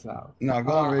check this out. No,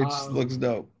 Golden Rage looks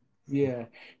dope. Yeah,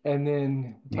 and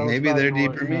then tell us Maybe about they're yours,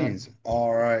 deeper man. meanings.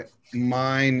 All right.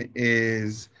 Mine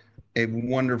is a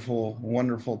wonderful,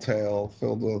 wonderful tale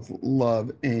filled with love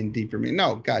and deeper meaning.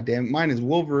 No, goddamn. Mine is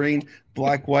Wolverine,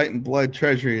 Black, White, and Blood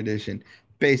Treasury Edition.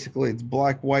 Basically, it's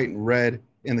black, white, and red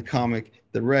in the comic.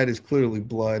 The red is clearly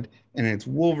blood, and it's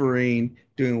Wolverine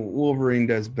doing what Wolverine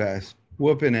does best,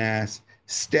 whooping ass,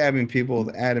 stabbing people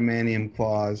with adamantium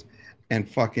claws, and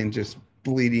fucking just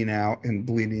bleeding out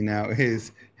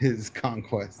his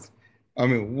conquest. I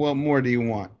mean, what more do you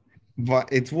want? But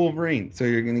it's Wolverine, so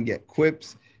you're gonna get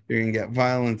quips, you're gonna get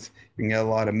violence, you're gonna get a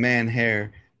lot of man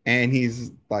hair, and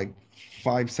he's like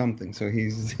five something, so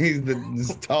he's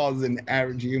as tall as an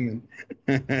average human.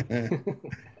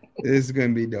 This is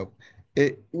gonna be dope.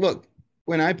 Look,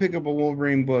 when I pick up a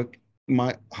Wolverine book,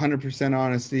 my 100%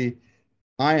 honesty,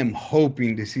 I am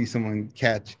hoping to see someone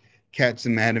catch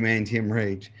some adamantium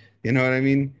rage. You know what I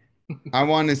mean? I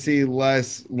want to see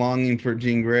less longing for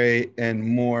Jean Grey and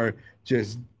more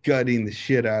just gutting the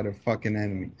shit out of fucking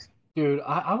enemies. Dude,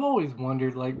 I've always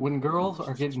wondered, like, when girls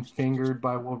are getting fingered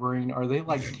by Wolverine, are they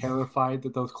like terrified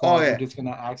that those Oh claws are yeah, just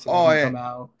gonna oh accidentally yeah, come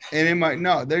out? and it might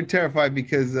no, they're terrified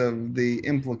because of the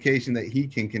implication that he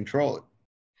can control it.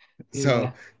 So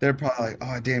Yeah. they're probably like,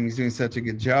 "Oh, damn, he's doing such a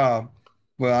good job."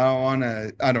 Well,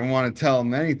 I don't want to tell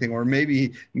him anything. Or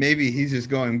maybe he's just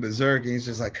going berserk and he's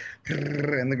just like,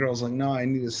 "Grrr," and the girl's like, no, I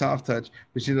need a soft touch,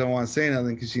 but she doesn't want to say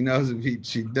nothing because she knows if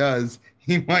she does,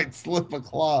 he might slip a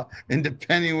claw. And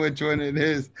depending which one it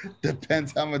is,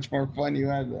 depends how much more fun you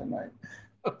have that night.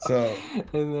 So,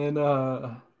 And then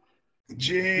yeah,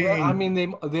 I Gene.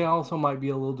 mean they also might be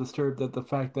a little disturbed at the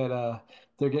fact that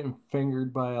they're getting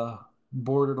fingered by a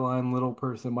borderline little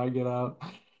person might get out.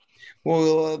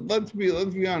 Well, let's be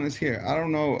honest here. I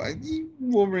don't know.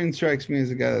 Wolverine strikes me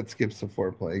as a guy that skips the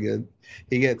foreplay.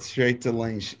 He gets straight to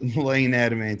lane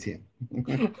adamantium.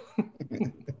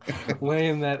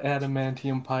 Laying that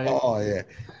adamantium pipe. Oh yeah,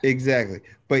 exactly.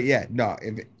 But yeah, no.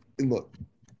 If look,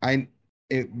 I,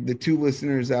 the two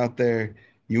listeners out there,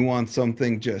 You want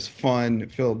something just fun,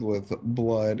 filled with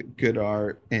blood, good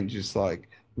art, and just like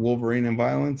Wolverine and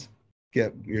violence?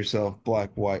 Get yourself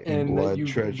Black, White, and And that Blood you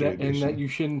Treasure that and that Edition. you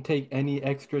shouldn't take any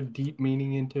extra deep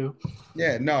meaning into.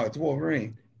 Yeah, no, it's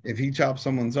Wolverine. If he chopped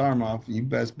someone's arm off, you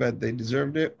best bet they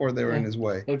deserved it or they were Eh, in his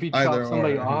way. if he chops Either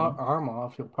somebody's or. arm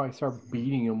off, he'll probably start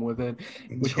beating him with it,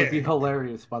 which would be Yeah.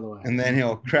 hilarious, by the way. And then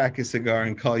he'll crack a cigar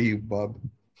and call you bub.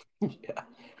 Yeah.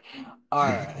 All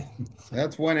right.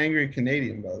 That's one angry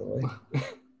Canadian, by the way.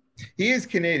 He is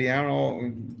Canadian. I don't know.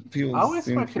 I People always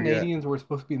seem thought to forget. Canadians were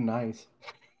supposed to be nice.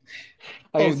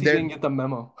 I Oh, guess he didn't they're get the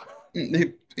memo.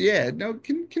 yeah. No,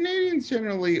 Canadians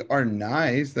generally are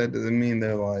nice. That doesn't mean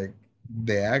they're like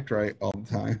they act right all the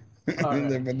time, All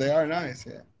right. but they are nice.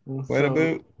 Yeah. What So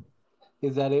about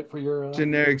is that it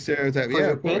generic stereotype? for Yeah,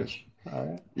 your of course. pitch? All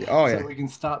right. Yeah, oh So yeah. we can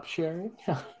stop sharing.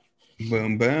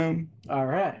 Boom, boom. All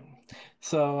right.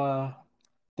 So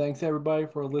thanks everybody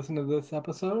for listening to this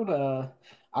episode.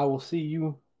 I will see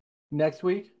you next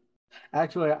week.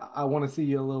 Actually, I want to see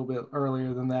you a little bit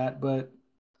earlier than that, but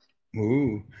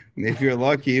Ooh, if you're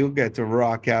lucky, you'll get to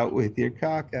rock out with your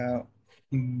cock out.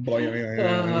 uh, Boing.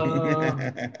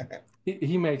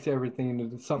 he makes everything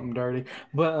into something dirty.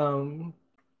 But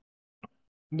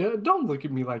no, don't look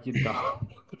at me like you don't.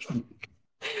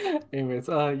 Anyways,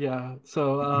 yeah.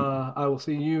 So I will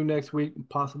see you next week,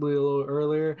 possibly a little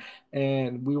earlier,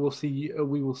 and we will see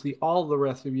all the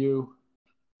rest of you.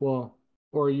 Well,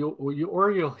 or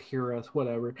you'll hear us,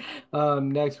 whatever.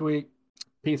 Next week.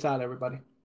 Peace out, everybody.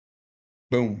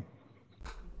 Boom.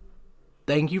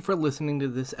 Thank you for listening to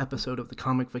this episode of the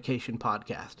Comicfication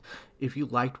podcast. If you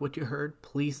liked what you heard,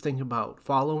 please think about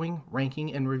following,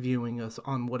 ranking, and reviewing us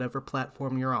on whatever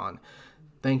platform you're on.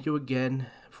 Thank you again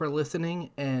for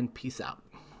listening, and peace out.